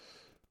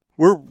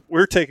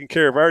we're taking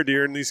care of our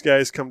deer, and these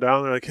guys come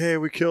down. They're like, "Hey,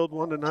 we killed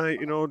one tonight.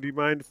 Do you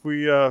mind if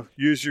we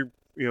use your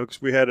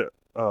because we had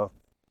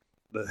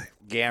the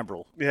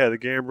gambrel. Yeah, the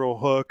gambrel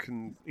hook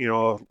and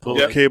a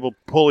cable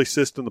pulley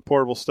system, the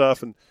portable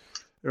stuff." And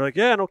they're like,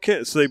 "Yeah, no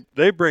kidding." So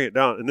they bring it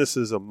down, and this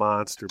is a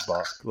monster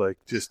buck, like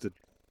just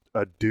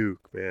a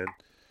duke, man.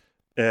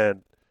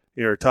 And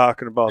you're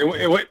talking about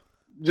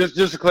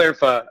just to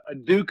clarify, a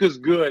duke is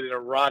good and a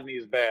Rodney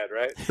is bad,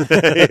 right?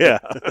 Yeah.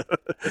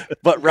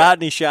 But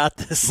Rodney shot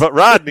this. But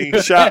Rodney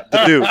shot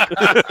the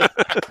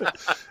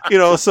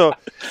duke. So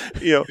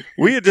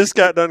we had just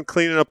got done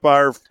cleaning up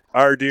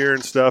our deer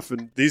and stuff,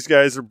 and these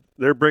guys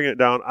they're bringing it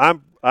down.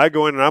 I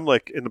go in and I'm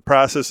like in the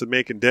process of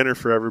making dinner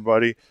for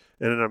everybody,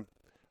 and then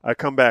I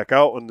come back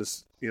out when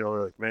this they're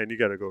like, "Man, you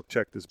got to go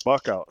check this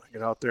buck out." I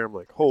get out there, I'm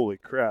like, "Holy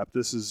crap,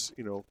 this is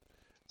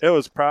it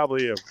was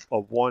probably a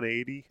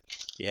 180."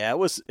 Yeah, it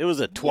was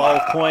a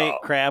 12-point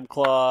crab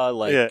claw.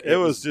 It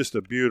was just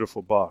a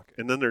beautiful buck.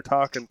 And then they're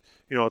talking,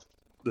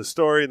 the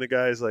story, and the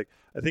guy's like,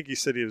 I think he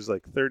said he was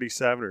like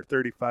 37 or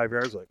 35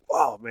 yards. Like,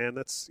 wow, man,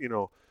 that's a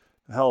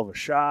hell of a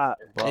shot.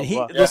 Blah, and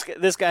blah.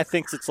 This guy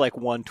thinks it's like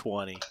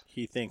 120.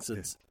 He thinks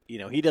it's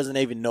he doesn't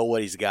even know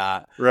what he's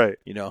got. Right.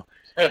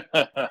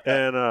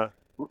 And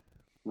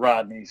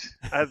Rodney's.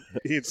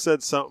 He had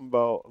said something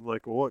about, I'm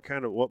like, well,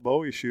 what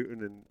bow are you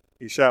shooting? And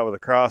he shot with a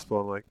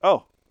crossbow. I'm like,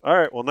 oh, all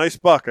right, well, nice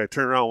buck. I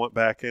turned around, went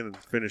back in, and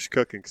finished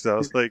cooking because I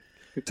was like,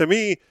 to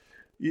me,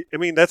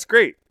 that's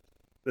great.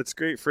 That's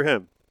great for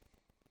him.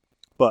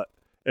 But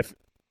if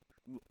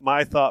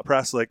my thought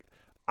process, like,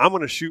 I'm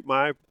going to shoot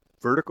my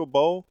vertical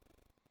bow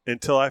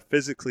until I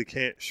physically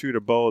can't shoot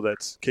a bow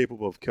that's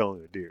capable of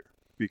killing a deer,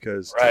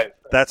 because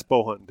that's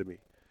bow hunting to me.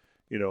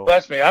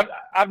 Bless me.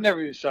 I've never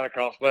even shot a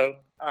crossbow.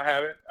 I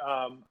haven't.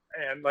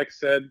 And like I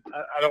said,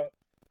 I don't.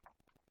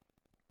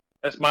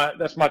 That's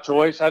my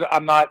choice.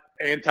 I'm not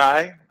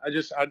anti.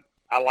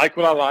 I like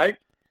what I like.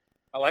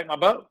 I like my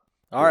bow.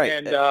 All right.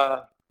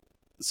 And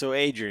so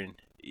Adrian,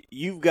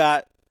 you've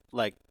got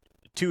like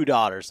 2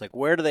 daughters. Like,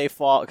 where do they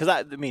fall?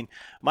 Because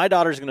my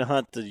daughter's going to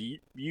hunt the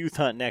youth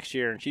hunt next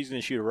year, and she's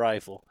going to shoot a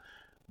rifle.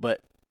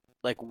 But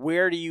like,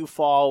 where do you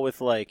fall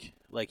with like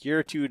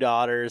your 2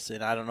 daughters?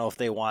 And I don't know if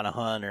they want to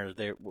hunt or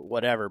they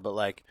whatever. But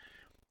like,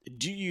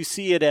 do you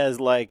see it as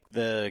like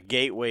the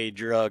gateway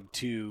drug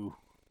to?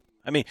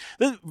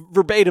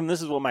 Verbatim,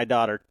 this is what my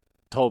daughter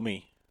told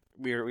me.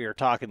 We were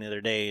talking the other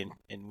day,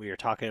 and we were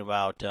talking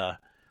about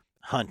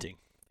hunting.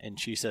 And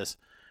she says,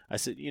 I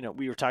said,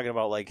 we were talking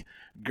about like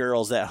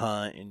girls that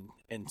hunt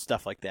and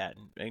stuff like that.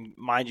 And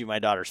mind you, my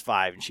daughter's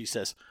 5, and she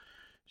says,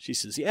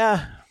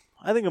 yeah,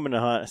 I think I'm going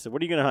to hunt. I said,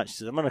 what are you going to hunt? She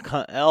says, I'm going to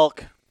hunt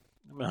elk.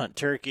 I'm gonna hunt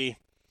turkey.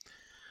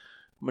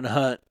 I'm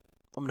gonna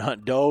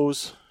hunt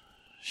does.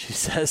 She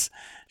says,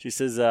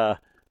 I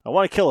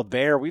want to kill a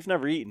bear. We've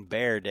never eaten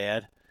bear,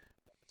 Dad.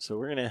 So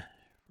we're gonna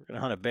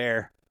hunt a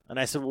bear. And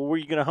I said, well, were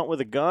you gonna hunt with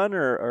a gun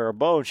or a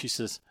bow? And she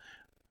says,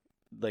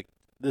 like,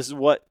 this is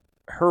what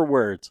her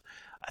words.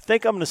 I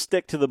think I'm gonna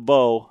stick to the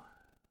bow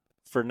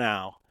for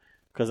now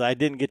because I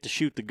didn't get to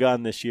shoot the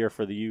gun this year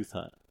for the youth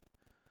hunt.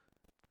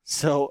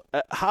 So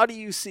how do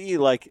you see,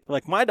 like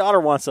my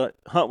daughter wants to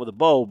hunt with a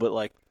bow, but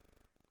like,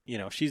 you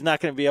know, she's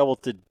not going to be able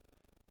to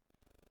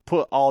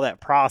put all that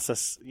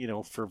process, you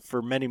know,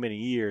 for many, many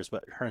years,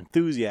 but her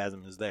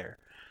enthusiasm is there.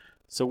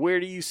 So where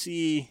do you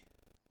see,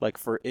 like,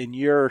 for in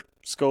your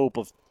scope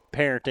of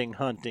parenting,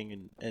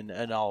 hunting,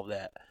 and all of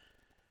that?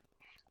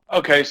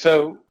 Okay,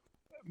 so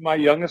my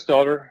youngest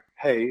daughter,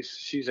 Hayes,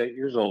 she's 8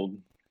 years old.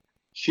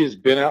 She has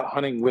been out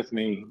hunting with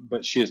me,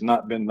 but she has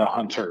not been the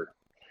hunter.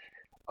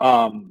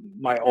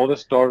 My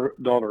oldest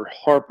daughter,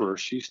 Harper,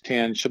 she's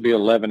 10. She'll be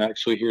 11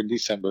 actually here in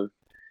December.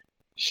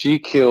 She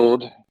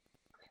killed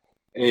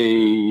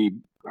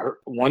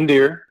one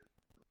deer,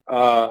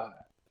 not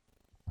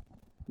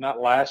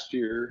last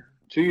year,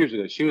 2 years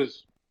ago. She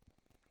was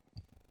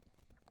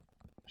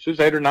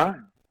 8 or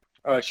 9.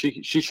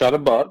 She shot a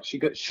buck.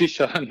 She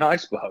shot a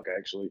nice buck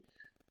actually.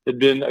 It'd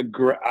been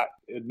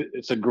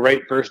it's a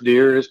great first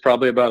deer. It's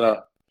probably about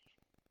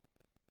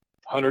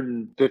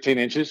 115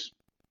 inches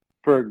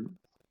for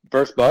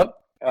first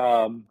buck,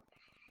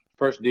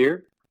 first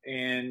deer,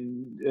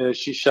 and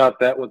she shot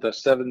that with a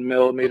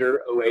 7mm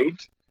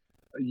 .08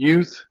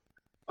 youth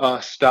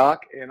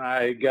stock, and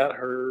I got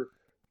her.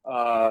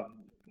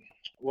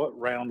 What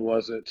round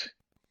was it?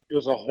 It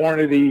was a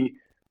Hornady,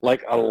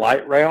 like a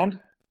light round,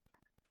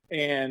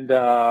 and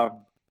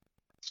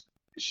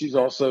she's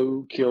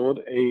also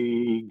killed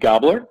a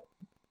gobbler.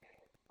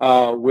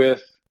 I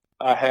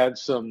had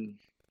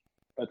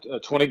a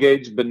 20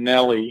 gauge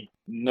Benelli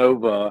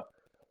Nova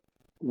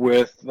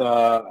with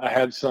I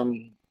had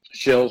some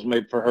shells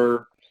made for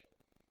her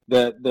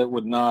that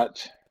would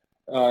not,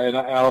 and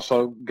I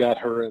also got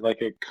her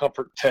like a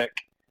Comfort Tech,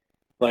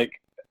 like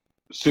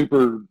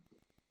super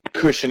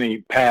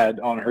cushiony pad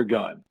on her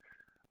gun.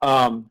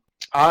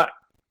 I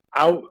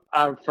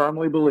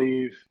firmly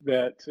believe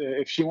that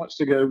if she wants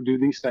to go do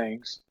these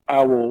things,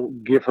 I will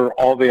give her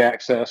all the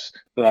access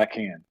that I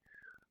can.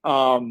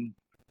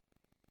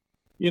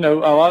 You know,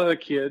 a lot of the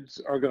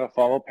kids are going to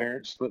follow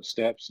parents'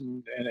 footsteps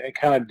and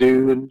kind of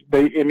do, and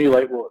they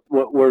emulate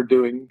what we're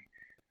doing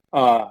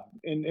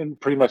in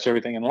pretty much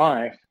everything in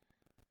life.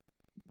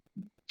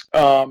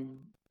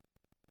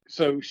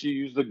 So she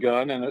used a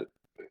gun and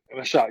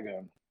a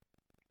shotgun.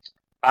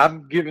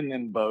 I've given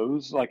them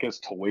bows like as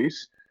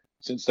toys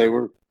since they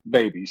were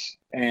babies,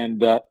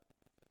 and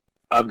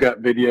I've got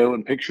video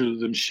and pictures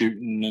of them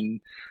shooting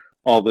and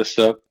all this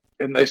stuff.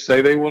 And they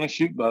say they want to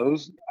shoot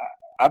bows.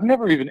 I've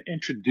never even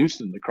introduced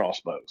them to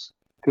crossbows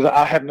because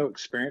I have no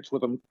experience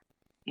with them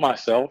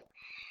myself.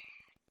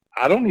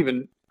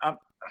 I'm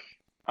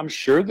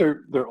sure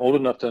they're old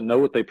enough to know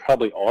what they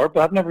probably are,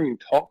 but I've never even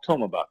talked to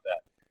them about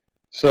that.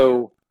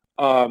 So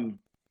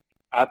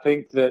I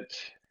think that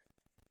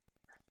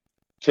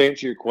to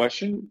answer your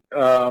question,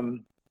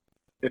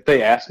 if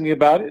they ask me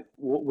about it,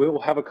 we'll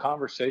have a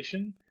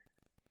conversation.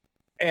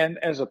 And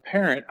as a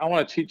parent, I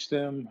want to teach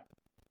them,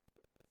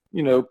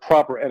 you know,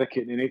 proper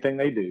etiquette in anything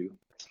they do.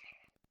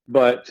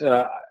 But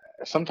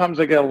sometimes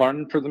they got to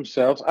learn for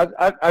themselves.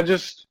 I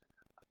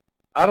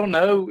don't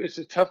know. It's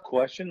a tough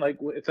question. Like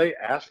if they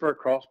ask for a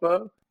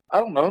crossbow, I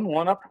don't know.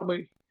 One, I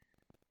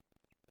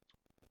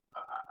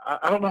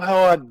don't know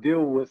how I'd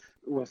deal with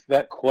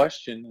that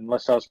question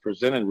unless I was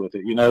presented with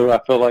it. You know, I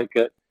feel like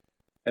at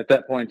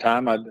that point in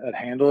time I'd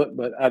handle it,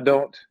 but I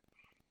don't.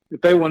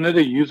 If they wanted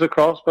to use a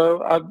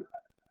crossbow,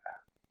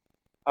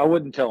 I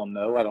wouldn't tell them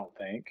no. I don't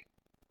think.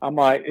 I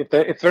might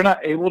if they're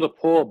not able to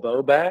pull a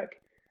bow back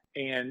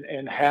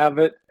and have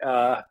it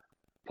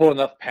pull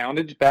enough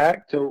poundage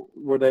back to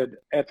where they'd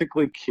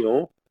ethically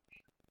kill,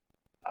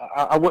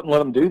 I wouldn't let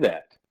them do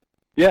that.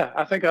 Yeah,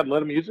 I think I'd let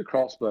them use a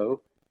crossbow.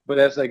 But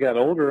as they got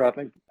older, I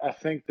think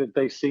that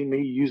they see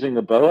me using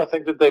a bow. I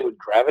think that they would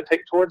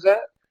gravitate towards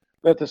that.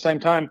 But at the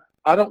same time,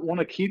 I don't want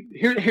to keep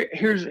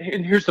here's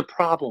the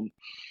problem.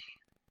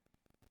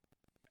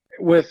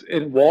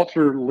 And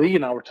Walter Lee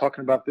and I were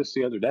talking about this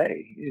the other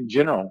day in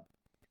general.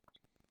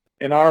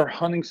 In our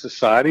hunting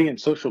society and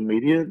social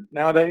media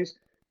nowadays,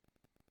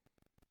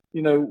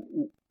 you know,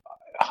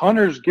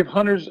 hunters give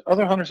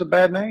other hunters a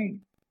bad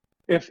name.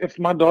 If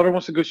my daughter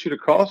wants to go shoot a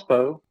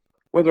crossbow,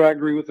 whether I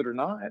agree with it or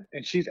not,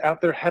 and she's out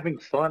there having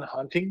fun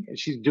hunting and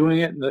she's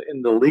doing it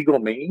in the legal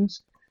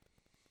means,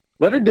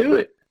 let her do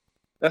it.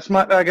 I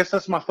guess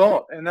that's my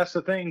thought. And that's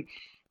the thing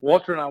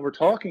Walter and I were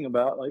talking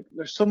about. Like,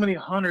 there's so many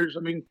hunters. I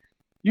mean,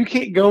 you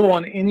can't go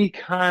on any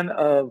kind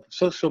of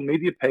social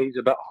media page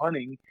about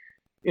hunting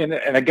and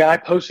a guy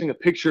posting a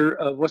picture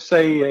of, let's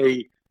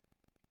say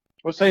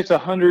it's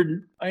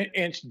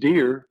 100-inch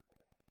deer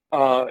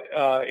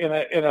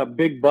in a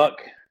big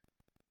buck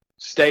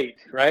state,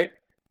 right?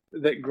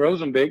 that grows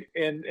them big,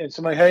 and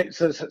somebody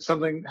says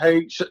something,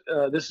 hey,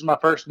 this is my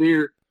first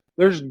deer.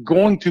 There's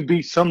going to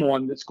be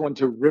someone that's going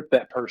to rip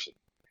that person,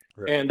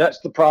 Right. and that's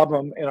the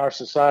problem in our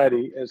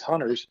society as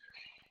hunters.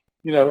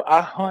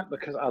 I hunt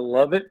because I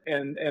love it,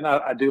 and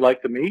I do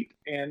like the meat,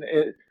 and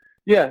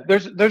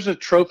there's a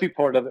trophy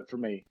part of it for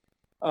me.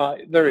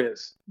 There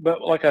is,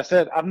 but like I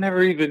said, I've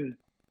never even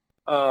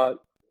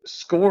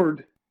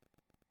scored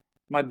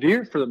my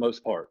deer for the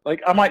most part.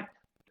 Like I might,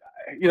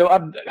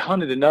 I've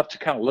hunted enough to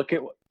kind of look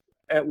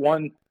at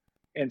one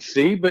and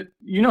see, but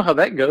you know how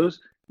that goes.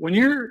 When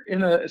you're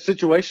in a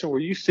situation where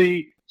you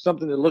see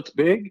something that looks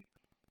big,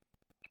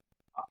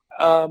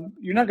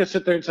 you're not going to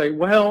sit there and say,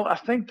 well, I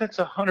think that's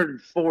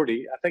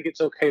 140. I think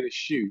it's okay to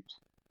shoot,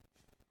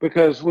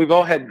 because we've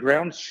all had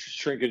ground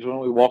shrinkage when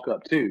we walk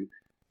up too.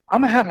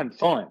 I'm having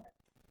fun.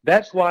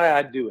 That's why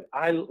I do it.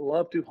 I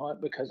love to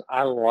hunt because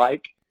I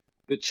like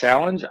the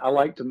challenge. I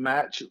like to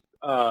match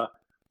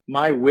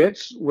my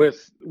wits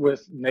with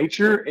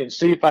nature and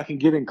see if I can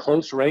get in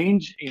close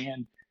range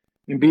and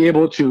be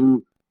able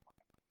to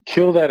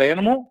kill that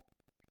animal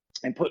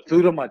and put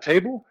food on my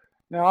table.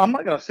 Now, I'm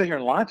not going to sit here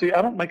and lie to you.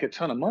 I don't make a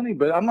ton of money,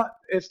 but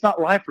it's not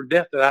life or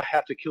death that I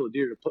have to kill a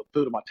deer to put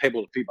food on my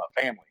table to feed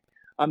my family.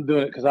 I'm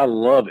doing it because I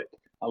love it.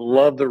 I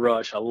love the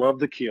rush. I love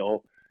the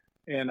kill,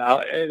 and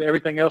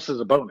everything else is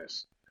a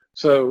bonus.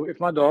 So if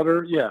my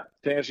daughter,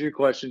 to answer your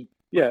question,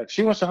 if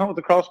she wants to hunt with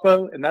a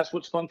crossbow and that's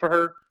what's fun for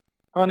her,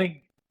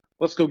 honey,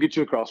 let's go get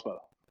you a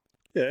crossbow.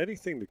 Yeah,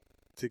 anything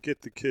to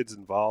get the kids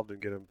involved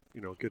and get them,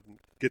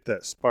 get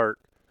that spark.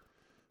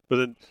 But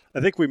then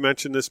I think we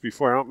mentioned this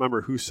before. I don't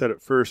remember who said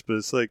it first, but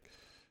it's like,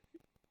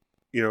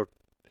 you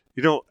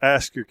don't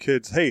ask your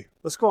kids, hey,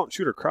 let's go out and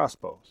shoot our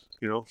crossbows.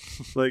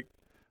 Like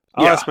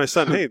I'll ask my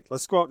son, hey,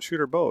 let's go out and shoot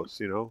our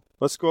bows.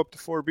 Let's go up to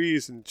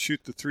 4Bs and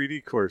shoot the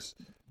 3D course.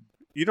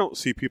 You don't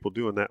see people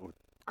doing that with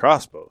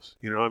crossbows.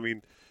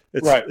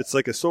 It's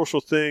like a social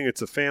thing.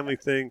 It's a family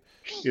thing.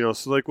 So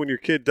like when your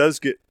kid does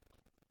get,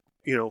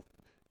 you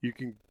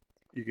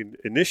can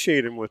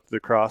initiate him with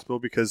the crossbow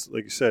because,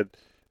 like you said,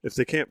 if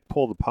they can't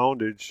pull the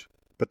poundage,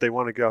 but they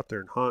want to get out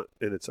there and hunt,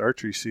 and it's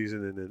archery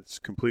season and it's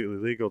completely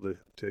legal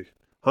to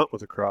hunt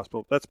with a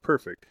crossbow, that's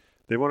perfect.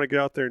 They want to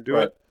get out there and do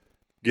it,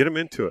 get them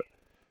into it.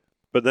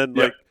 But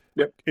then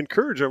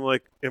encourage them.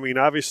 Like,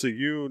 obviously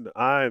you and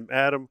I and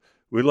Adam,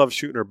 we love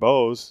shooting our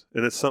bows,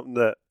 and it's something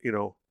that,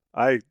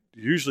 I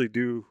usually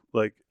do.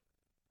 Like,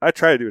 I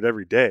try to do it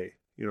every day,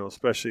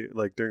 especially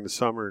like during the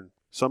summer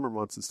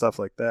months and stuff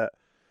like that.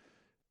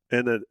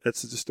 And then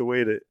it's just a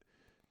way to,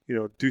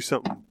 do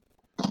something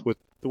with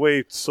the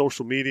way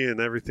social media and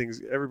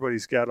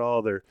everybody's got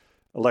all their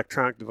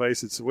electronic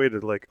devices. It's a way to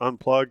like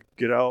unplug,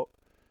 get out,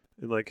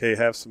 and like, hey,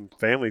 have some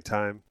family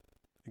time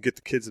and get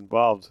the kids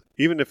involved,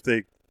 even if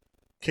they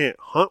can't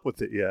hunt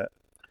with it yet.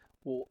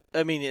 Well,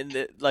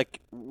 like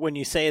when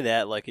you say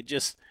that, like it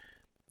just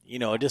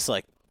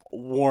like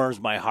warms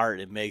my heart.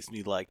 It makes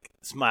me like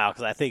smile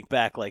because I think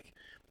back, like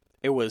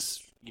it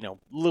was a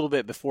little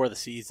bit before the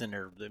season,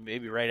 or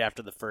maybe right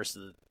after the first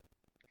of the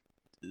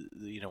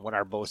when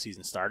our bow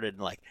season started,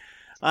 and like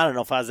I don't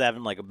know if I was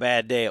having like a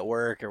bad day at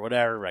work or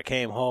whatever, but I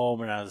came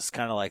home and I was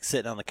kind of like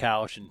sitting on the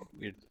couch and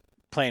we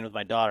playing with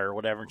my daughter or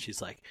whatever, and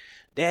she's like,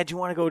 Dad, you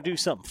want to go do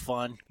something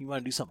fun? You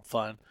want to do something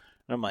fun?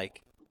 And I'm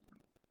like,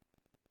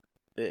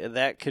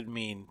 that could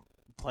mean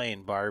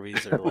playing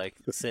Barbies or like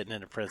sitting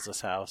in a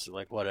princess house or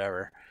like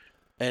whatever.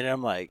 And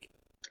I'm like,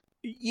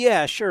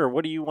 yeah, sure.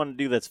 What do you want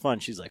to do that's fun?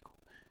 She's like,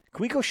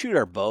 can we go shoot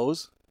our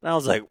bows? And I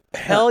was like,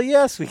 hell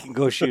yes, we can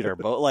go shoot our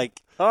bow.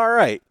 Like, all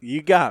right,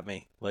 you got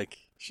me. Like,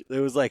 it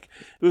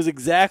was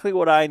exactly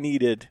what I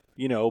needed,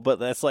 but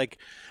that's like,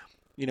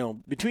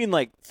 between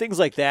like things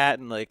like that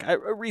and like I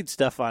read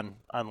stuff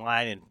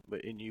online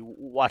and you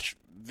watch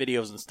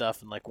videos and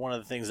stuff, and like one of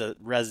the things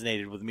that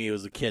resonated with me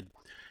was a kid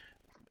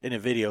in a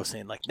video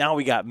saying like, now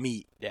we got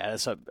meat. Yeah,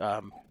 that's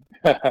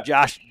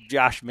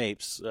Josh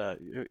Mapes.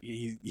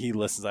 He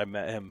listens. I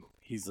met him.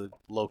 He's a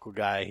local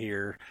guy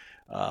here.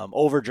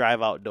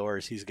 Overdrive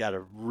Outdoors. He's got a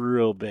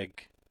real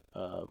big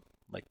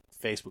like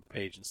Facebook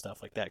page and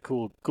stuff like that.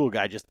 Cool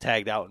guy. Just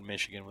tagged out in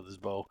Michigan with his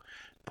bow,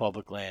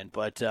 public land.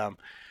 But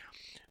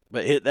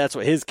that's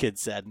what his kid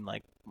said. And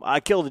like, I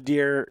killed a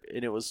deer,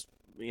 and it was,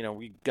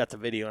 we got the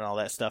video and all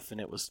that stuff, and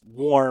it was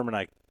warm, and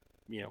I,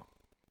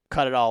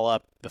 cut it all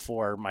up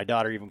before my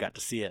daughter even got to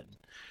see it.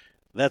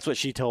 That's what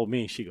she told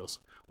me. She goes,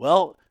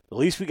 well, at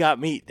least we got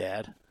meat,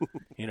 Dad.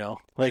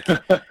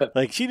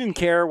 Like she didn't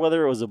care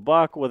whether it was a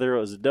buck, whether it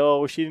was a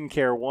doe. She didn't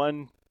care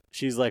one.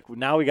 She's like,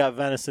 now we got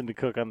venison to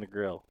cook on the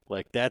grill.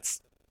 Like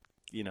that's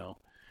the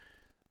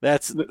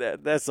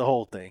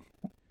whole thing.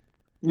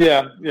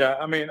 Yeah.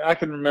 I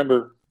can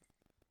remember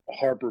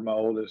Harper, my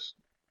oldest.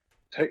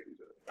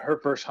 Her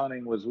first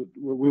hunting was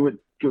we would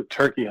go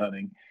turkey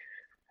hunting,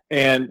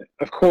 and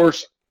of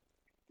course,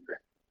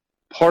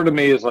 part of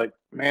me is like,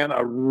 man,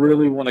 I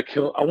really want to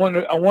kill. I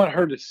want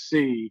her to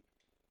see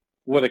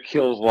what a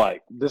kill's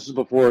like. This is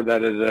before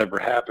that had ever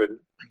happened.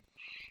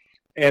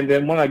 And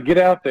then when I get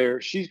out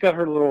there, she's got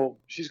a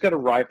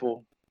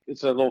rifle.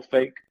 It's a little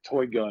fake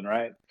toy gun,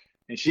 right?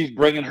 and she's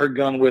bringing her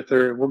gun with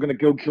her. We're going to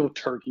go kill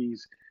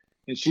turkeys.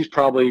 And she's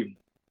probably,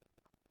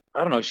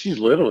 I don't know, she's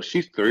little.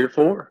 She's 3 or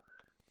 4.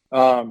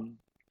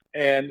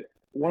 And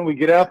when we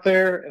get out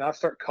there and I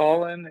start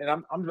calling,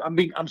 and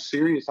I'm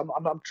serious. I'm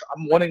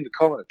wanting to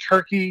call it a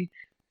turkey.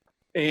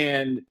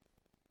 And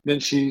then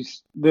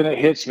it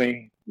hits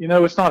me.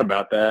 It's not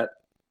about that.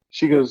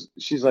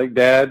 She's like,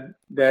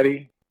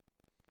 Daddy,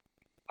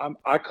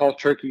 I call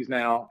turkeys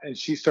now. And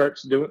she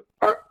starts doing,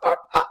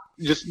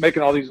 just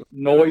making all these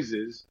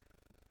noises.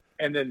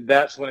 And then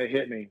that's when it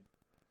hit me.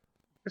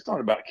 It's not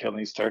about killing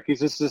these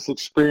turkeys. It's this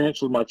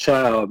experience with my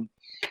child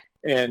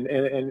and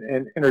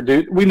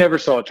introduce. We never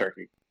saw a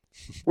turkey.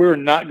 We were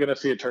not going to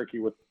see a turkey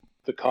with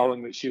the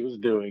calling that she was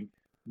doing.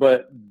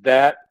 But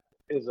that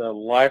is a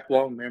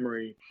lifelong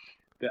memory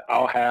that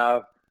I'll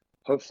have.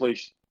 Hopefully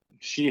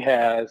she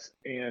has,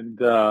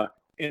 and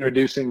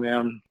introducing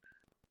them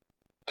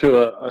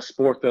to a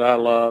sport that I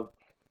love.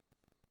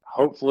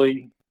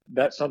 Hopefully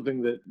that's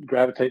something that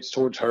gravitates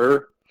towards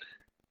her.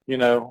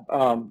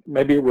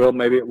 Maybe it will,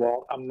 maybe it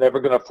won't. I'm never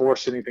going to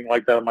force anything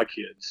like that on my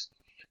kids.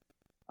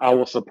 I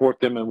will support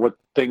them in what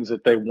things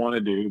that they want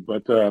to do.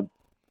 But,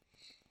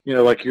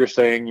 like you're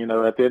saying,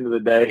 at the end of the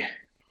day,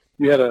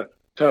 you had a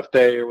tough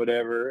day or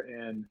whatever,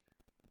 and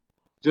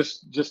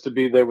just to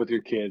be there with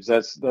your kids,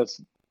 that's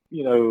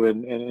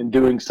and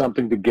doing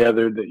something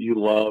together that you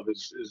love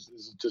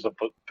is just a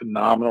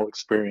phenomenal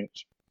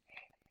experience.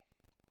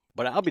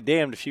 But I'll be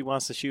damned if she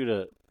wants to shoot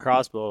a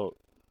crossbow.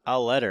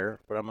 I'll let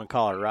her, but I'm going to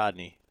call her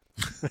Rodney.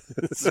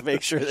 Just to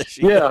make sure that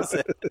she knows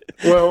it.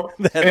 Well,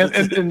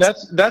 and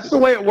that's the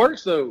way it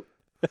works, though.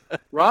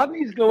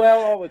 Rodneys go out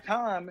all the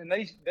time, and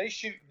they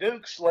shoot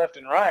dukes left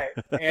and right,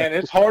 and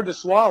it's hard to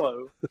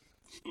swallow.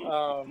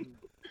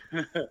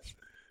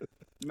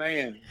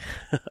 Man.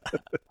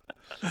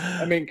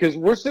 I mean, because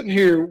we're sitting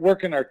here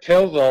working our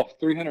tails off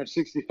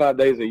 365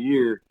 days a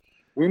year.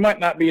 We might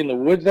not be in the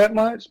woods that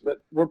much,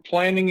 but we're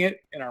planning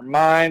it in our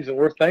minds, and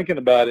we're thinking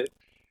about it.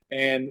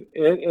 And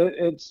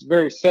it's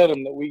very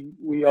seldom that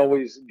we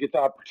always get the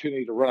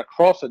opportunity to run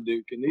across a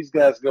duke. And these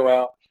guys go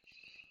out,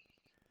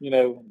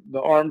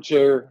 the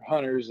armchair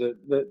hunters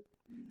that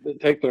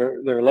take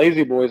their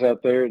lazy boys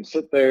out there and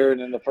sit there.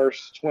 And in the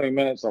first 20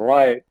 minutes of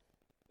light,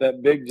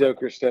 that big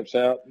joker steps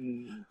out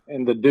and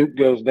the duke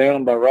goes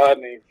down by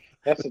Rodney.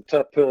 That's a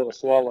tough pill to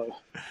swallow.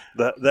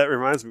 That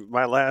reminds me,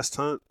 my last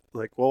hunt,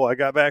 I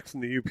got back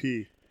from the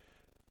UP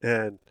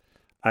and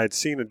I'd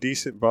seen a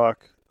decent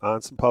buck on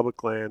some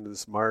public land in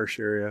this marsh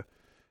area,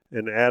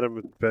 and Adam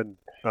had been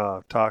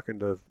talking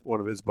to one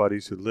of his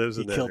buddies who lives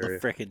in that area. He killed a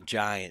freaking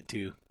giant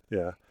too.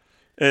 Yeah,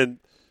 and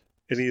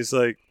he's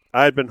like,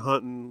 I'd been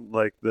hunting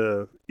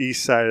the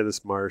east side of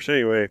this marsh.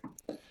 Anyway,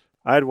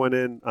 I'd went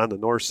in on the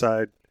north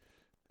side,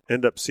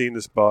 end up seeing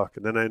this buck,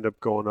 and then I ended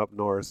up going up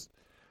north.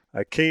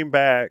 I came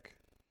back,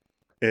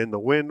 and the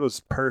wind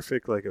was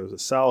perfect. It was a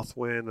south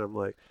wind.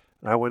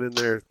 I went in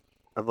there.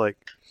 I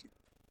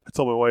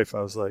told my wife,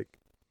 I was like,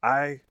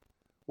 I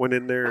went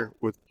in there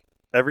with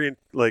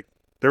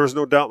there was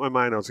no doubt in my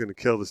mind I was going to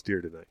kill this deer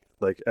tonight.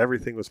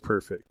 Everything was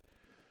perfect.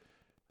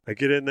 I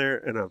get in there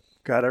and I've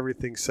got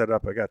everything set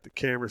up. I got the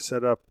camera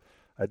set up.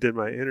 I did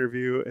my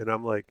interview and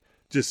I'm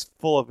just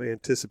full of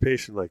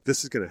anticipation.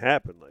 This is going to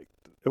happen.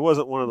 It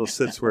wasn't one of those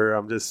sits where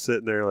I'm just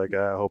sitting there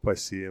I hope I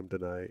see him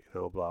tonight,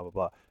 blah, blah,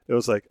 blah. It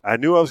was I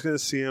knew I was going to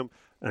see him.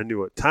 I knew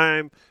what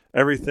time,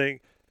 everything.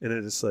 And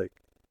it just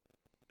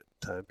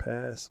time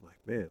passed. I'm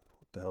man,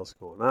 what the hell's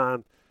going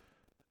on?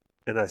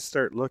 And I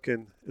start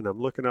looking, and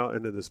I'm looking out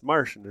into this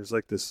marsh, and there's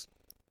this,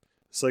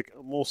 it's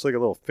almost like a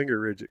little finger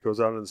ridge that goes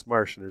out in this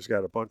marsh, and there's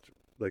got a bunch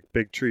of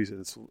big trees, and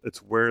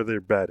it's where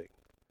they're bedding.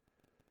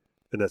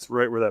 And that's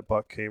right where that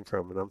buck came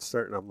from. And I'm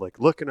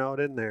looking out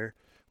in there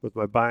with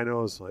my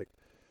binos,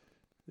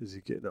 is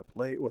he getting up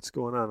late? What's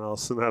going on? All of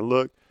a sudden I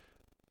look,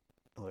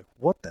 I'm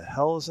what the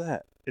hell is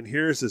that? And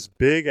here's this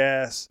big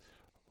ass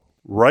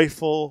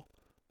rifle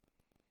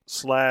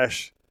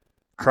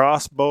 /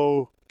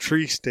 crossbow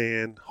tree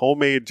stand,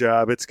 homemade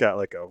job. It's got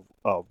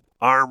a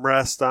arm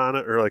rest on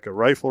it or a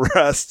rifle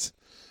rest,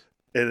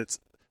 and it's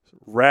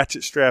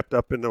ratchet strapped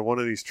up into one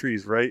of these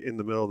trees right in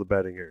the middle of the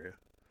bedding area.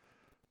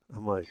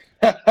 I'm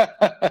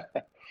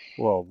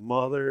well,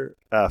 mother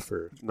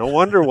effer. No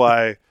wonder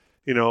why,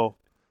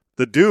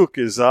 the Duke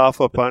is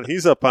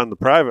he's up on the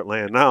private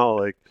land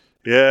now.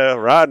 Yeah,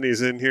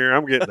 Rodney's in here.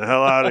 I'm getting the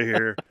hell out of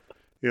here.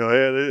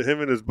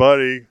 Him and his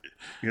buddy,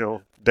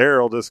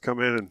 Daryl just come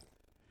in and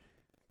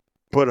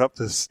put up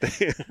this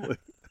stand.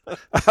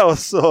 I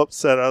was so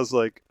upset. I was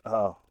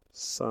oh,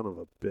 son of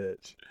a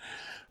bitch.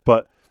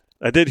 But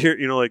I did hear,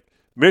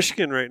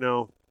 Michigan right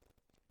now,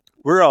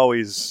 we're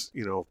always,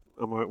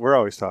 we're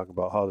always talking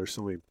about how there's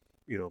so many,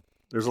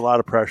 there's a lot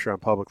of pressure on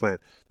public land.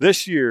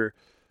 This year,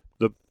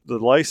 the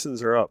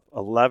licenses are up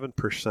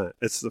 11%.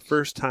 It's the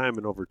first time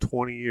in over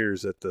 20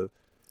 years that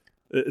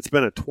it's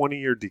been a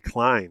 20-year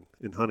decline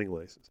in hunting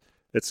license.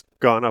 It's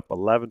gone up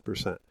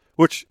 11%,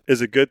 which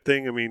is a good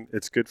thing. I mean,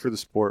 it's good for the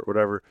sport,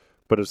 whatever,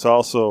 but it's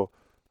also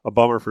a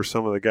bummer for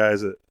some of the guys,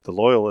 the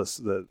loyalists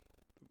that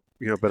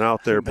been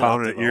out there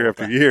pounding it year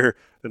after year,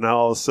 and now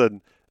all of a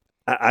sudden,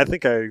 I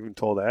think I even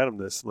told Adam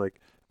this,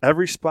 like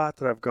every spot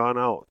that I've gone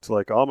out to,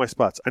 like all my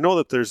spots, I know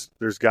that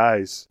there's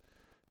guys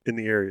in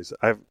the areas.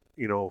 I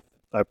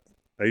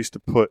used to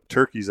put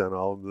turkeys on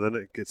all of them, and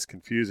then it gets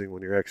confusing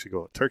when you're actually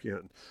going turkey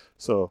hunting.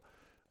 So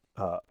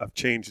I've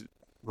changed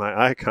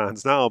my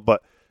icons now,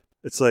 but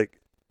it's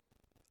like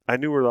I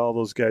knew where all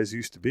those guys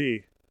used to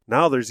be.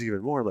 Now there's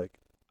even more. Like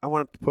I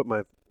wanted to put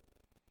my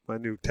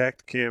new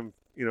Tacticam,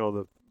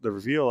 the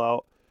reveal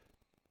out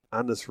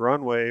on this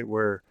runway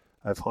where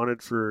I've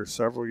hunted for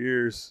several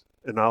years,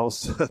 and all of a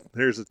sudden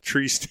there's a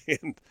tree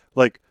stand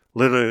like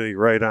literally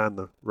right on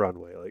the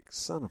runway. Like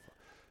son of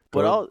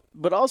a.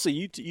 But also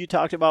you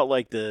talked about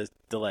like the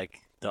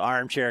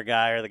armchair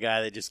guy or the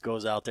guy that just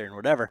goes out there and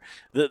whatever.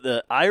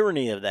 The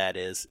irony of that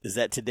is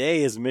that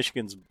today is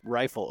Michigan's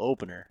rifle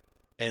opener,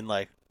 and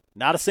like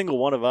not a single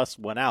one of us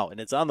went out, and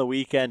it's on the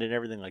weekend and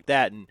everything like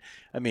that. And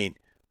I mean,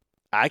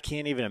 I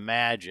can't even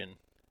imagine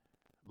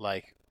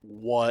like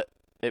what.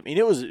 I mean,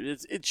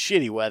 it's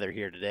shitty weather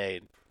here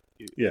today,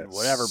 and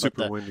whatever.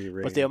 Super windy,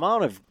 rain. But the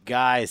amount of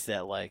guys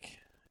that like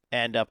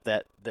end up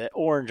that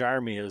Orange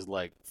Army is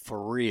like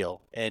for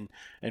real. And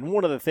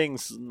one of the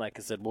things, like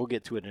I said, we'll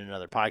get to it in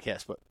another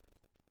podcast, but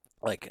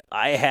like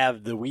I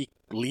have the week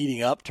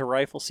leading up to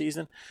rifle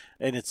season,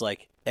 and it's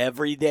like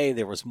every day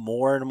there was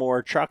more and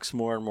more trucks,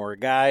 more and more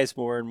guys,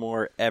 more and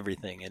more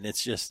everything, and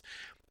it's just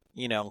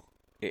Well,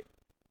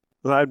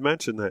 I'd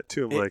mentioned that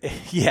too. I'm like,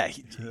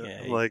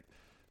 I'm like,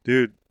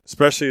 dude.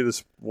 Especially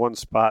this one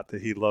spot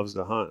that he loves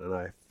to hunt, and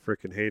I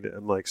freaking hate it.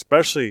 I'm like,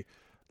 especially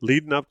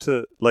leading up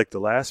to like the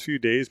last few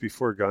days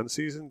before gun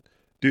season,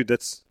 dude.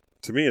 That's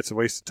to me, it's a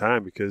waste of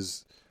time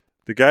because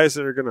the guys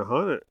that are going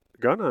to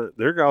gun hunt,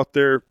 they're out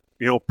there,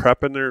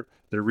 prepping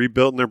they're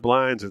rebuilding their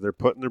blinds, or they're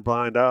putting their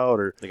blind out,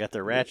 or they got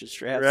their ratchet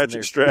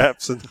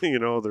straps, and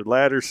their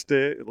ladder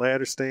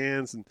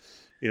stands, and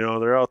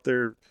they're out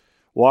there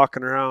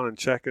walking around and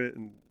checking it,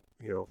 and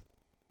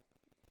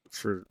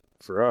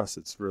for us,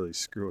 it's really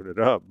screwing it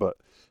up, but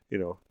it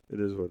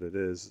is what it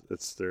is.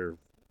 It's their.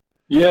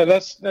 Yeah,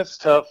 that's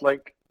tough.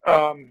 Like,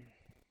 I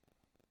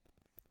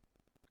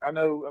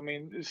know. I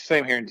mean,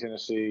 same here in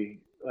Tennessee.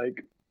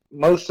 Like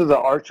most of the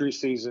archery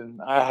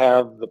season, I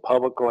have the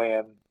public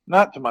land,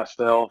 not to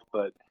myself,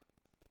 but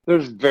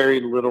there's very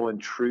little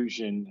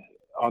intrusion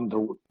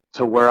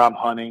to where I'm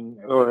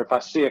hunting. Or if I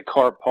see a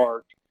car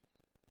parked,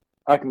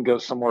 I can go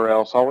somewhere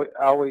else. I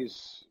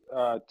always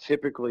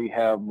typically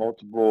have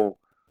multiple.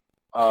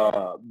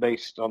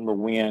 Based on the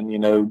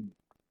wind,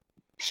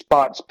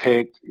 spots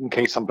picked in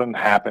case something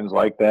happens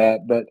like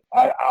that. But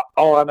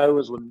all I know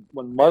is when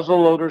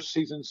muzzleloader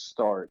season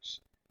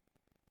starts,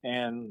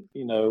 and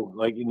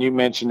like you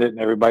mentioned it, and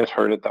everybody's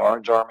heard it, the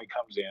Orange Army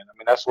comes in. I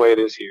mean, that's the way it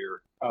is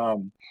here.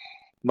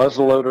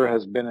 Muzzleloader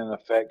has been in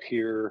effect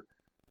here.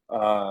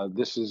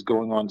 This is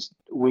going on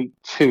week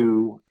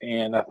 2,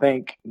 and I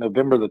think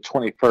November the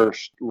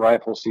 21st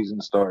rifle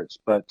season starts.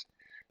 But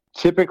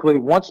typically,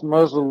 once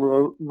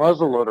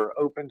muzzleloader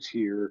opens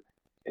here,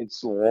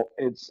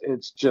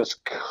 it's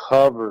just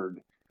covered,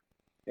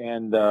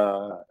 and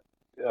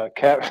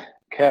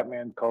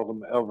Catman calls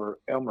them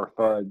Elmer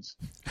Fuds,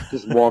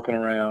 just walking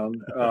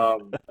around.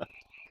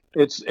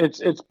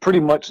 It's pretty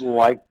much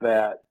like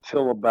that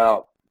till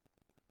about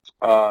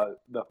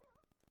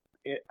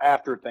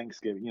after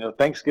Thanksgiving.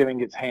 Thanksgiving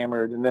gets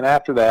hammered, and then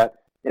after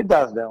that, it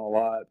dies down a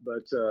lot,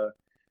 but.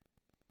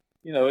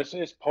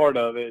 It's part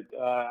of it.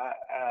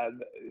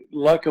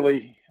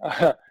 Luckily,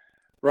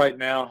 right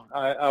now,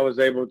 I was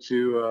able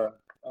to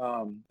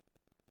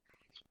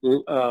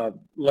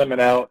limit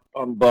out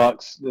on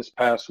bucks this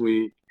past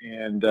week.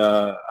 And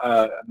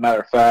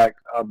matter of fact,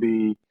 I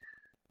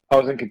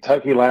was in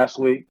Kentucky last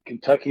week.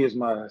 Kentucky is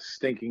my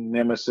stinking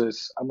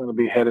nemesis. I'm going to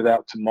be headed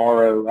out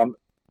tomorrow. I'm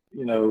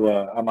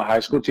a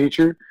high school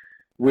teacher.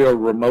 We are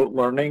remote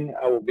learning.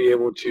 I will be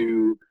able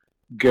to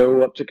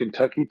go up to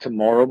Kentucky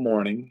tomorrow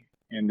morning.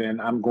 And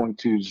then I'm going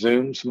to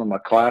Zoom some of my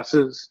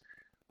classes,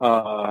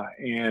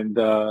 and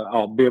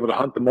I'll be able to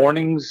hunt the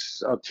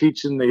mornings. I'll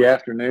teach in the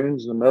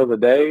afternoons in the middle of the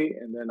day,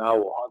 and then I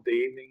will hunt the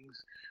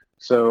evenings.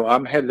 So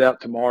I'm headed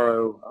out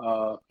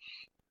tomorrow,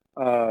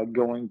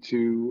 going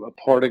to a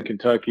part in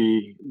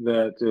Kentucky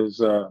that is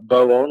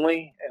bow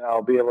only, and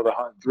I'll be able to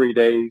hunt 3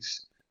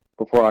 days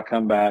before I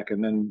come back.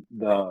 And then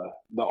the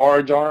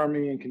Orange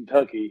Army in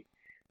Kentucky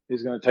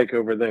is going to take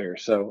over there.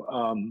 So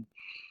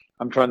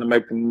I'm trying to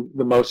make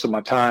the most of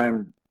my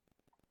time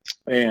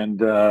and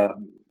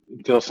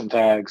fill some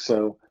tags.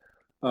 So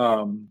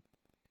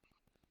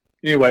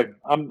anyway,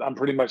 I'm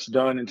pretty much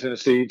done in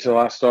Tennessee till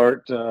I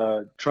start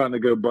trying to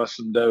go bust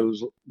some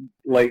does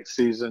late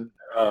season.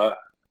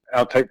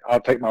 I'll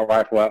take my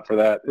rifle out for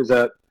that.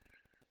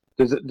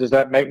 Does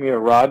that make me a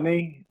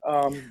Rodney,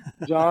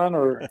 John?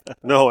 Or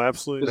no,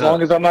 absolutely as not.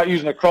 long as I'm not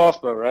using a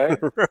crossbow, right?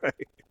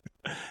 Right.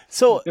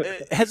 So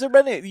has there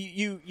been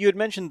you had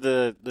mentioned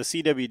the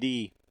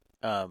CWD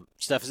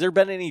stuff? Has there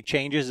been any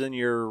changes in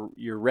your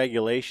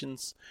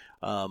regulations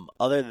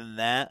other than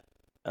that?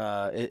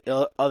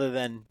 Other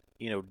than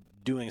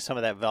doing some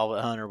of that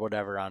velvet hunt or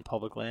whatever on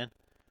public land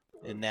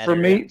in that For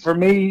area?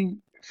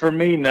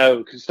 me,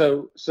 no. 'Cause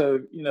so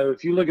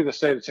if you look at the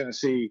state of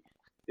Tennessee,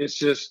 it's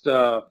just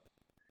and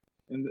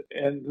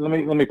let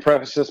me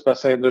preface this by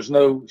saying there's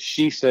no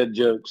she said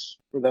jokes,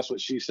 or that's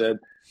what she said.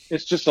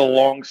 It's just a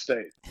long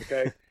state.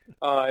 Okay,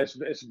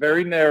 it's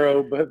very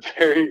narrow but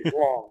very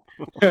long,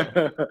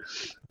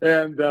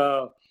 and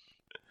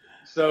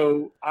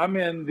so I'm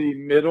in the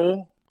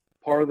middle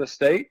part of the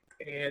state,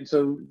 and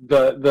so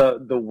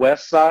the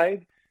west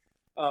side.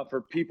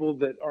 For people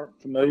that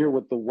aren't familiar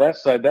with the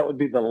west side, that would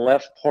be the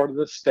left part of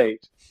the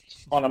state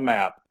on a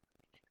map.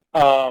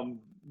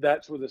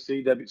 That's where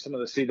some of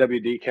the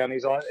CWD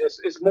counties are.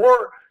 It's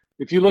more,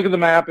 if you look at the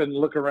map and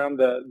look around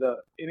the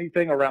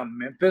anything around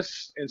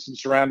Memphis and some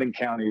surrounding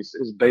counties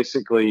is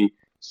basically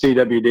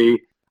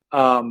CWD.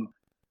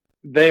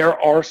 There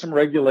are some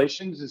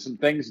regulations and some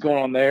things going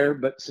on there,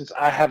 but since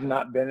I have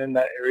not been in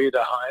that area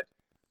to hunt,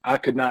 I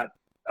could not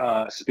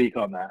speak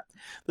on that.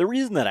 The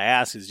reason that I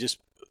ask is just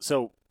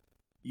so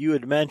you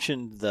had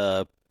mentioned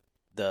the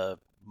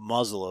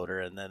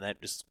muzzleloader, and then that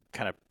just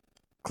kind of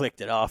clicked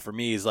it off for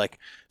me. Is like,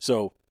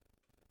 so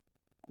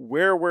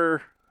where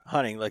we're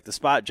hunting, like the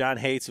spot John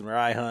hates and where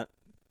I hunt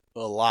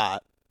a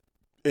lot,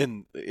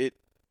 and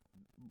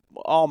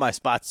all my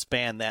spots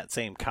span that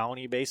same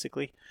county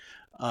basically.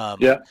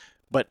 Yeah.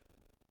 But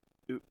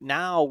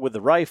now with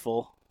the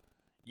rifle,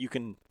 you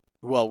can,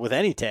 well, with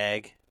any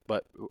tag,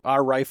 but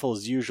our rifle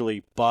is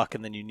usually buck,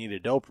 and then you need a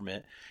doe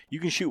permit. You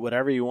can shoot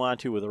whatever you want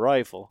to with a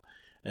rifle.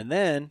 And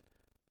then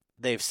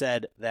they've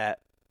said that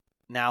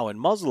now in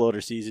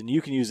muzzleloader season,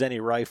 you can use any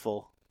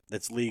rifle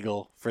that's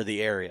legal for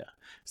the area.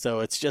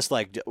 So it's just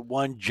like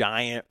one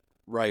giant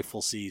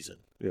rifle season.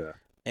 Yeah.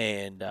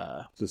 And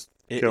just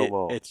kill them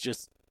all. It's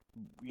just,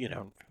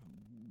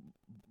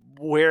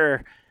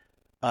 where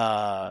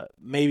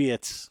maybe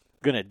it's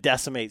going to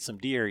decimate some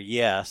deer,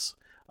 yes.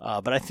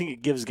 But I think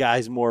it gives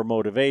guys more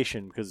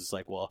motivation because it's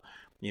like, well,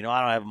 I don't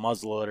have a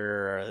muzzleloader,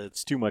 or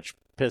it's too much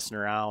pissing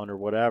around or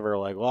whatever.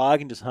 Like, well, I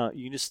can just hunt.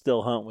 You can just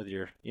still hunt with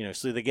your,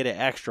 so they get an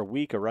extra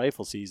week of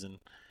rifle season,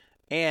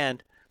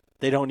 and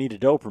they don't need a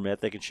doe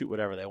permit. They can shoot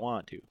whatever they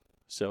want to.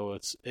 So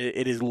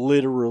it is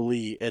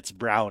literally, it's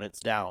brown, it's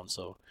down.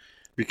 So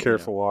be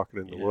careful walking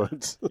in the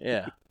woods.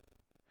 Yeah,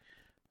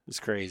 it's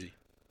crazy.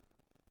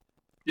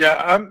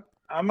 Yeah,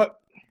 I'm a,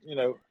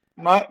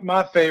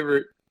 my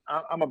favorite.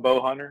 I'm a bow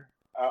hunter.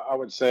 I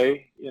would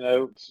say,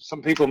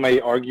 some people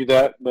may argue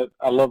that, but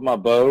I love my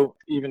bow.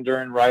 Even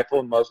during rifle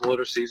and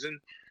muzzleloader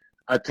season,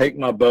 I take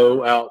my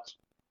bow out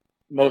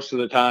most of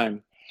the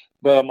time.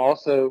 But I'm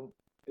also,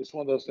 it's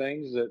one of those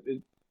things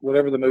that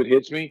whatever the mood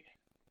hits me,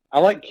 I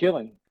like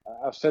killing.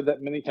 I've said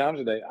that many times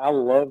today. I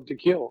love to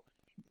kill.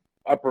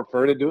 I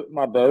prefer to do it with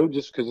my bow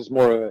just because it's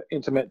more of an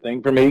intimate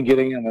thing for me,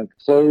 getting them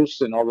close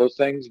and all those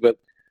things. But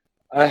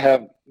I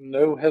have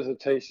no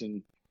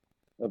hesitation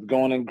of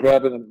going and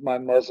grabbing my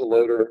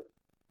muzzleloader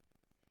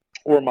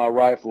or my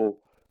rifle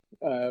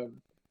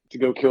to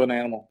go kill an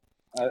animal.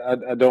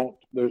 I don't.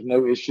 There's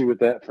no issue with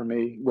that for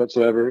me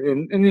whatsoever.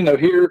 And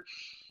here,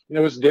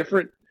 it's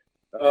different.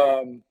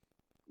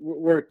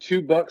 We're a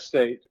 2-buck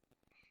state,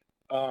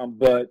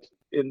 but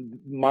in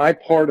my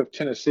part of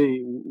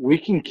Tennessee, we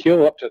can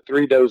kill up to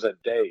 3 does a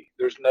day.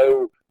 You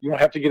don't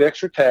have to get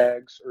extra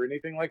tags or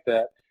anything like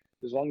that.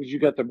 As long as you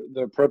got the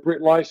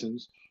appropriate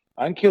license,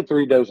 I can kill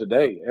 3 does a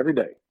day, every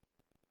day.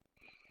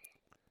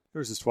 I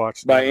was just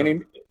watching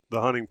the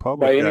hunting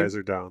public guys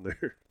are down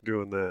there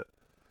doing that.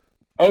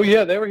 Oh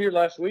yeah, they were here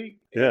last week.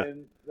 Yeah,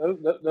 and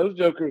those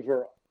jokers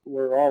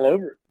were all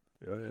over it.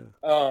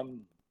 Oh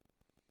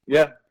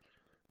yeah.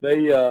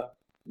 Yeah,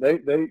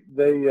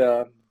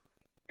 they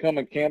come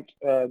and camped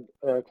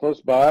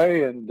close by,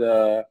 and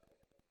they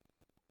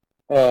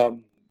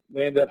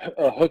ended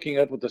up hooking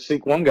up with the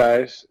Seek One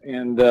guys,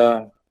 and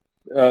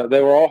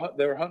they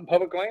were hunting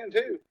public land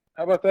too.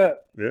 How about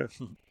that? Yeah.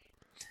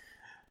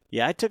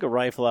 Yeah, I took a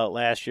rifle out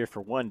last year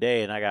for one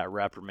day, and I got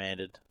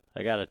reprimanded.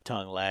 I got a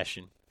tongue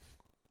lashing.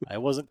 I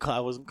wasn't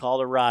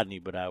called a Rodney,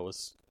 but I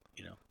was,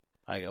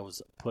 I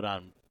was put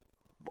on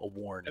a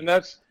warning. And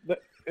that's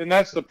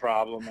the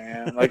problem,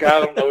 man. Like,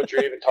 I don't know what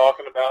you're even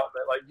talking about,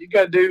 but like you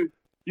gotta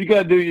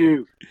do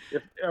you.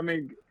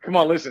 Come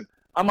on, listen.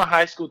 I'm a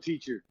high school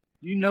teacher.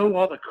 You know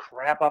all the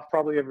crap I've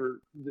probably ever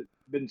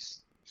been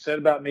said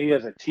about me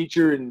as a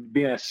teacher and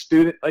being a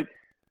student. Like,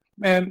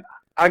 man,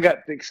 I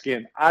got thick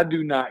skin. I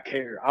do not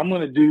care. I'm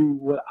going to do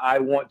what I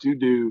want to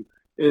do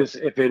if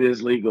it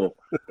is legal.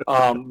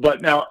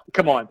 But now,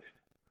 come on.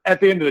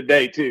 At the end of the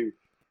day, too,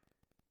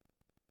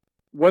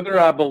 whether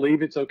I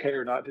believe it's okay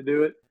or not to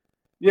do it,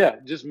 yeah,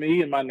 just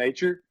me and my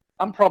nature,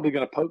 I'm probably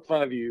going to poke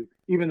fun of you,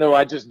 even though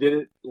I just did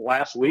it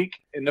last week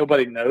and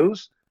nobody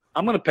knows.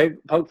 I'm going to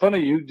poke fun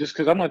of you just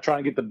because I'm going to try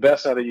and get the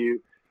best out of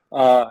you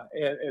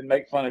and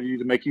make fun of you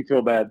to make you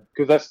feel bad,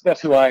 because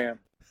that's who I am.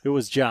 It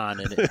was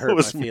John, and it hurt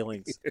my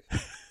feelings.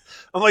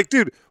 I'm like,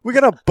 dude, we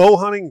got a bow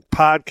hunting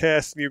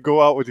podcast, and you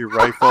go out with your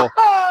rifle.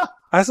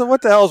 I said,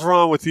 what the hell's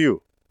wrong with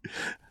you?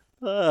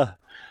 I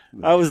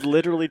was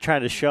literally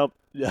trying to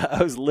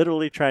I was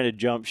literally trying to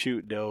jump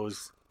shoot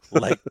does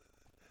like.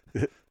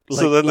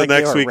 So then the like they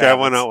next were week I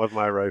went rabbits. out with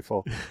my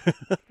rifle.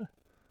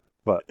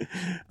 But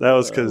that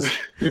was because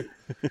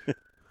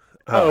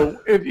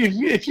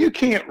if you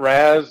can't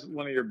razz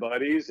one of your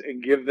buddies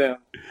and give them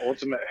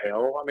ultimate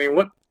hell, I mean,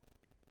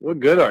 what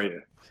good are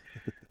you?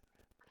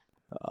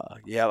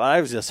 Yeah, I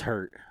was just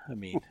hurt. I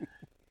mean,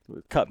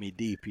 it cut me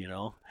deep, you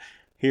know.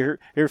 Here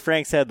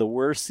Frank's had the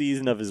worst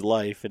season of his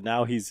life, and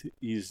now he's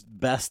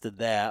bested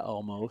that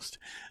almost.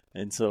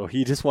 And so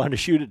he just wanted to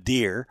shoot a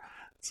deer.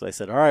 So I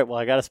said, all right, well,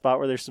 I got a spot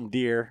where there's some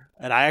deer.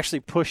 And I actually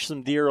pushed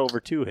some deer over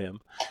to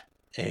him.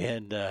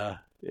 And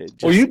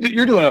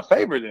you're doing a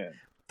favor then.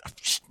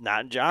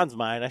 Not in John's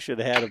mind. I should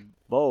have had a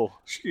bow.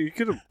 you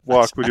could have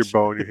walked with your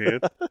bow in your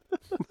hand.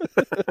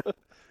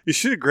 You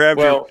should have grabbed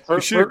your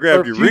future-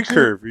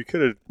 recurve. You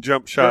could have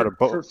jump shot a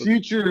bow.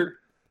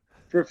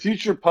 For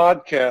future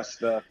podcast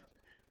stuff,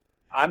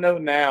 I know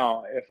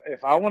now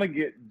if I want to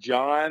get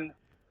John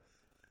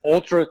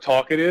ultra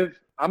talkative,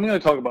 I'm going to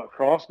talk about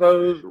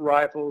crossbows,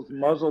 rifles,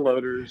 muzzle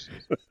loaders.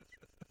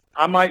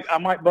 I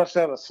might bust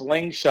out a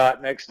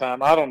slingshot next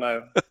time. I don't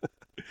know.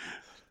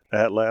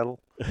 At Laddle.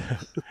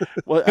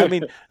 Well, I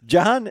mean,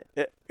 John,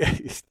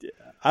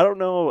 I don't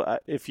know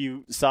if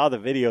you saw the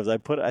videos.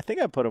 I think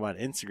I put them on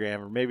Instagram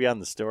or maybe on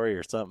the story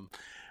or something.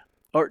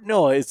 Or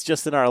no, it's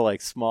just in our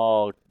like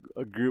small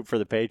group for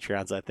the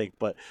Patreons, I think.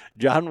 But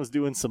John was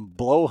doing some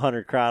Blow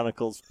Hunter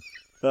Chronicles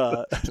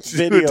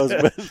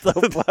videos with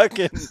the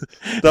fucking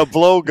the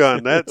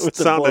blowgun. That with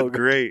the sounded blowgun.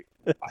 great.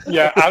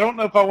 Yeah, I don't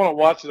know if I want to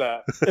watch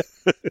that.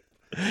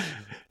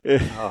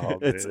 Oh,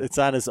 it's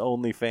on his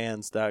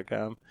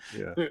OnlyFans.com.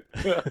 Yeah,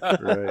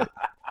 right.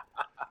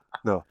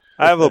 No,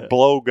 I have a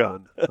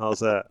blowgun. How's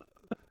that?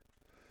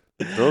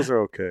 Those are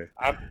okay.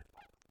 I'm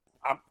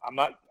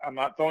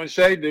not throwing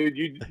shade, dude.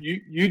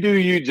 You do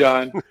you,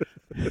 John.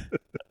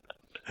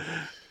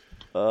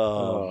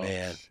 Oh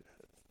man,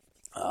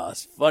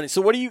 it's funny.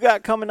 So what do you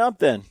got coming up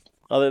then?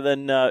 Other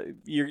than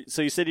you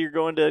said you're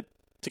going to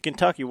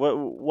Kentucky.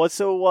 What's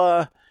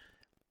so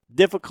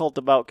difficult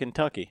about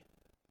Kentucky?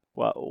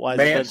 Why has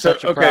it been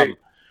such a problem?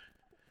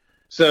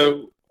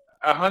 So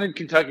I hunted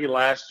Kentucky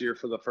last year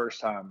for the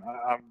first time.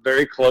 I'm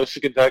very close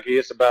to Kentucky.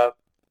 It's about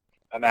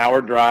an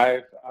hour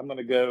drive. I'm going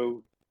to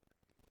go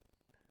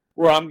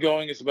where I'm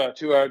going. It's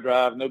about a 2-hour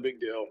drive. No big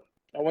deal.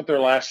 I went there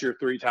last year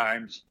 3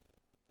 times.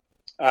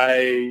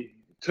 I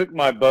took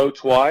my bow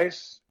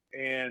twice,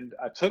 and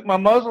I took my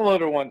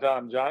muzzleloader one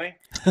time, Johnny.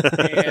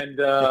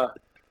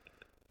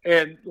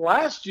 And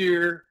last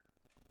year,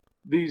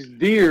 these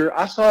deer,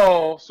 I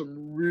saw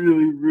some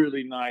really,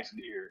 really nice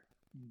deer.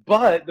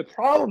 But the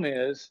problem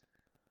is,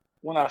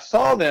 when I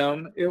saw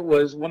them, it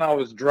was when I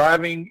was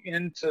driving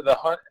into the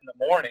hunt in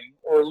the morning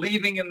or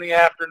leaving in the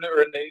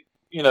afternoon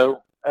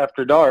or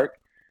after dark.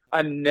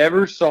 I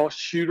never saw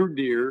shooter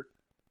deer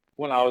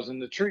when I was in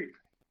the tree.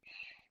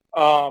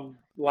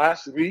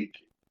 Last week,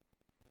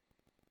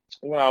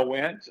 when I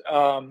went,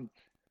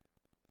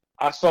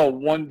 I saw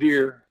one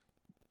deer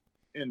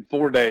in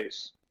 4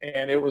 days,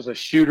 and it was a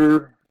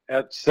shooter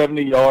at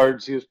 70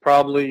 yards. He was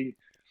probably,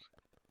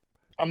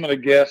 I'm going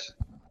to guess,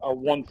 a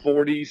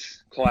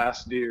 140s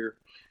class deer.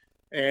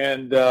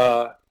 And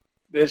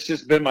it's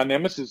just been my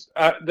nemesis.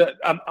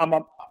 I'm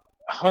a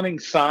hunting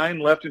sign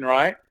left and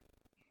right.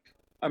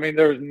 I mean,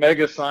 there's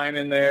mega sign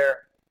in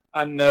there.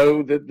 I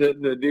know that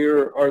the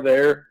deer are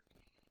there.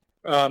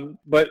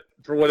 But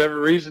for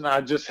whatever reason,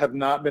 I just have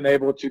not been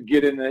able to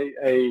get in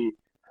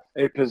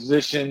a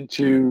position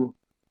to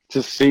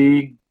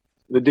see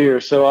the deer.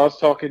 So I was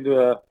talking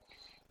to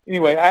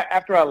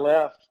after I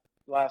left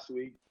last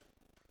week,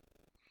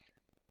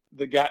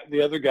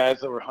 the other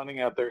guys that were hunting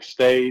out there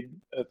stayed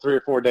 3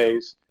 or 4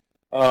 days.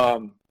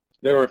 There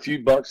were a few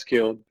bucks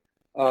killed,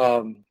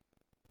 and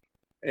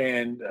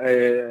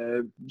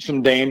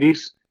some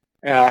dandies.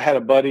 And I had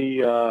a buddy,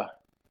 matter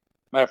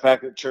of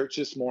fact, at church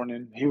this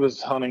morning. He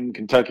was hunting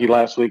Kentucky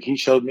last week. He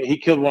showed me he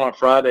killed one on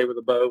Friday with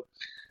a bow,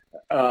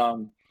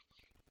 and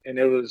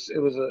it was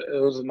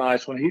a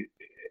nice one.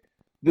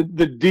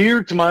 The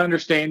deer, to my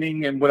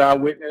understanding, and what I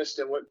witnessed,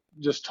 and what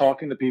just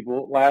talking to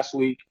people last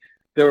week,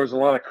 there was a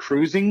lot of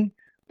cruising,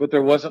 but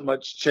there wasn't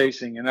much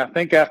chasing. And I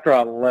think after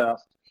I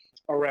left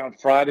around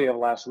Friday of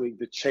last week,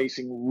 the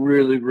chasing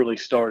really, really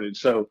started.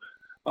 So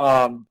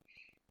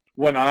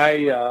when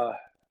I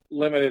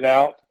limited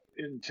out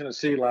in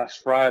Tennessee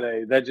last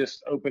Friday, that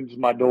just opened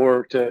my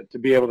door to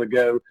be able to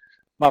go.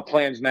 My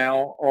plans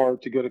now are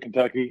to go to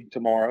Kentucky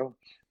tomorrow,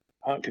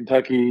 hunt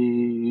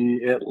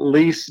Kentucky at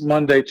least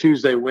Monday,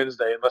 Tuesday,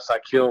 Wednesday, unless I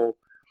kill,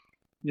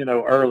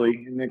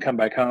 early, and then come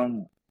back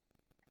home.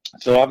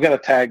 So I've got a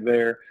tag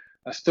there.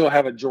 I still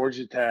have a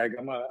Georgia tag.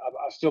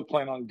 I still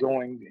plan on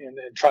going and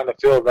trying to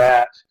fill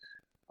that.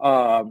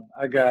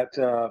 I got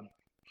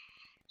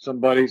some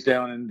buddies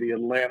down in the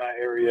Atlanta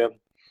area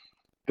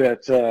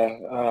that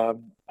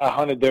I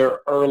hunted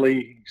there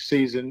early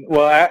season.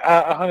 Well,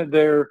 I hunted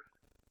there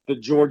the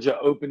Georgia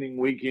opening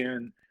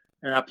weekend,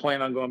 and I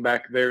plan on going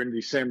back there in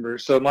December.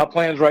 So my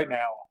plans right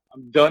now,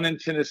 I'm done in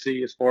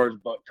Tennessee as far as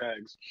buck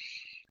tags.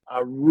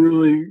 I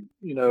really,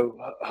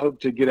 hope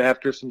to get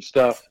after some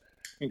stuff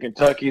in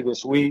Kentucky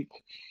this week.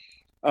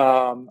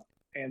 And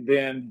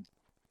then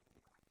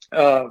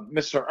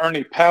Mr.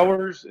 Ernie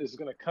Powers is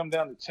going to come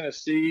down to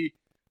Tennessee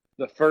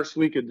the first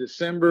week of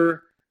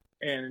December,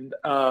 and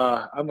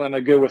I'm going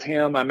to go with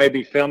him. I may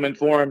be filming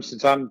for him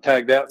since I'm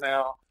tagged out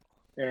now,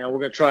 and we're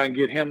going to try and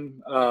get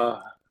him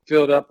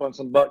filled up on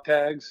some buck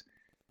tags.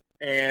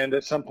 And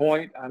at some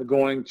point, I'm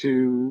going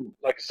to,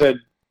 like I said,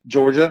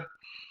 Georgia.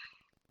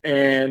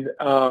 And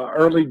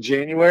early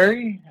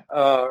January,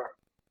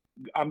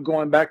 I'm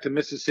going back to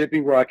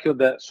Mississippi where I killed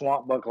that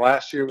swamp buck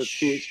last year with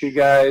THP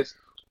guys.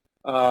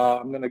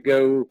 I'm going to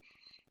go.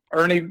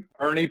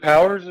 Ernie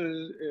Powers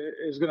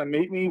is going to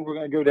meet me. We're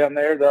going to go down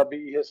there. That'll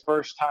be his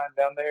first time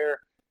down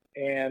there.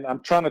 And I'm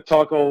trying to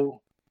talk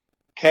old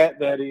Cat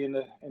Daddy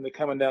into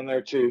coming down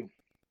there too.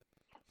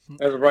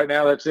 As of right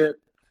now, that's it.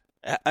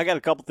 I got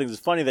a couple things. It's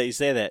funny that you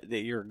say that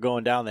you're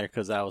going down there,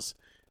 because I was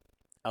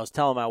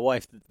telling my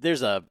wife that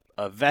there's a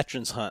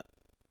veterans hunt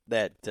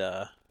that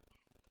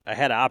I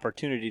had an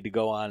opportunity to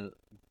go on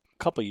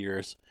a couple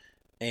years,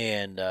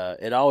 and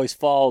it always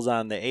falls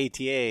on the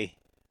ATA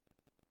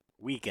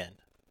weekend,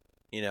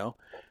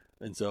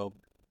 and so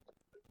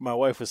my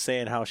wife was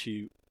saying how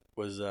she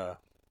was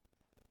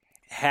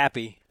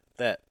happy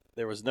that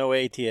there was no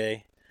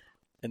ATA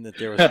and that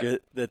there was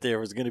that there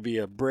was going to be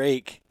a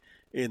break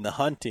in the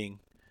hunting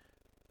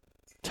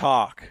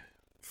talk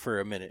for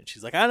a minute.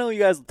 She's like, I know you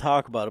guys will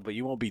talk about it, but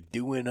you won't be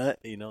doing it.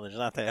 There's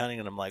not that hunting.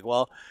 And I'm like,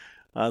 well,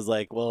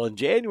 in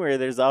January,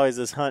 there's always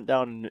this hunt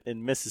down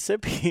in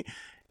Mississippi,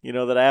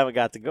 that I haven't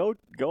got to go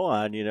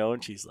on,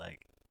 and she's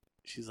like,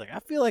 I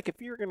feel like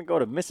if you were going to go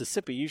to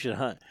Mississippi, you should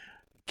hunt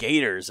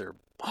gators or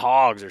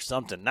hogs or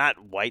something,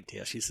 not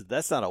whitetail. She said,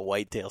 that's not a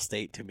whitetail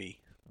state to me.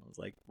 I was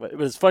like, but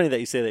it's funny that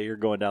you say that you're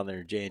going down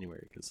there in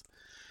January, because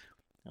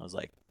I was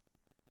like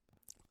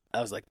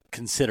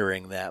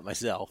considering that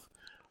myself.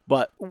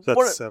 But is that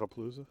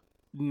Saddlepalooza?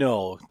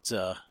 No, it's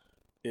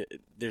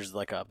there's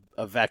like a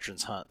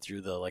veterans hunt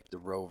through the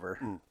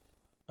Rover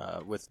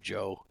with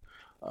Joe.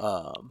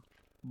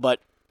 But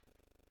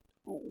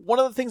one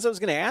of the things I was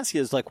going to ask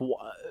you is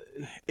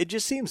it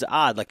just seems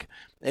odd.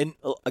 And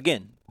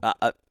again,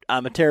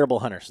 I'm a terrible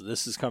hunter, so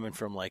this is coming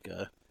from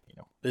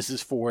this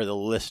is for the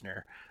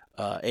listener,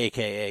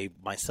 aka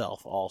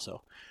myself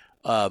also.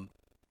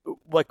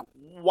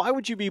 Why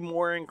would you be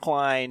more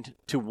inclined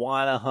to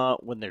want to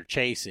hunt when they're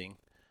chasing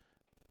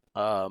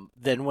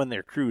than when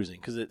they're cruising?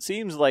 Because it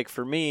seems like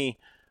for me,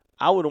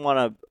 I would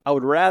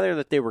rather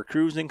that they were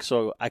cruising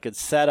so I could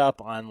set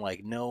up on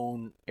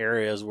known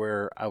areas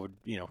where I would,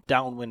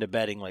 downwind of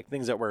bedding,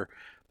 things that were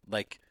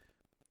like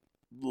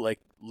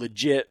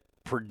legit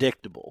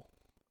predictable,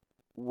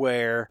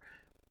 where,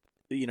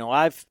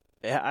 I've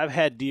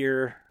had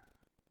deer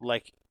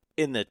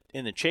in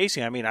the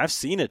chasing. I mean, I've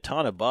seen a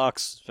ton of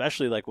bucks,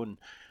 especially when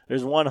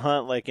there's one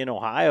hunt in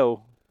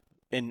Ohio,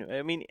 and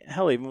I mean,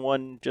 hell, even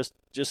one just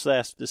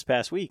this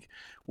past week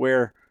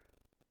where,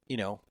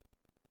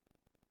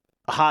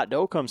 a hot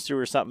doe comes through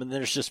or something, and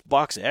there's just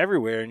bucks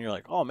everywhere, and you're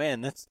like, oh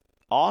man, that's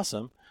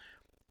awesome.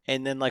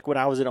 And then when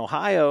I was in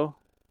Ohio,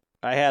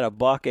 I had a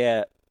buck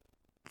at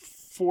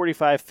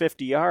 45,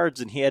 50 yards,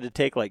 and he had to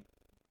take and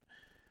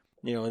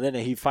then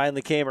he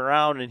finally came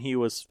around, and he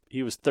was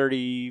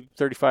 30,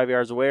 35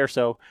 yards away or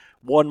so.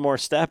 One more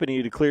step, and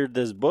he'd have cleared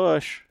this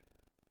bush,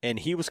 and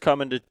he was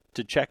coming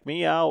to check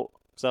me out,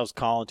 because I was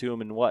calling to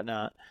him and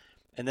whatnot.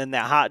 And then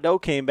that hot doe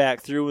came back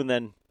through, and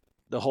then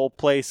the whole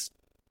place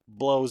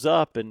blows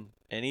up, and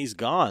he's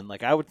gone.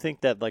 I would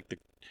think that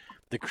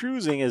the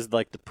cruising is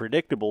the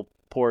predictable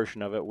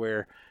portion of it,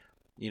 where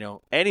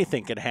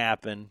anything can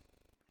happen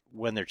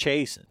when they're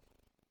chasing.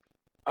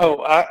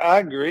 Oh, I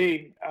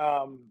agree.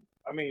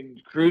 I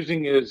mean,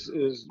 cruising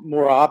is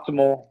more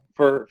optimal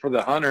for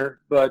the hunter,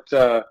 but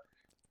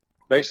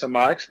based on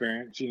my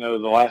experience, the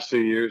last 2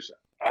 years,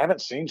 I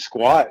haven't seen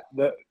squat.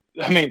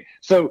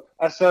 So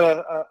I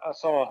said I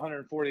saw a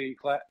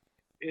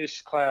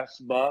 140-ish class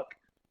buck.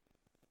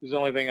 It was the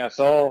only thing I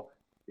saw.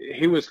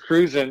 He was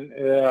cruising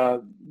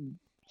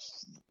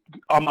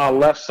on my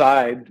left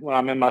side when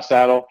I'm in my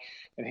saddle,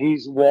 and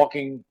he's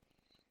walking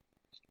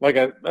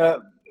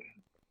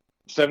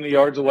 70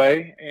 yards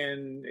away,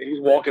 and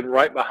he's walking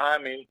right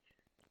behind me.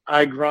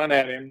 I grunt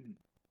at him,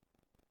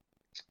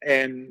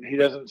 and he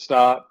doesn't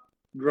stop.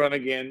 Grunt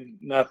again,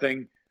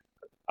 nothing.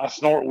 I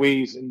snort,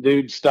 wheeze, and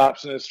dude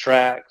stops in his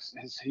tracks.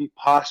 He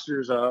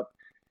postures up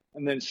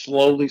and then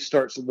slowly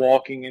starts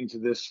walking into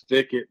this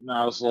thicket. And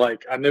I was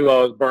like, I knew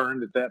I was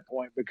burned at that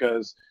point,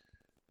 because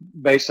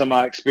based on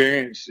my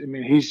experience, I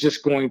mean, he's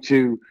just going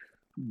to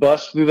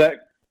bust through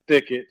that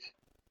thicket,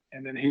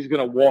 and then he's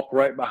going to walk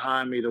right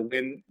behind me to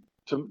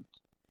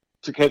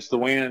catch the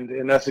wind.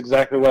 And that's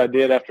exactly what I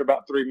did. After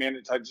about 3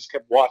 minutes, I just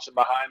kept watching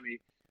behind me.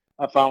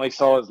 I finally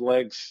saw his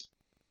legs,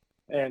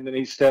 and then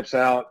he steps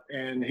out,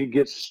 and he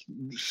gets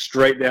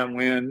straight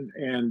downwind,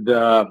 and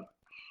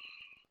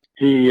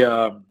he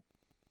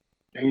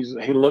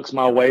looks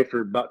my way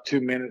for about 2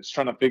 minutes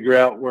trying to figure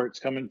out where it's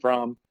coming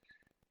from.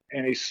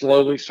 and he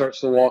slowly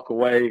starts to walk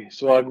away.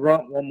 So I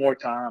grunt one more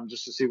time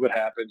just to see what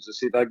happens, to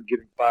see if I can get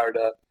him fired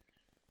up.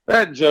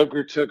 That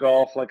joker took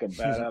off like a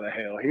bat out of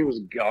hell. He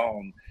was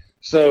gone.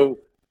 So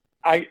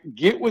I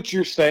get what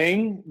you're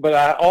saying, but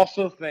I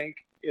also think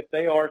if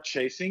they are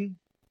chasing,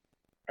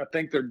 I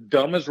think they're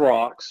dumb as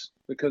rocks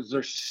because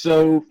they're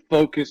so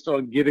focused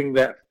on getting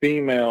that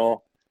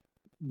female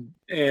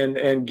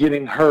and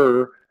getting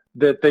her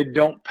that they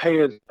don't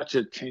pay as much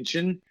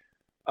attention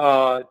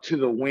to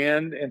the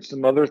wind and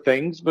some other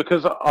things,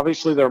 because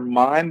obviously their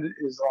mind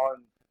is on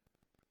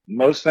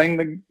most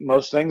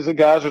things the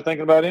guys are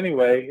thinking about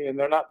anyway, and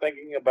they're not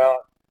thinking about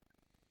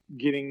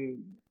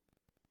getting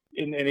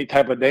in any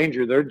type of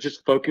danger. They're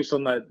just focused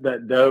on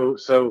that doe.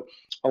 So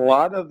a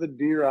lot of the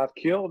deer I've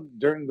killed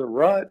during the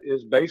rut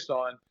is based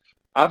on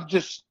I've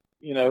just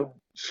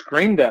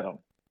screamed at them.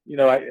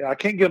 I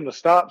can't get them to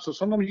stop, so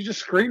sometimes you just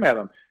scream at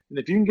them, and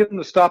if you can get them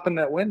to stop in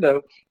that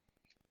window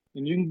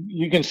and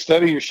you can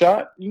study your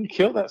shot, you can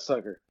kill that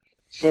sucker.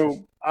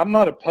 So I'm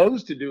not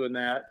opposed to doing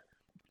that.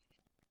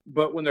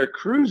 But when they're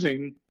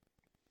cruising,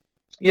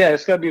 yeah,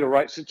 it's got to be the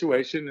right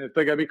situation. If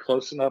they got to be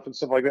close enough and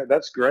stuff like that,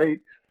 that's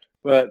great.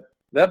 But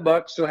that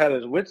buck still had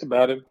his wits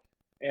about him,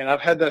 and I've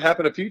had that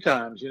happen a few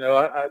times.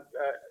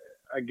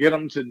 I get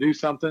them to do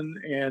something,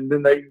 and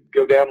then they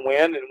go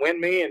downwind and win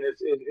me, and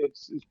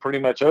it's pretty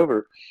much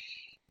over.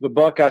 The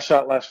buck I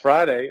shot last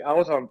Friday, I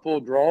was on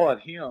full draw at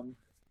him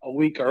a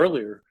week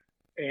earlier,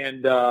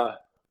 and I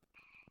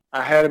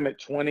had him at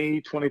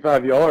 20,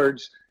 25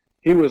 yards.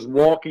 He was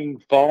walking,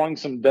 following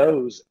some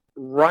does,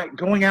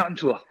 going out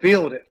into a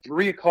field at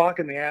 3 o'clock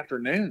in the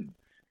afternoon.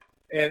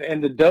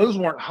 And the does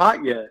weren't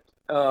hot yet.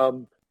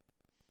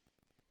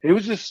 He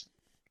was just,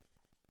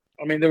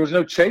 there was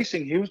no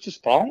chasing. He was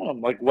just following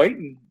them, like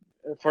waiting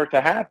for it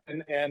to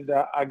happen. And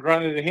I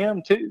grunted at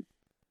him too.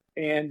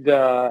 And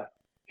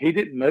he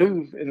didn't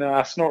move. And then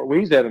I snort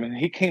wheezed at him, and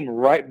he came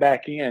right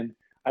back in.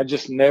 I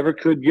just never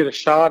could get a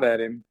shot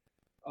at him.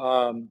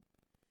 And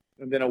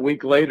then a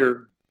week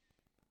later,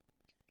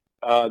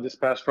 this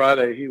past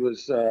Friday, he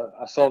was.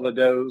 I saw the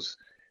does,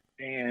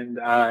 and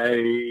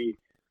I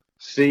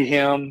see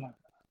him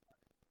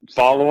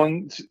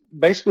following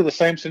basically the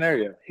same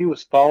scenario. He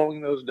was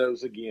following those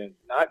does again,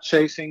 not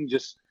chasing,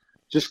 just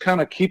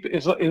kind of keep.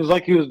 It was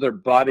like he was their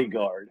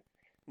bodyguard,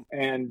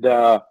 and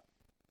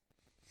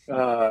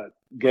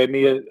gave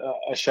me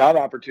a shot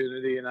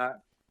opportunity, and I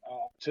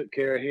took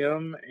care of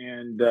him.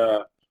 And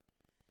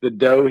the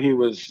doe he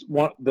was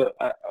one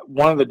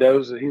of the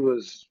does that he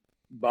was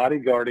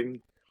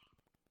bodyguarding,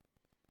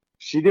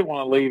 she didn't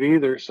want to leave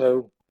either,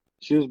 so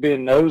she was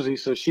being nosy,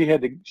 so she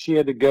had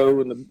to go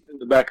in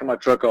the back of my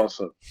truck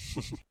also.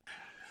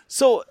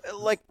 So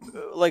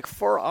like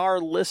for our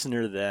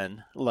listener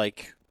then,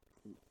 kind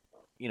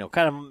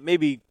of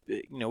maybe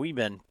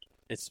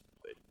it's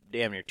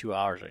damn near 2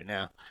 hours right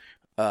now.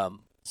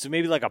 So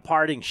maybe like a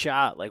parting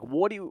shot, like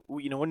what do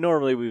you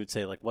normally we would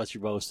say like what's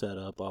your bow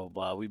setup, blah blah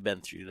blah. We've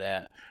been through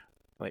that.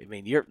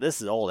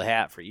 This is old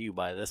hat for you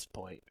by this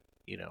point,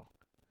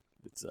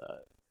 It's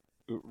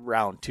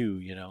round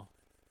 2,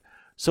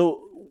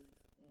 So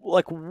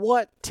like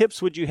what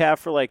tips would you have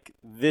for like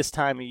this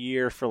time of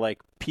year for like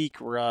peak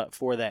rut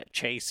for that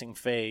chasing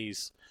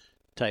phase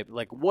type?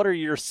 Like what are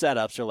your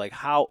setups, or like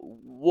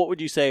what would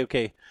you say,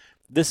 okay,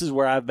 this is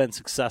where I've been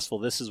successful,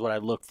 this is what I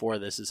look for,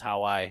 this is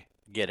how I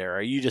get it? Or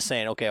are you just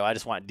saying, okay, well, I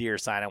just want deer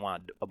sign, I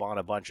want a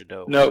bunch of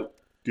doe? No.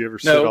 Do you ever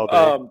sit all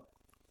day?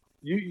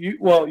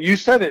 You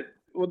said it.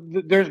 Well,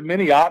 there's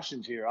many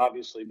options here,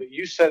 obviously, but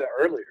you said it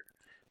earlier.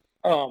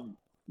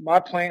 My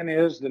plan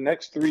is the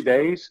next 3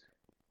 days,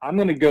 I'm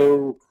going to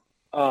go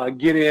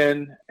get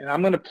in, and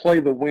I'm going to play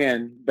the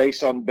wind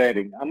based on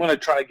bedding. I'm going to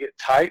try to get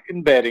tight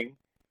in bedding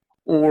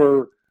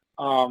or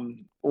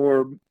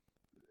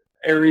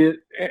area.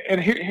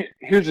 And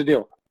here's the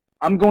deal.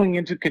 I'm going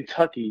into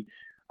Kentucky.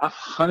 I've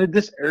hunted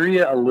this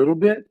area a little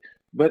bit,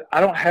 but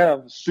I don't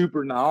have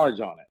super knowledge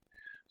on it.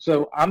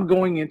 So I'm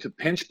going into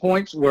pinch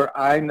points where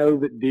I know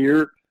that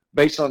deer,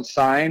 based on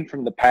sign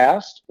from the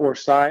past or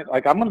sign,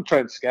 like I'm going to try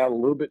and scout a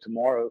little bit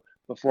tomorrow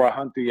before I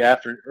hunt the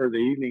afternoon or the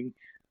evening.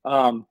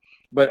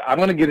 But I'm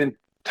going to get in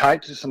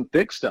tight to some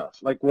thick stuff,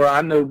 like where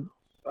I know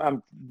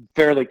I'm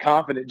fairly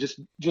confident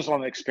just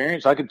on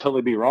experience. I could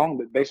totally be wrong,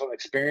 but based on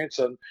experience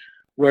of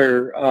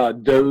where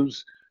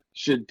does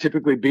should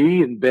typically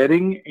be in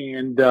bedding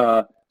and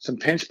some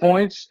pinch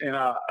points. And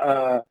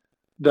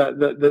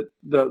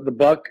the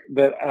buck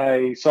that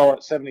I saw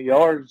at 70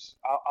 yards,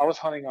 I was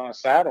hunting on a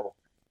saddle,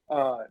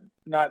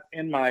 not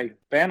in my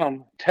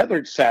Phantom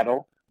tethered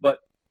saddle,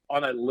 but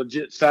on a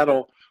legit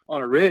saddle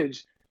on a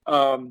ridge.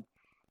 And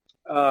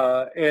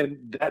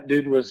that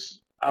dude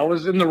I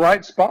was in the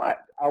right spot.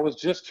 I was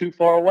just too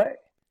far away.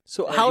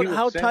 So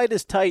how tight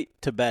is tight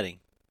to bedding?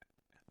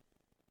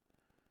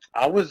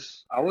 I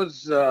was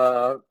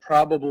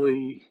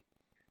probably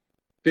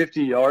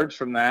 50 yards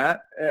from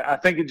that. I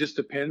think it just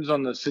depends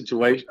on the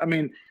situation. I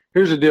mean,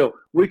 here's the deal.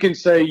 We can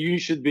say you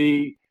should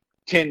be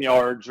 10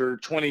 yards or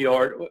 20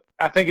 yards.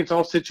 I think it's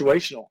all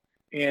situational.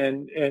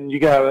 And you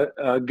got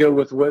to go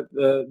with what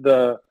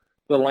the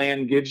the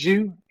land gives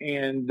you.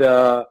 And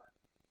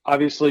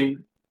obviously,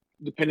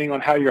 depending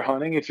on how you're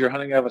hunting, if you're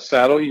hunting out of a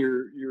saddle,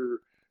 you're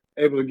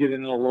able to get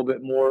in a little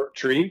bit more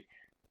tree.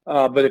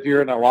 But if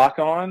you're in a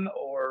lock-on,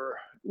 or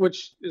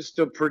which is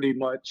still pretty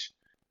much,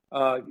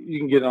 you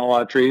can get in a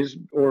lot of trees,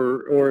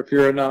 or if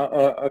you're in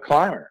a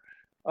climber,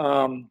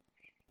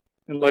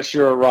 unless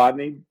you're a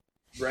Rodney,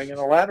 bringing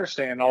a ladder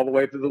stand all the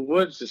way through the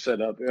woods to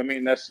set up. I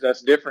mean,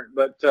 that's different.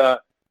 But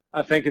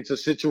I think it's a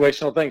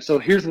situational thing. So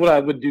here's what I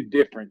would do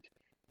different,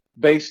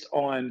 based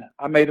on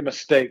I made a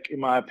mistake in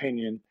my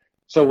opinion.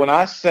 So when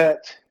I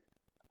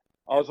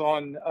was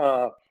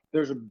on.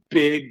 There's a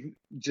big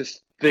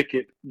just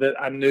thicket that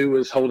I knew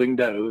was holding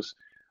does.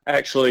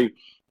 Actually,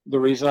 the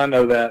reason I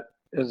know that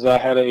is I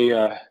had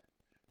a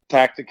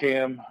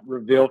Tacticam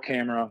reveal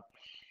camera,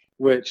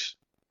 which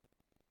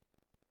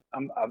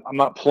I'm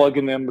not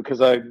plugging them because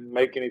I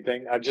make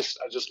anything. I just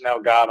now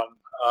got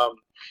them.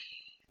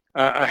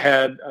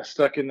 I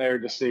stuck in there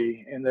to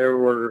see, and there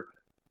were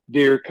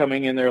deer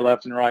coming in there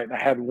left and right. And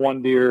I had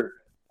one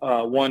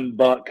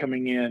buck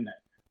coming in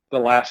the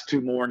last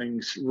 2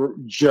 mornings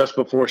just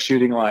before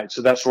shooting light.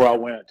 So that's where I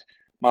went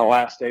my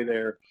last day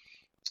there.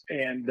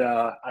 And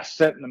I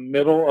sat in the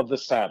middle of the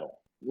saddle,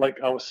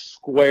 like I was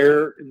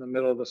square in the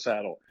middle of the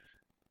saddle.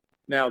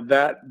 Now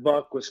that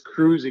buck was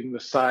cruising the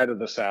side of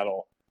the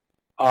saddle.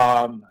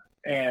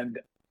 And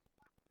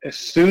as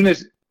soon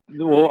as,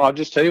 I'll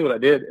just tell you what I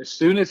did. As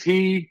soon as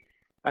I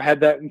had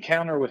that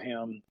encounter with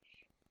him,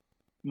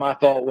 my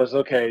thought was,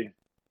 okay,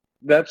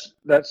 that's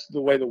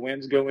the way the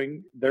wind's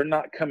going. They're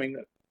not coming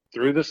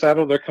through the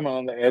saddle, they're coming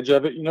on the edge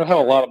of it. You know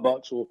how a lot of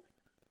bucks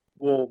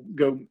will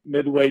go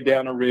midway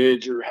down a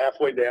ridge or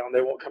halfway down.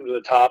 They won't come to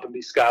the top and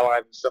be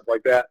skyline and stuff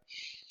like that.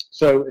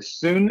 So as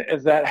soon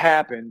as that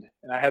happened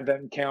and I had that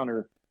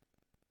encounter,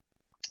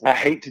 I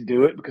hate to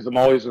do it because I'm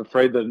always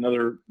afraid that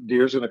another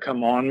deer is going to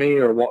come on me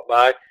or walk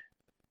by.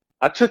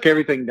 I took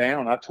everything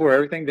down. I tore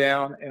everything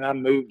down and I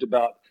moved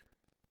about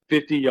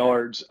 50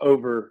 yards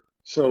over.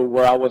 So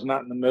where I was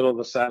not in the middle of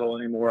the saddle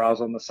anymore, I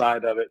was on the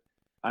side of it.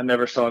 I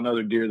never saw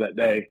another deer that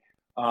day.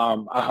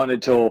 I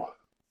hunted till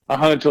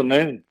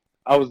noon.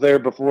 I was there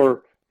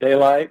before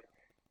daylight,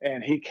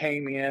 and he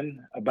came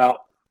in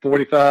about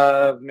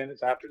 45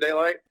 minutes after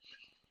daylight.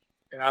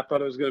 And I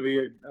thought it was going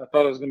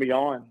to be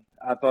on.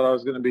 I thought I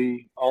was going to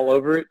be all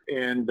over it,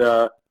 and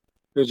it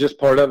was just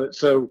part of it.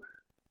 So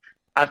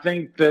I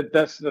think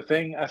that's the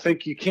thing. I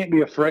think you can't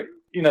be afraid.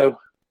 I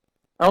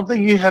don't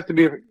think you have to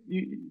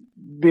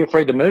be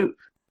afraid to move.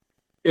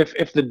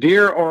 If the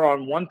deer are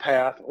on one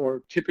path,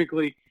 or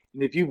typically,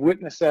 and if you've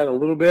witnessed that a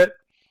little bit,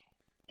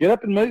 get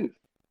up and move.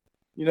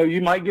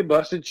 You might get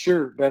busted,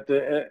 sure, but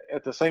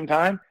at the same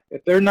time,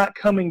 if they're not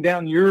coming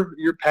down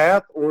your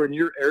path or in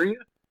your area,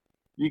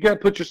 you got to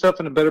put yourself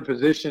in a better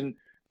position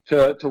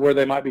to where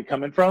they might be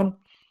coming from.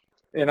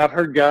 And I've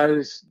heard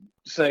guys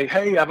say,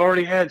 "Hey, I've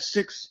already had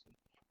six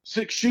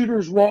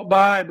shooters walk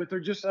by, but they're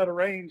just out of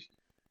range."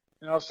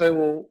 And I'll say,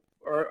 "Well,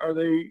 what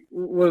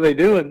are they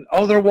doing?"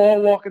 "Oh, they're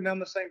walking down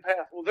the same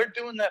path." Well, they're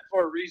doing that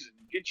for a reason.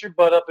 Get your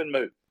butt up and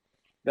move.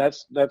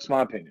 That's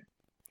my opinion.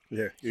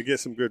 Yeah, you get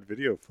some good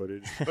video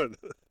footage, but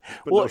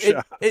well, no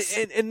shots.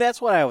 And that's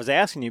what I was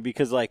asking you,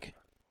 because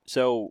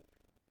so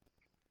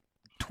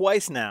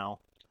twice now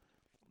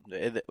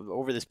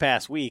over this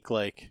past week,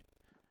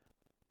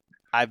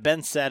 I've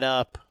been set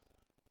up,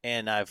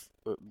 and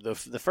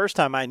the first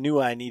time I knew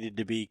I needed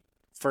to be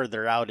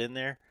further out in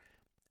there,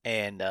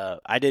 and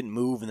I didn't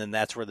move, and then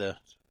that's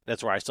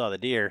where I saw the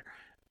deer,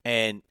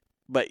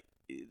 but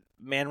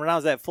man, when I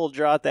was at full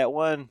draw at that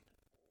one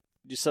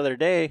just the other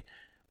day,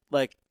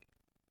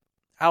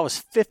 I was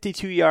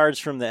 52 yards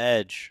from the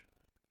edge,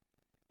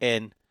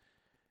 and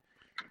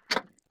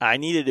I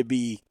needed to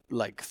be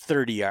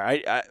 30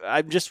 yards.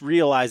 I'm just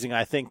realizing,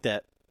 I think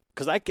that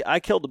because I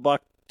killed a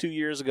buck 2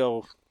 years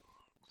ago,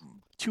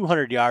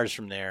 200 yards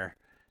from there,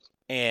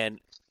 and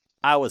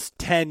I was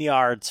 10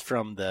 yards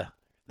from the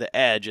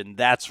edge, and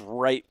that's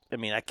right. I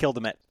mean, I killed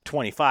him at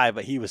 25,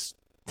 but he was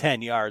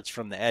 10 yards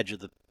from the edge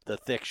of the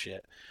thick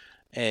shit,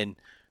 and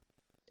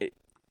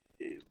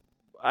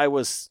I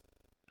was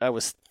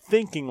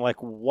thinking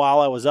while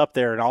I was up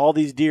there, and all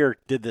these deer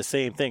did the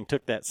same thing,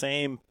 took that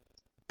same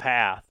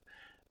path,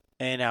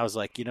 and I was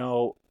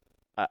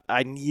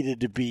I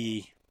needed to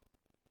be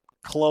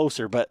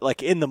closer, but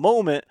in the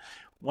moment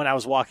when I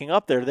was walking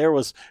up there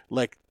was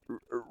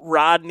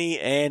Rodney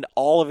and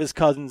all of his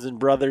cousins and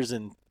brothers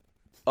and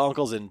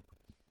uncles and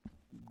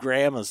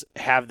grandmas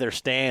have their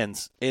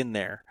stands in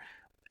there,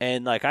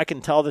 and I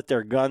can tell that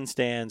they're gun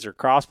stands or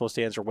crossbow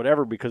stands or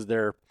whatever, because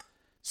they're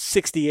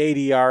 60,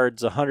 80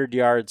 yards, 100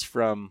 yards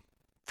from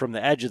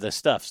the edge of the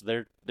stuff.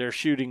 So they're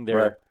shooting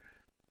their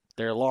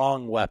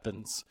long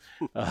weapons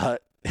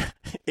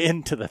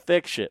into the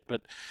thick shit.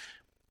 But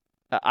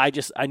I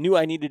knew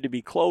I needed to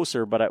be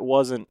closer, but I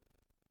wasn't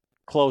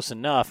close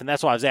enough, and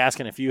that's why I was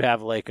asking if you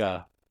have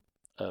a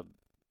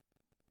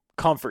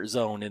comfort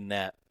zone in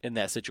that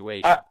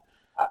situation.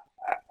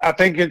 I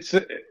think it's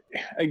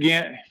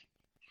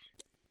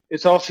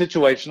all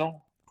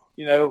situational.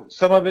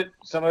 some of it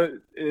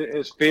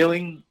is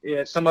feeling.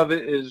 Yeah, some of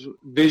it is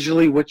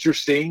visually what you're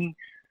seeing.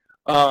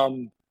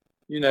 You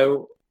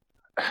know,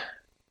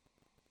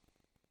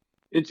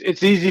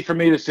 it's easy for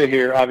me to sit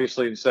here,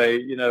 obviously, and say,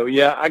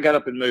 yeah, I got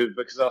up and moved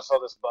because I saw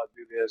this buck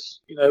do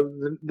this.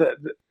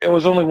 It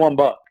was only one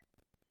buck.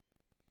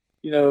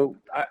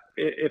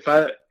 If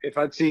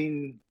I'd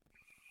seen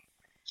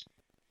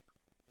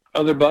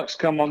other bucks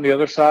come on the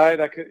other side,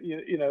 I could,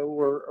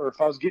 or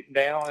if I was getting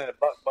down and a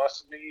buck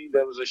busted me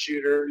that was a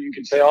shooter, you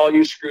could say, oh,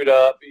 you screwed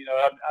up.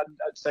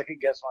 I'd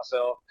second guess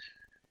myself.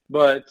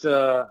 But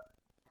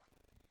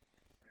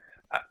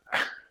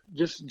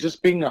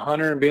just being a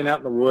hunter and being out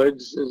in the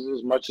woods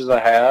as much as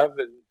I have,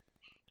 and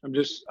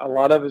a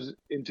lot of it is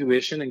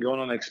intuition and going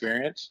on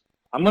experience.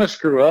 I'm going to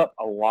screw up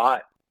a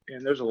lot,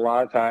 and there's a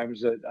lot of times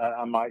that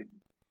I might,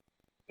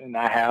 and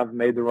I have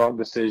made the wrong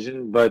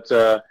decision. But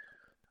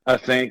I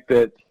think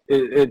that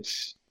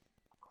it's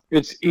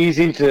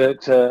easy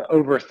to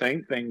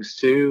overthink things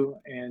too,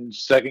 and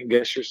second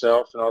guess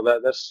yourself and all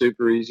that. That's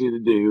super easy to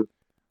do.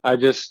 I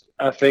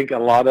think a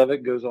lot of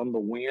it goes on the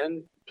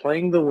wind,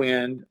 playing the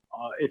wind.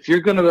 If you're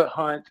going to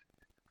hunt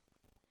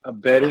a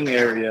bedding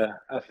area,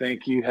 I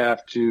think you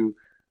have to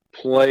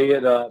play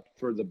it up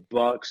for the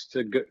bucks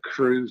to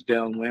cruise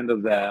downwind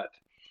of that,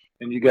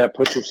 and you got to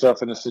put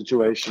yourself in a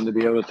situation to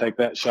be able to take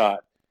that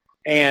shot.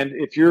 And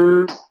if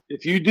you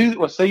do,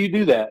 let's say you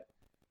do that,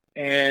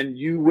 and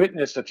you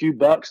witness a few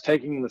bucks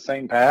taking the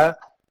same path,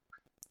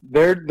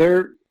 they're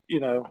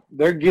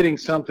getting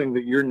something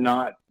that you're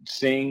not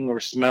seeing or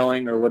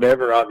smelling or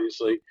whatever,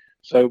 obviously.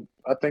 So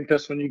I think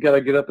that's when you got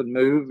to get up and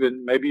move,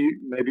 and maybe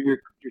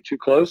you're too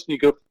close and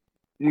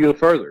you go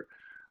further.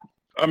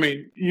 I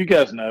mean, you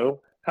guys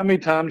know, how many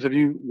times have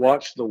you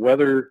watched the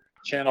Weather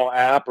Channel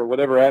app or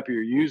whatever app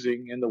you're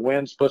using, and the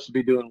wind's supposed to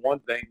be doing one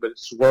thing, but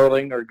it's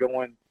swirling or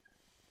going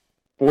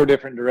 4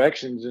 different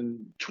directions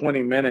in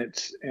 20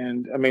 minutes.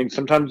 And I mean,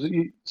 sometimes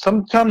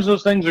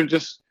those things are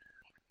just,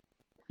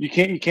 you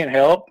can't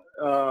help.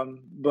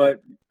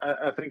 But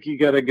I think you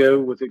got to go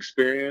with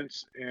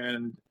experience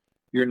and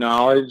your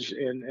knowledge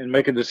and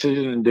make a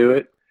decision and do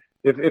it.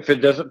 If it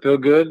doesn't feel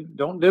good,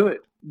 don't do it.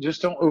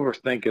 Just don't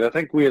overthink it. I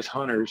think we as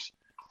hunters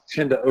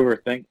tend to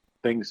overthink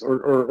things,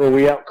 or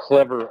we out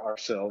clever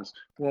ourselves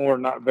when we're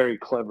not very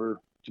clever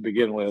to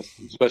begin with,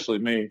 especially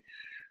me.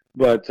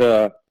 But,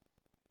 and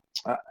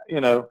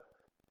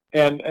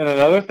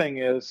another thing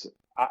is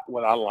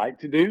what I like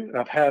to do, and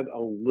I've had a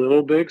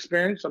little bit of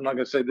experience. I'm not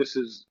going to say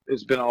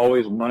it's been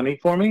always money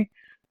for me.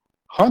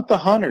 Hunt the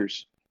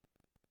hunters.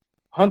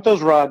 Hunt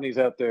those Rodneys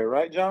out there,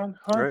 right, John?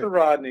 Hunt the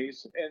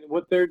Rodneys, and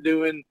what they're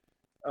doing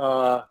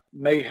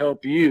may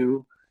help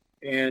you,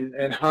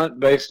 and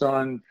hunt based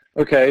on,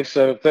 okay,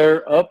 so if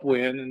they're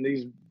upwind and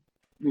these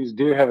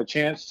deer have a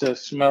chance to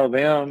smell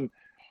them,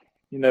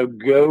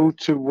 go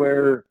to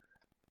where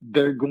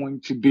they're going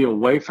to be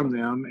away from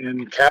them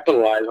and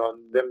capitalize on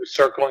them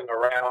circling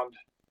around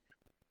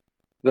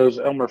those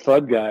Elmer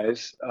Fudd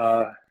guys,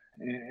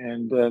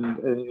 and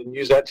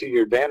use that to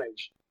your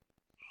advantage.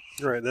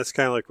 Right, and that's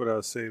kind of like what I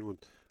was saying when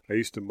I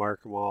used to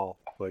mark them all.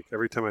 Like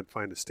every time I'd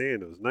find a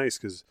stand, it was nice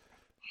because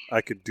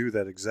I could do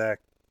that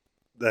exact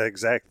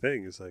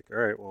thing. It's like, all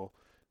right, well,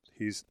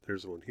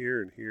 there's one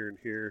here and here and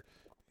here,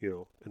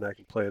 and I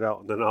can play it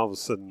out. And then all of a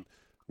sudden,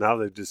 now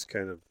they've just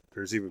kind of,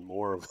 there's even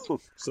more of them,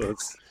 so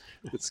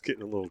it's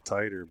getting a little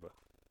tighter. But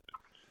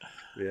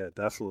yeah,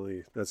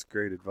 definitely, that's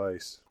great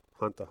advice.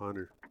 Hunt the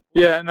hunter.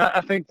 Yeah, and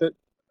I think that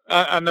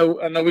I know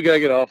we got to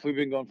get off. We've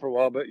been going for a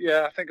while, but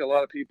yeah, I think a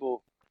lot of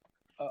people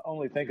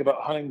only think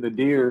about hunting the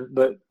deer,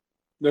 but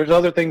there's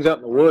other things out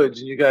in the woods,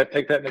 and you got to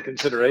take that into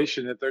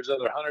consideration. If there's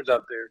other hunters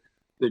out there,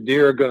 the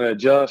deer are going to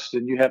adjust,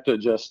 and you have to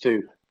adjust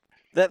too.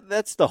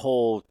 That's the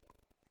whole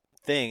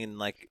thing, and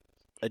like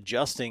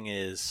adjusting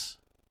is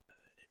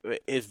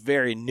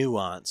very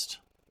nuanced,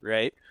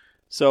 right?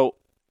 So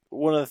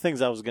one of the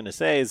things I was going to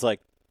say is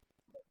like,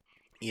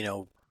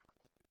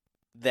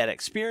 that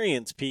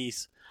experience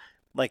piece,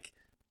 like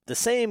the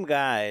same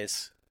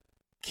guys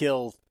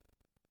kill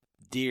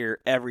deer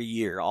every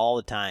year, all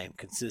the time,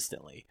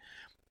 consistently.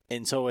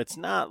 And so it's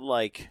not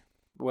like,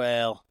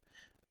 well,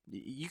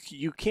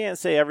 you can't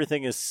say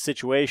everything is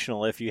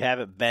situational if you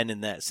haven't been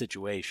in that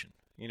situation,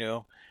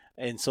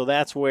 And so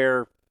that's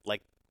where,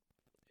 like,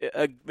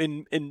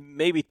 and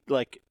maybe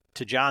like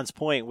to John's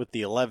point with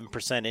the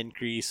 11%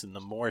 increase and the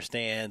more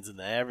stands and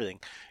the everything,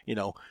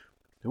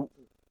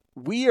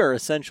 we are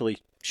essentially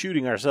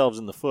shooting ourselves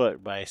in the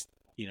foot by,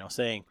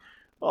 saying,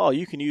 oh,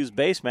 you can use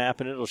base map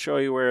and it'll show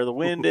you where the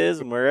wind is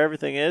and where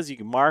everything is. You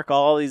can mark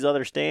all these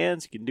other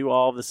stands. You can do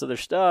all of this other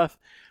stuff.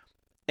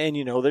 And,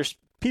 there's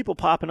people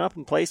popping up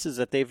in places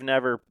that they've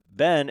never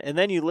been. And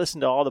then you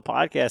listen to all the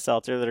podcasts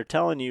out there that are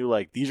telling you,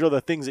 like, these are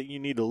the things that you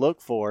need to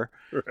look for,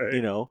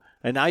 right.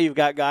 And now you've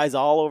got guys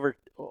all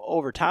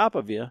over top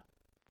of you.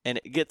 And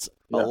it gets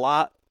a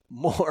lot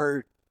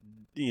more,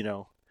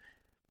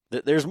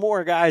 there's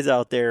more guys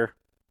out there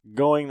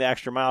going the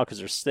extra mile because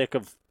they're sick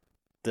of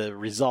the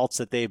results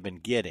that they've been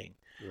getting.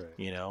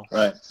 Right.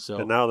 Right. So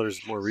And now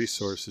there's more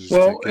resources.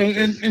 Well, to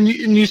get and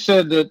you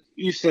said that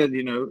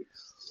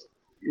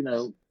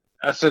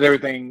I said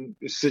everything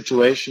is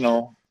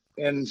situational,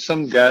 and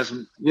some guys,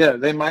 yeah,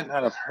 they might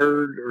not have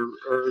heard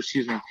or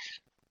excuse me,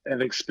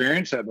 have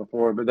experienced that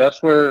before, but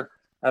that's where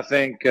I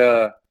think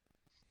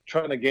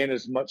trying to gain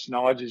as much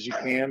knowledge as you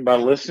can by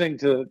listening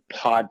to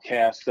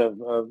podcasts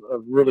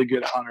of really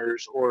good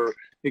hunters or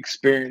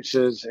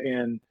experiences,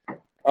 and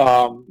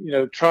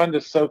trying to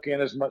soak in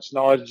as much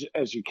knowledge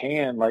as you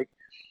can. Like,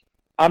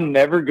 I'm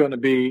never going to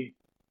be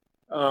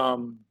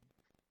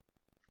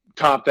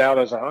topped out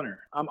as a hunter.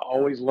 I'm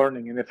always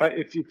learning, and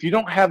if you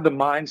don't have the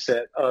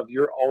mindset of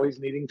you're always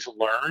needing to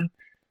learn,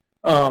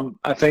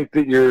 I think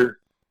that you're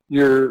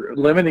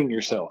limiting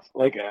yourself.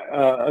 Like,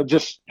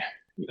 just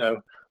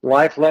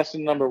life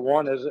lesson number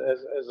one as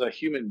a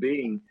human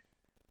being.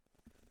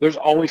 There's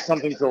always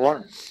something to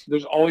learn.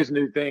 There's always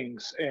new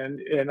things,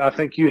 and I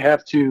think you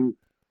have to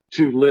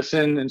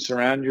listen and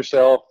surround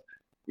yourself,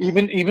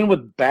 even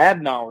with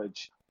bad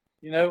knowledge.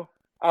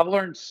 I've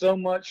learned so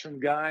much from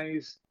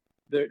guys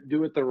that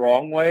do it the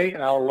wrong way,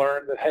 and I'll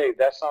learn that, hey,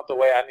 that's not the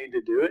way I need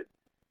to do it,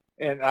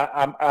 and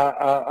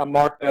I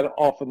mark that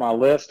off of my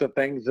list of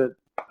things that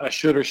I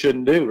should or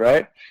shouldn't do.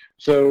 Right.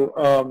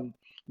 So,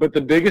 but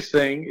the biggest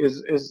thing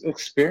is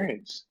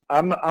experience.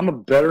 I'm a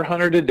better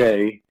hunter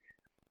today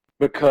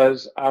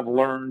because I've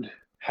learned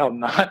how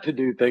not to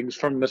do things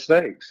from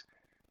mistakes,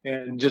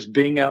 and just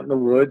being out in the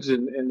woods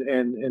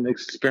and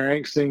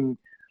experiencing,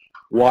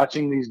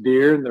 watching these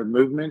deer and their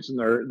movements and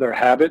their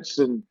habits.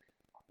 And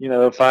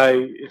if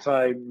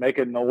I make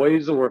a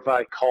noise or if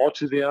I call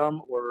to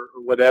them or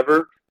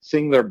whatever,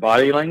 seeing their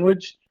body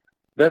language,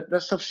 that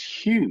stuff's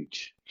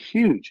huge.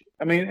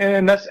 I mean,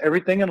 and that's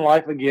everything in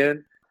life.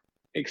 Again,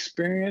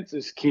 experience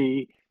is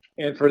key.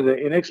 And for the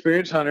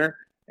inexperienced hunter,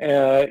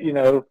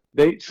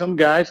 some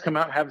guys come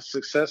out and have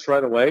success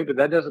right away, but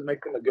that doesn't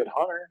make them a good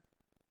hunter.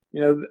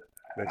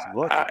 Makes them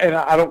lucky. And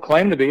I don't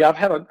claim to be. I've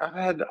had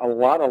a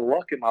lot of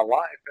luck in my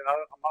life, and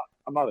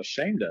I'm not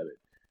ashamed of it.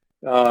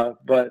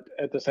 But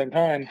at the same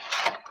time,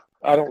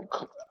 I don't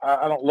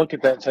look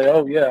at that and say,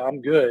 oh yeah,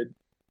 I'm good.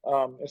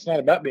 It's not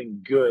about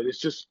being good.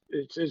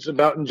 It's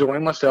about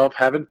enjoying myself,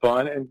 having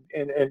fun,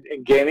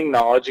 and gaining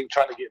knowledge and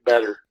trying to get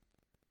better.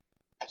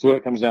 That's what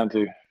it comes down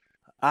to.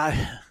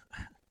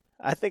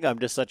 I think I'm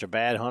just such a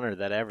bad hunter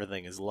that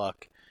everything is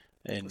luck,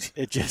 and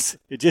it just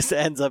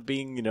ends up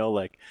being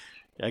like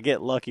I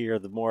get luckier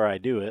the more I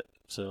do it.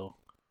 So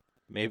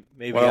maybe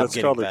I'm it's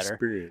getting called better.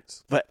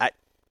 Experience. But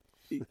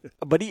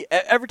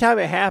every time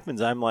it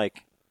happens, I'm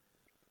like,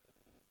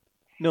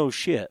 no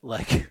shit,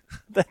 like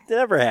that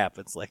never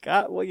happens. Like,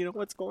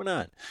 what's going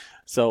on?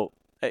 So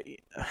I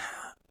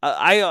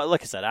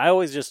like I said, I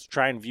always just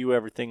try and view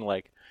everything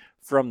like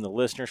from the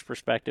listener's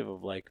perspective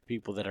of like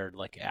people that are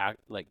like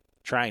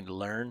trying to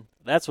learn.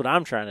 That's what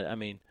I'm trying to. I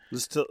mean,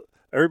 just to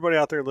everybody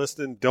out there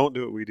listening, don't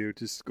do what we do.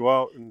 Just go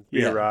out and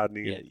be a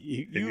Rodney, and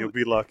you'll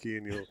be lucky,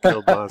 and you'll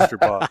kill monster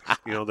bucks.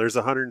 There's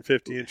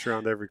 150 inch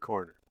around every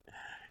corner.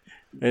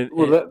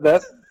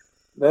 That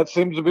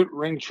seems to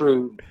ring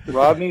true.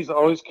 Rodney's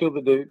always killed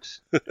the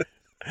Dukes.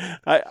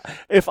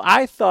 If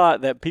I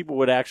thought that people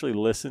would actually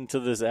listen to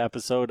this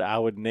episode, I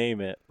would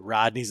name it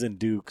Rodneys and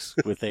Dukes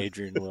with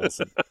Adrian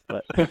Wilson.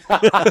 But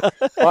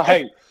well,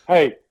 hey,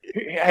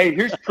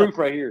 here's proof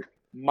right here.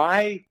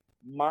 My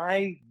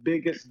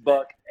biggest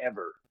buck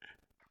ever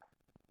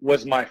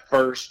was my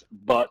first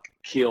buck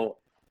kill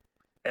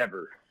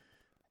ever,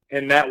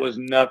 and that was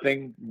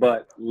nothing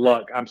but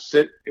luck.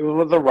 It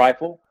was with a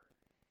rifle.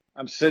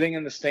 I'm sitting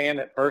in the stand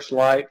at first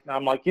light, and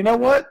I'm like, you know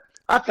what?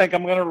 I think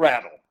I'm going to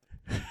rattle.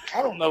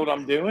 I don't know what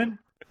I'm doing.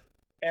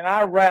 And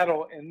I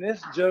rattle, and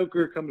this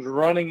joker comes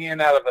running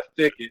in out of a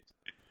thicket.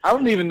 I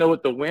don't even know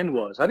what the wind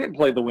was. I didn't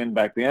play the wind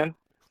back then.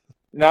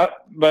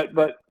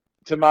 But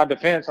to my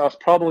defense, I was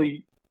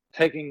probably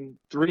taking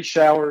 3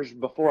 showers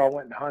before I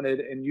went and hunted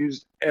and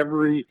used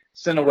every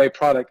Scent-Away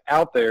product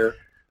out there.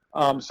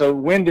 So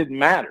wind didn't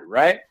matter,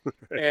 right?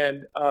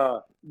 And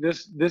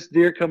this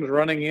deer comes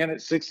running in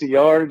at 60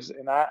 yards,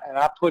 and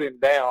I put him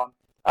down.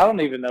 I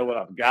don't even know what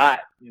I've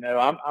got.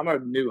 I'm a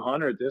new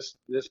hunter at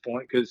this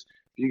point, because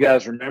if you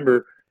guys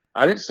remember,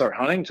 I didn't start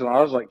hunting until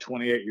I was like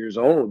 28 years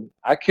old.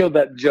 I killed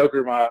that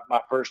joker my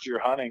first year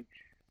hunting,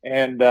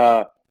 and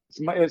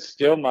it's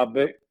still my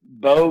big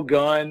bow,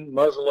 gun,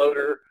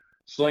 muzzleloader,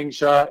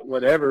 slingshot,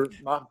 whatever,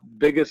 my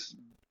biggest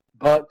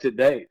buck to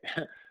date.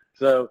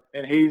 So,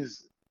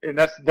 and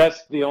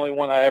that's the only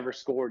one I ever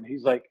scored.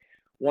 He's like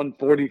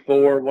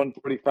 144,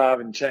 145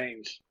 and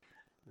change.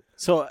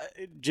 So,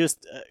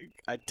 just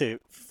to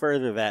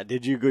further that,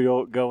 did you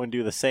go and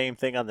do the same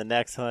thing on the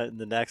next hunt and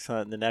the next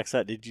hunt and the next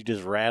hunt? Did you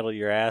just rattle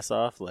your ass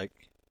off like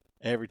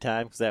every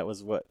time because that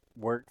was what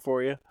worked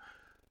for you?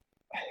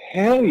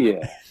 Hell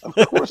yeah, of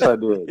course I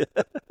did.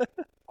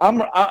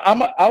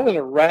 I was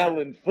a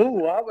rattling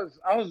fool. I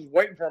was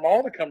waiting for them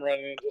all to come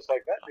running in just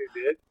like that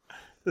dude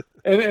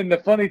did. And the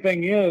funny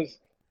thing is,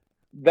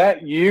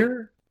 that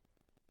year,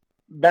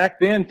 back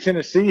then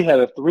Tennessee had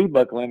a 3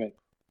 buck limit.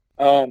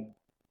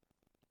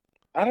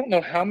 I don't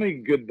know how many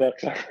good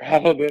bucks I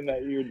rattled in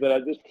that year that I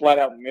just flat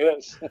out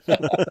missed.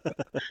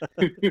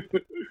 I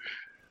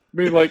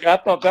mean, like, I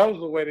thought that was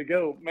the way to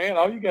go. Man,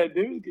 all you got to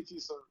do is get you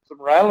some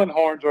rattling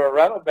horns or a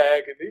rattle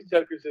bag, and these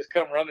jokers just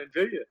come running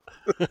to you.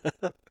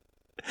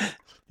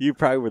 You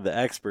probably were the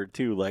expert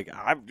too. Like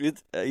I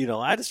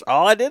just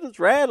all I did was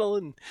rattle,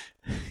 and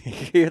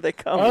here they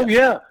come. Oh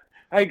yeah,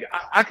 hey,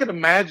 I could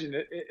imagine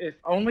it if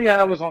only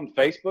I was on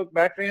Facebook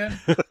back then.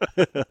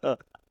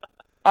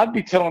 I'd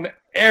be telling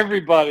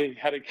everybody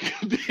how to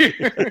kill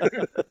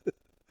deer.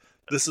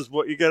 This is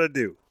what you got to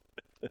do.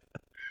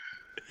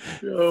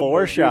 Oh,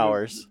 4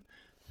 showers,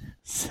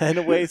 send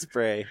away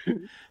spray,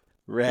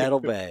 rattle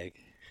bag.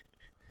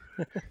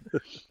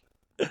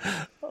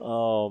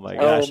 Oh my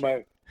gosh! Oh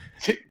my.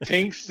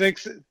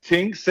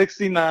 Tink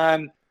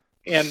 69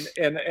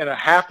 in a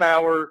half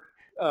hour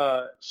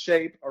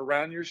shape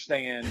around your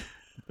stand.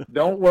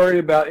 Don't worry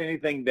about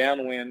anything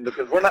downwind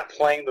because we're not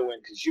playing the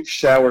wind because you've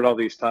showered all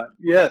these times.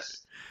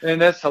 Yes,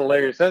 and that's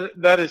hilarious.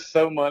 That is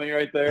so money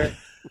right there.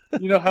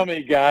 You know how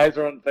many guys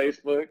are on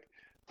Facebook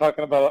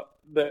talking about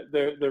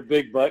their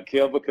big butt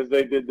kill because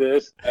they did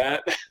this,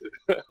 that.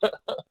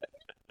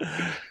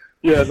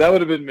 Yeah, that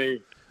would have been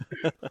me.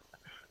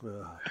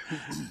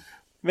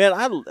 Man,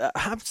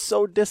 I'm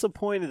so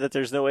disappointed that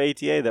there's no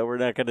ATA, that we're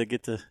not going to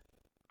get to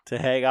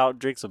hang out and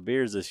drink some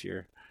beers this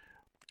year.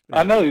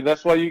 I know.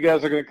 That's why you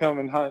guys are going to come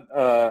and hunt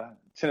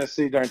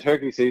Tennessee during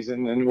turkey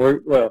season, and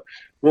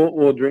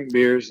we'll drink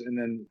beers and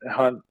then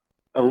hunt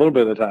a little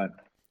bit of the time.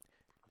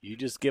 You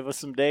just give us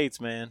some dates,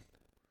 man.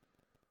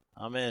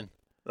 I'm in.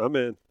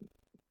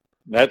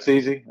 That's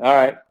easy. All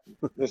right,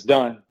 it's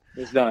done.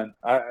 It's done.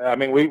 I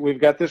mean, we've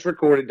got this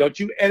recorded. Don't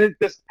you edit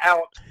this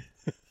out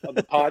of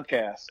the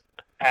podcast,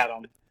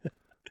 Adam.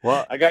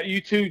 Well, I got you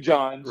too,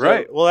 John. So.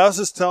 Right. Well, I was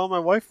just telling my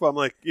wife, I'm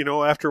like,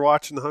 after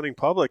watching the Hunting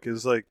Public,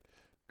 is like,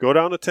 go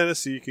down to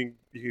Tennessee. You can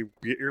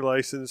get your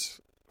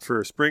license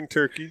for a spring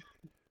turkey.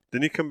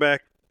 Then you come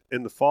back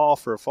in the fall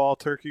for a fall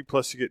turkey.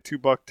 Plus, you get 2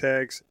 buck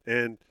tags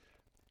and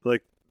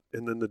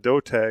then the doe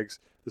tags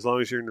as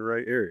long as you're in the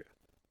right area.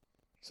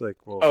 It's like,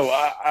 well,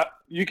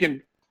 you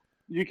can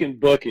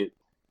book it.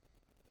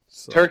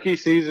 So. Turkey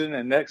season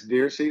and next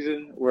deer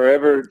season,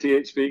 wherever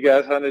THP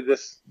guys hunted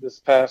this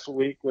past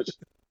week, which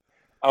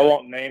I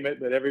won't name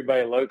it, but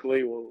everybody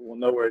locally will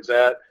know where it's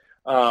at,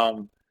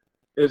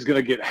 is going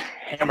to get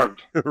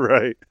hammered.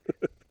 Right.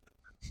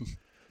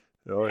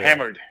 Oh, yeah.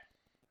 Hammered.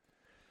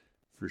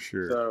 For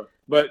sure. So,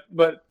 but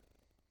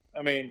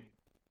I mean,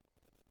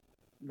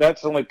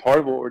 that's only part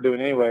of what we're doing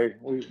anyway.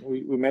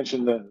 We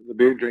mentioned the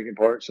beer drinking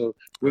part, so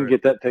we can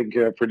get that taken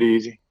care of pretty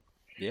easy.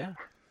 Yeah.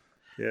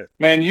 Yeah.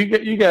 Man,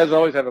 you guys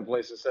always have a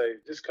place to stay.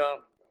 Just come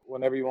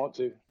whenever you want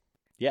to.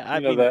 Yeah, I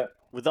mean, that.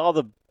 With all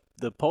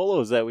the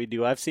polos that we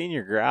do, I've seen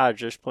your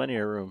garage. There's plenty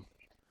of room.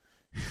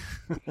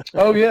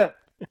 Oh yeah.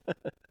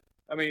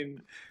 I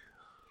mean,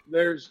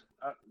 there's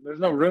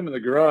no room in the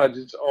garage.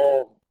 It's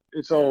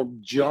all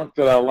junk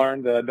that I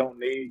learned that I don't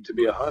need to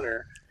be a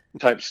hunter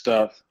type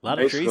stuff. A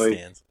lot of tree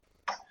stands.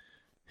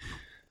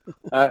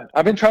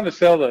 I've been trying to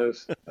sell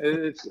those.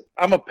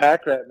 I'm a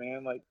pack rat,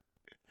 man. Like,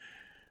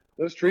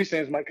 those tree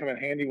stands might come in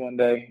handy one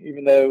day,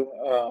 even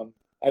though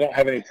I don't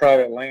have any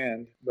private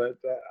land. But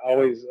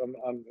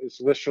it's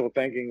wishful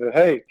thinking that,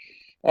 hey,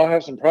 I'll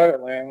have some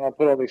private land and I'll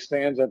put all these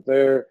stands up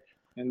there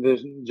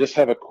and just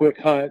have a quick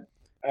hunt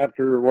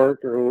after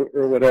work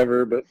or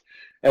whatever. But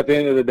at the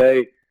end of the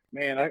day,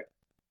 man,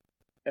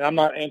 I'm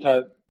not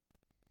anti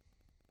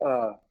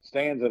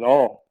stands at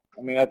all.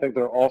 I mean, I think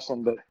they're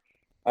awesome, but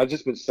I've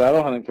just been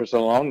saddle hunting for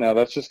so long now.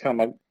 That's just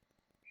kind of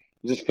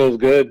it just feels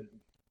good.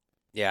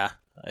 Yeah,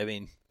 I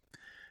mean,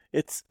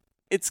 it's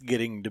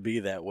getting to be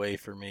that way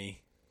for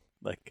me.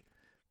 Like,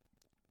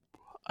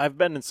 I've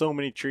been in so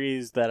many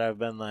trees that I've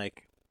been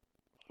like,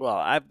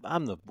 well,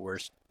 I'm the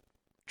worst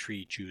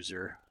tree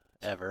chooser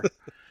ever.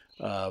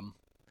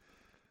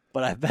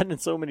 But I've been in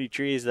so many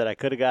trees that I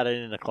could have got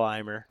it in a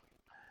climber.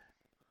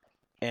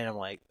 And I'm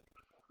like,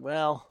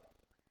 well,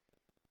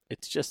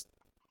 it's just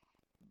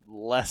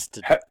less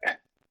to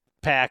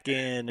pack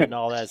in and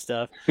all that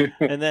stuff.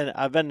 And then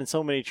I've been in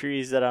so many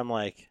trees that I'm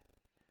like,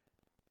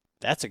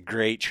 that's a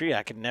great tree.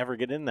 I could never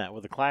get in that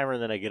with a climber.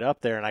 And then I get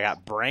up there and I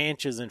got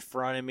branches in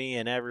front of me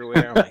and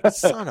everywhere. I'm like,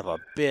 son of a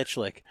bitch.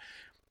 Like,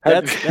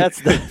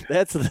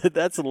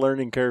 that's a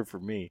learning curve for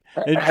me.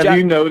 And have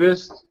you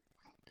noticed?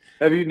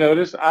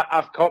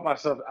 I've caught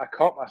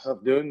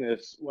myself doing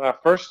this when I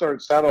first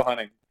started saddle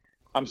hunting.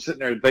 I'm sitting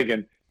there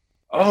thinking,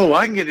 oh,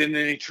 I can get in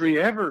any tree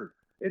ever.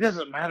 It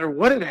doesn't matter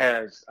what it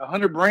has.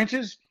 100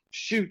 branches?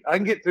 Shoot, I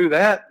can get through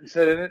that and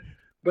sit in it.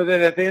 But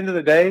then at the end of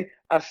the day,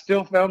 I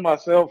still found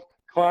myself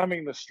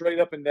climbing the straight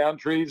up and down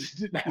trees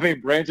that didn't have any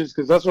branches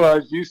because that's what I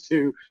was used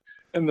to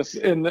in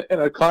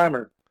a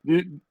climber.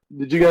 Did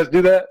you guys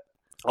do that?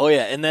 Oh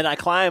yeah, and then I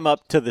climb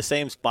up to the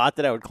same spot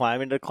that I would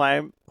climb into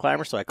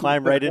climber. So I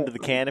climb right into the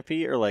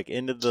canopy or like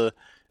into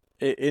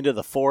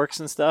the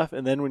forks and stuff.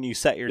 And then when you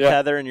set your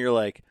tether and you're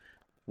like,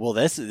 well,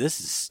 this is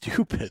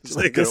stupid.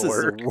 Like, this is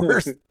the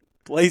worst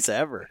place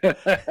ever.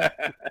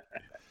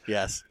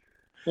 Yes.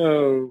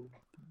 Oh,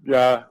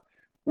 Yeah,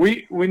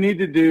 we need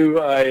to do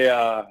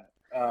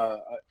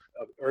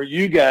or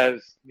you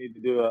guys need to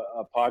do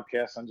a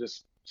podcast on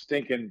just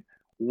stinking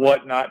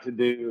what not to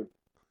do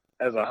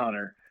as a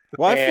hunter.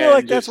 Well, I feel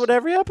like that's what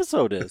every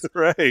episode is.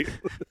 Right.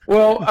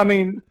 Well, I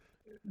mean,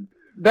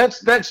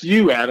 that's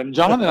you, Adam.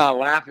 John and I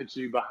laugh at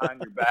you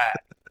behind your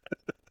back.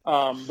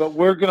 But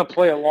we're going to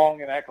play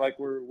along and act like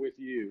we're with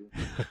you.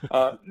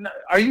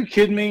 Are you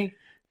kidding me?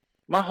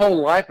 My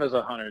whole life as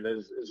a hunter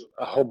is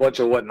a whole bunch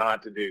of what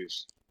not to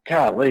do's.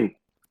 Golly.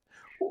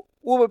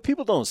 Well, but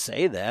people don't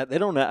say that. They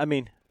don't. I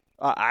mean,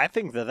 I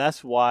think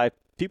that's why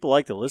people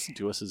like to listen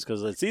to us, is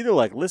because it's either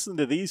like, listen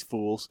to these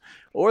fools,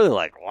 or they're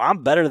like, well,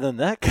 I'm better than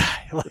that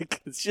guy.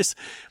 Like, it's just,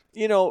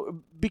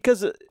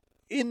 because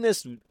in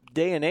this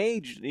day and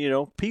age,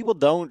 people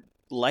don't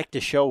like to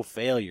show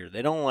failure.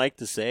 They don't like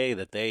to say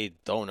that they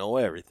don't know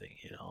everything,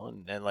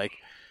 and like,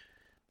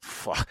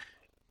 fuck,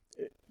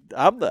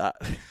 I'm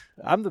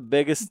the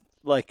biggest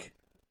like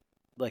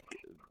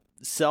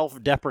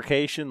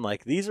self-deprecation.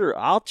 Like,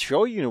 I'll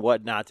show you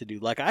what not to do.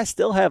 Like, I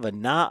still have a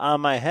knot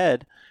on my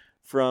head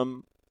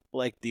from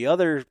like the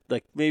other,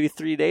 like maybe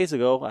 3 days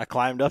ago. I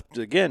climbed up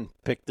to, again,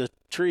 pick the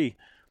tree,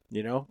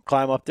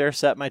 climb up there,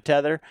 set my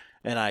tether,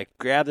 and I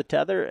grab the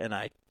tether and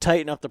I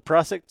tighten up the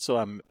prusik so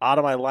I'm out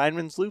of my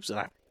lineman's loops, and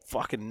I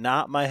fucking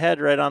knot my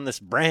head right on this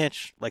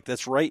branch, like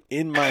that's right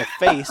in my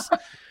face.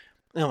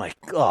 And I'm like,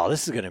 oh,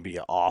 this is gonna be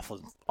an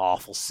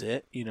awful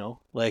sit,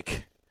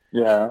 like,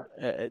 yeah.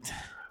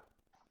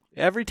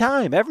 Every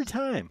time,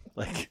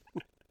 like.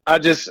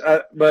 But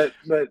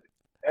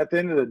at the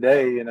end of the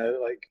day,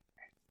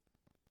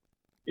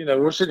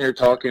 we're sitting here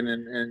talking,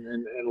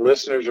 and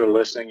listeners are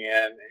listening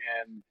in,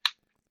 and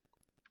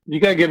you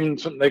got to give them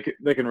something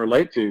they can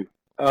relate to.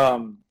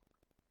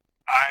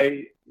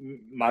 I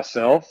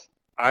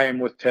am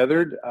with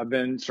Tethered. I've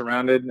been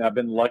surrounded, and I've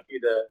been lucky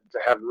to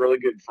have really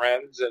good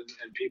friends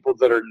and people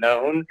that are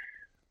known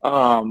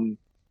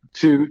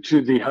to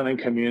the hunting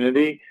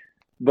community.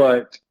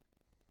 But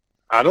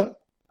I'd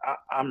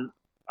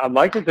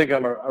like to think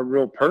I'm a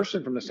real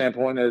person from the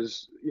standpoint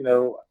as,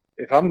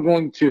 if I'm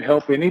going to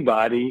help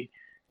anybody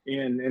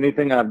in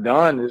anything I've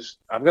done, is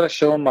I've got to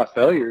show them my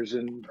failures,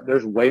 and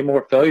there's way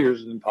more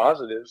failures than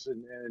positives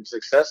and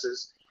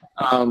successes.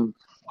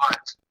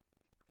 But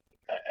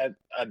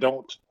I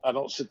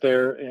don't sit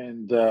there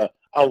and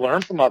I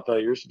learn from my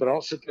failures, but I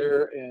don't sit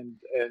there and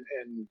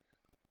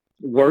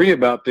worry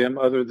about them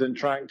other than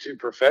trying to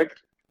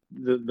perfect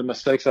the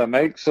mistakes I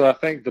make. So I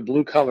think the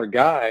blue collar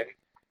guy,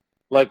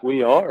 like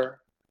we are,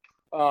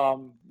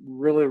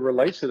 really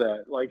relates to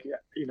that. Like,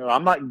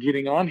 I'm not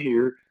getting on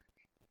here,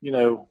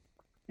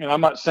 and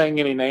I'm not saying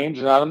any names,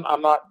 and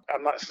I'm not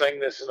saying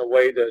this in a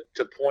way to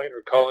point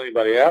or call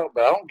anybody out,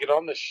 but I don't get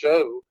on this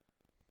show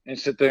and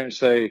sit there and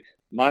say,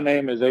 my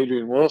name is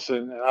Adrian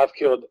Wilson, and I've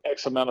killed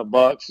X amount of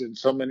bucks, and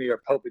so many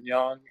are Pope and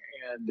Young,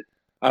 and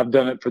I've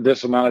done it for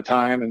this amount of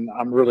time, and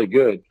I'm really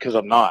good, because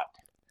I'm not.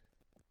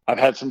 I've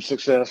had some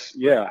success,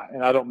 yeah,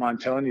 and I don't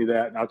mind telling you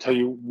that, and I'll tell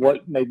you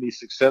what made me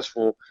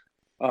successful,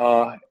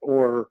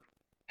 or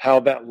how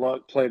that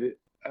luck played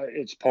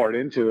its part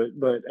into it.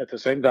 But at the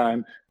same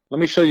time, let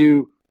me show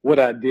you what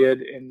I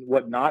did and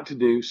what not to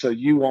do, so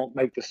you won't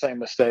make the same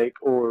mistake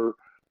or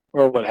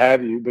what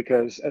have you,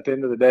 because at the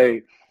end of the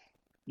day,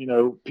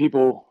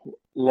 people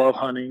love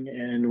hunting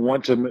and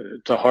want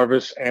to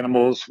harvest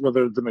animals,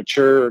 whether they're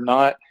mature or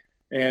not.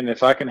 And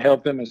if I can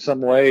help them in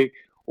some way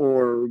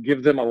or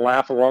give them a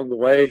laugh along the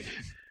way,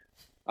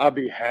 I'll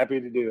be happy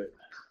to do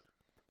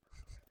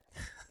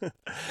it.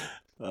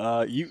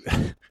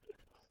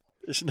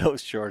 There's no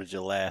shortage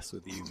of laughs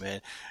with you,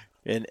 man.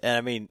 And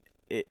I mean,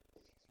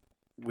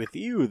 with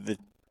you, the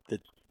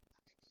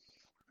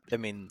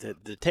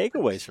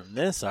takeaways from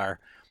this are,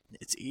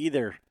 it's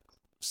either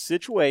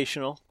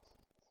situational,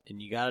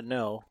 and you got to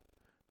know,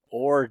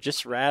 or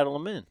just rattle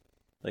them in.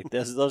 Like,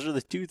 those are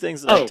the two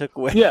things that I took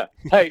away. Yeah.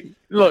 Hey,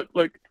 look,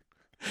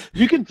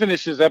 you can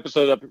finish this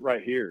episode up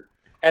right here.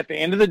 At the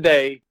end of the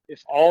day,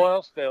 if all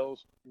else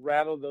fails,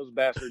 rattle those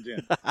bastards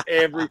in.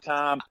 Every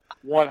time,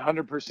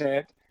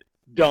 100%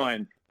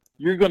 done.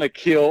 You're going to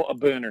kill a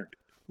booner.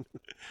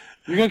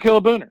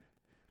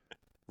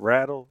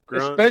 Rattle,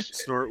 grunt,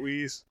 snort,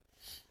 wheeze.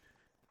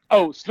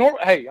 Oh,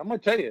 snort. Hey, I'm going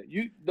to tell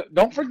you,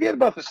 don't forget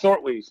about the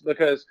snort wheeze,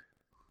 because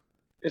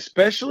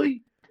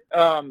especially,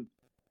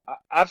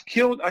 I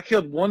killed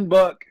one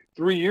buck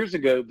 3 years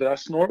ago that I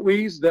snort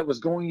wheezed, that was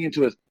going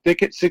into a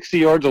thicket 60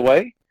 yards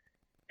away,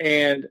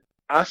 and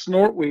I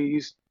snort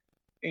wheezed,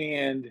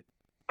 and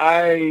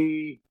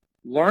I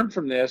learned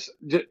from this.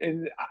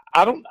 And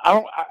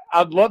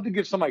I'd love to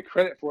give somebody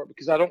credit for it,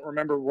 because I don't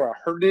remember where I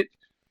heard it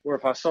or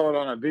if I saw it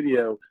on a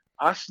video.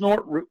 I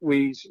snort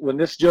wheeze when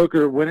this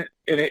joker went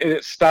and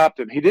it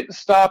stopped him. He didn't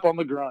stop on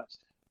the grunts.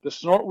 The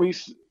snort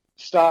wheeze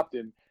stopped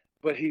him,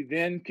 but he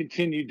then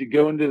continued to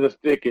go into the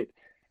thicket.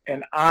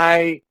 And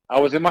I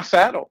was in my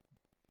saddle.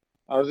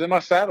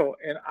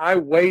 And I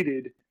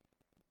waited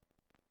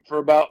for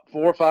about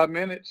 4 or 5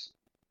 minutes,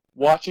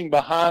 watching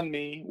behind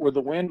me where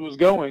the wind was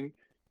going.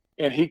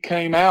 and he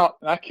came out,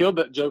 and I killed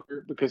that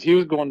joker because he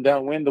was going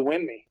downwind to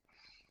win me.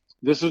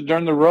 This was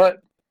during the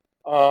rut.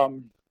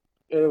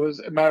 It was,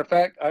 a matter of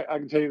fact, I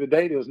can tell you the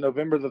date. It was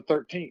November the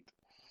 13th,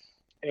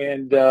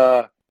 and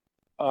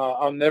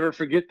I'll never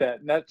forget that.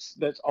 And that's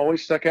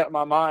always stuck out in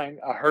my mind.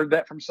 I heard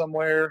that from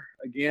somewhere.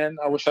 Again,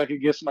 I wish I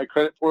could give somebody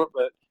credit for it,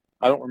 but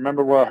I don't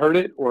remember where I heard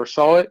it or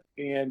saw it.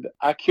 And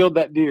I killed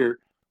that deer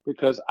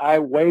because I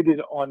waited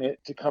on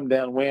it to come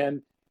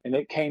downwind, and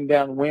it came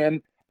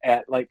downwind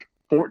at like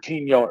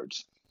 14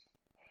 yards.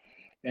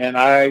 And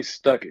I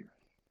stuck it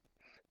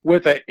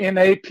with a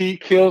NAP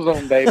kill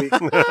zone, baby.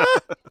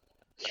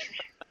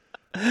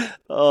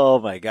 Oh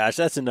my gosh,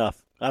 that's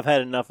enough. I've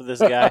had enough of this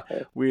guy.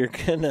 We're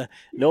gonna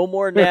no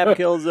more nap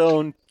kill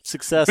zone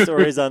success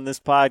stories on this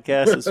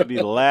podcast. This will be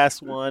the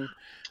last one.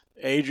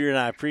 Adrian,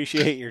 I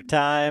appreciate your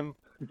time,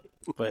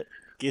 but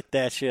get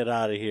that shit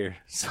out of here.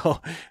 So,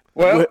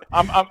 well,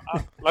 I'm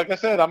like I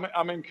said,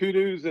 I'm in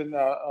Kudu's and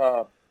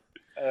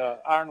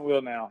Iron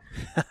Wheel now.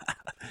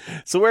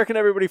 So where can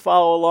everybody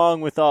follow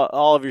along with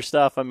all of your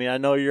stuff? I mean, I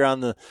know you're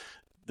on the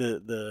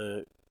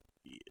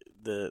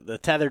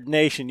Tethered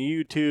Nation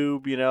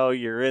YouTube, you know,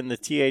 you're in the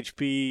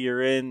THP,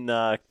 you're in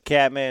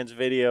Catman's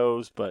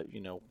videos, but,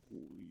 you know,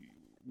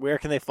 where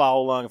can they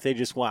follow along if they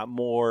just want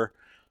more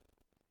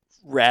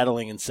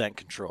rattling and scent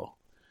control?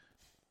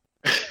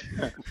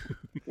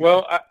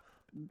 Well,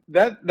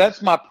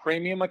 that's my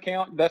premium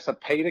account. That's a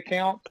paid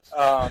account.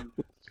 I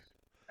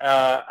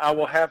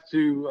will have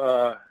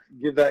to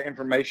give that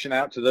information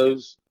out to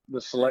the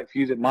select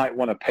few that might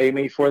want to pay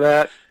me for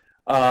that.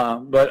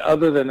 But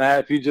other than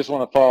that, if you just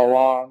want to follow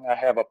along, I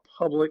have a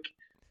public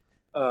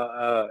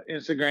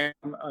Instagram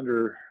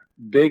under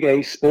Big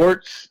A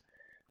Sports.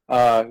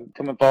 Come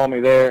and follow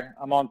me there.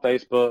 I'm on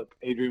Facebook,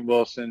 Adrian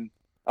Wilson.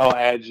 I'll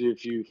add you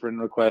if you friend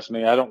request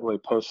me. I don't really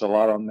post a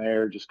lot on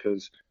there just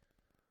because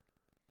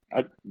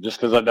I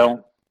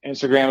don't.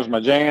 Instagram is my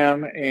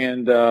jam,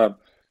 and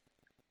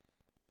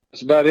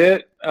that's about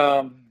it.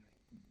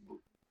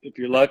 If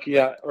you're lucky,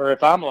 or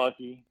if I'm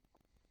lucky,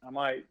 I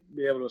might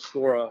be able to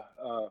score a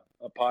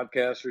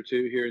podcast or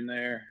two here and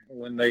there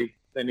when they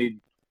need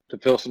to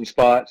fill some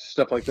spots,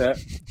 stuff like that.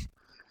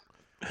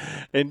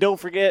 And don't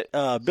forget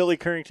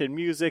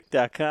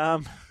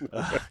BillyCurringtonMusic.com.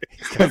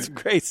 He's got some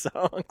great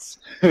songs.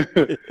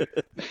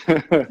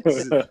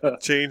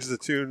 Change the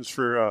tunes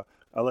for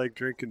I like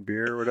drinking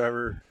beer or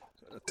whatever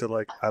to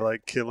like I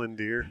like killing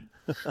deer.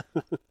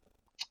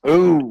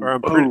 I'm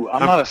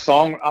not a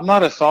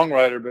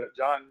songwriter, but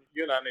John,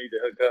 you and I need to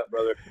hook up,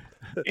 brother.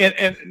 In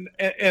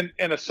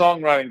a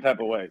songwriting type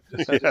of way.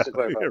 Just to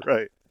clarify. Yeah,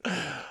 right.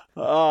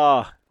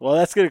 Well,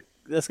 that's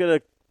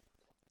gonna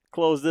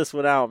close this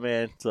one out,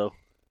 man. So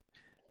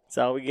that's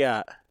all we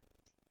got.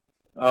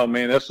 Oh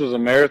man, this was a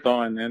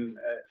marathon, and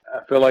I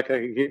feel like I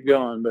could keep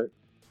going. But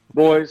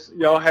boys,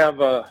 y'all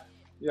have a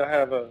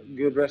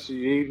good rest of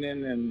your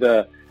evening, and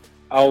I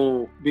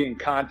will be in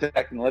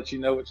contact and let you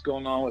know what's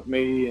going on with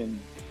me, and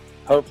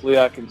hopefully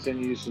I can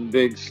send you some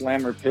big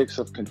slammer pics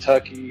of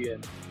Kentucky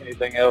and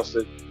anything else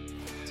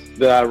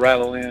that I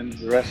rattle in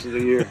the rest of the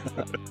year.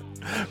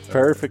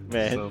 Perfect,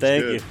 man. Sounds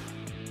Thank good. you.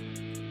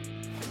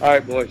 All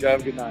right, boys. Y'all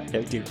have a good night.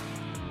 Thank you.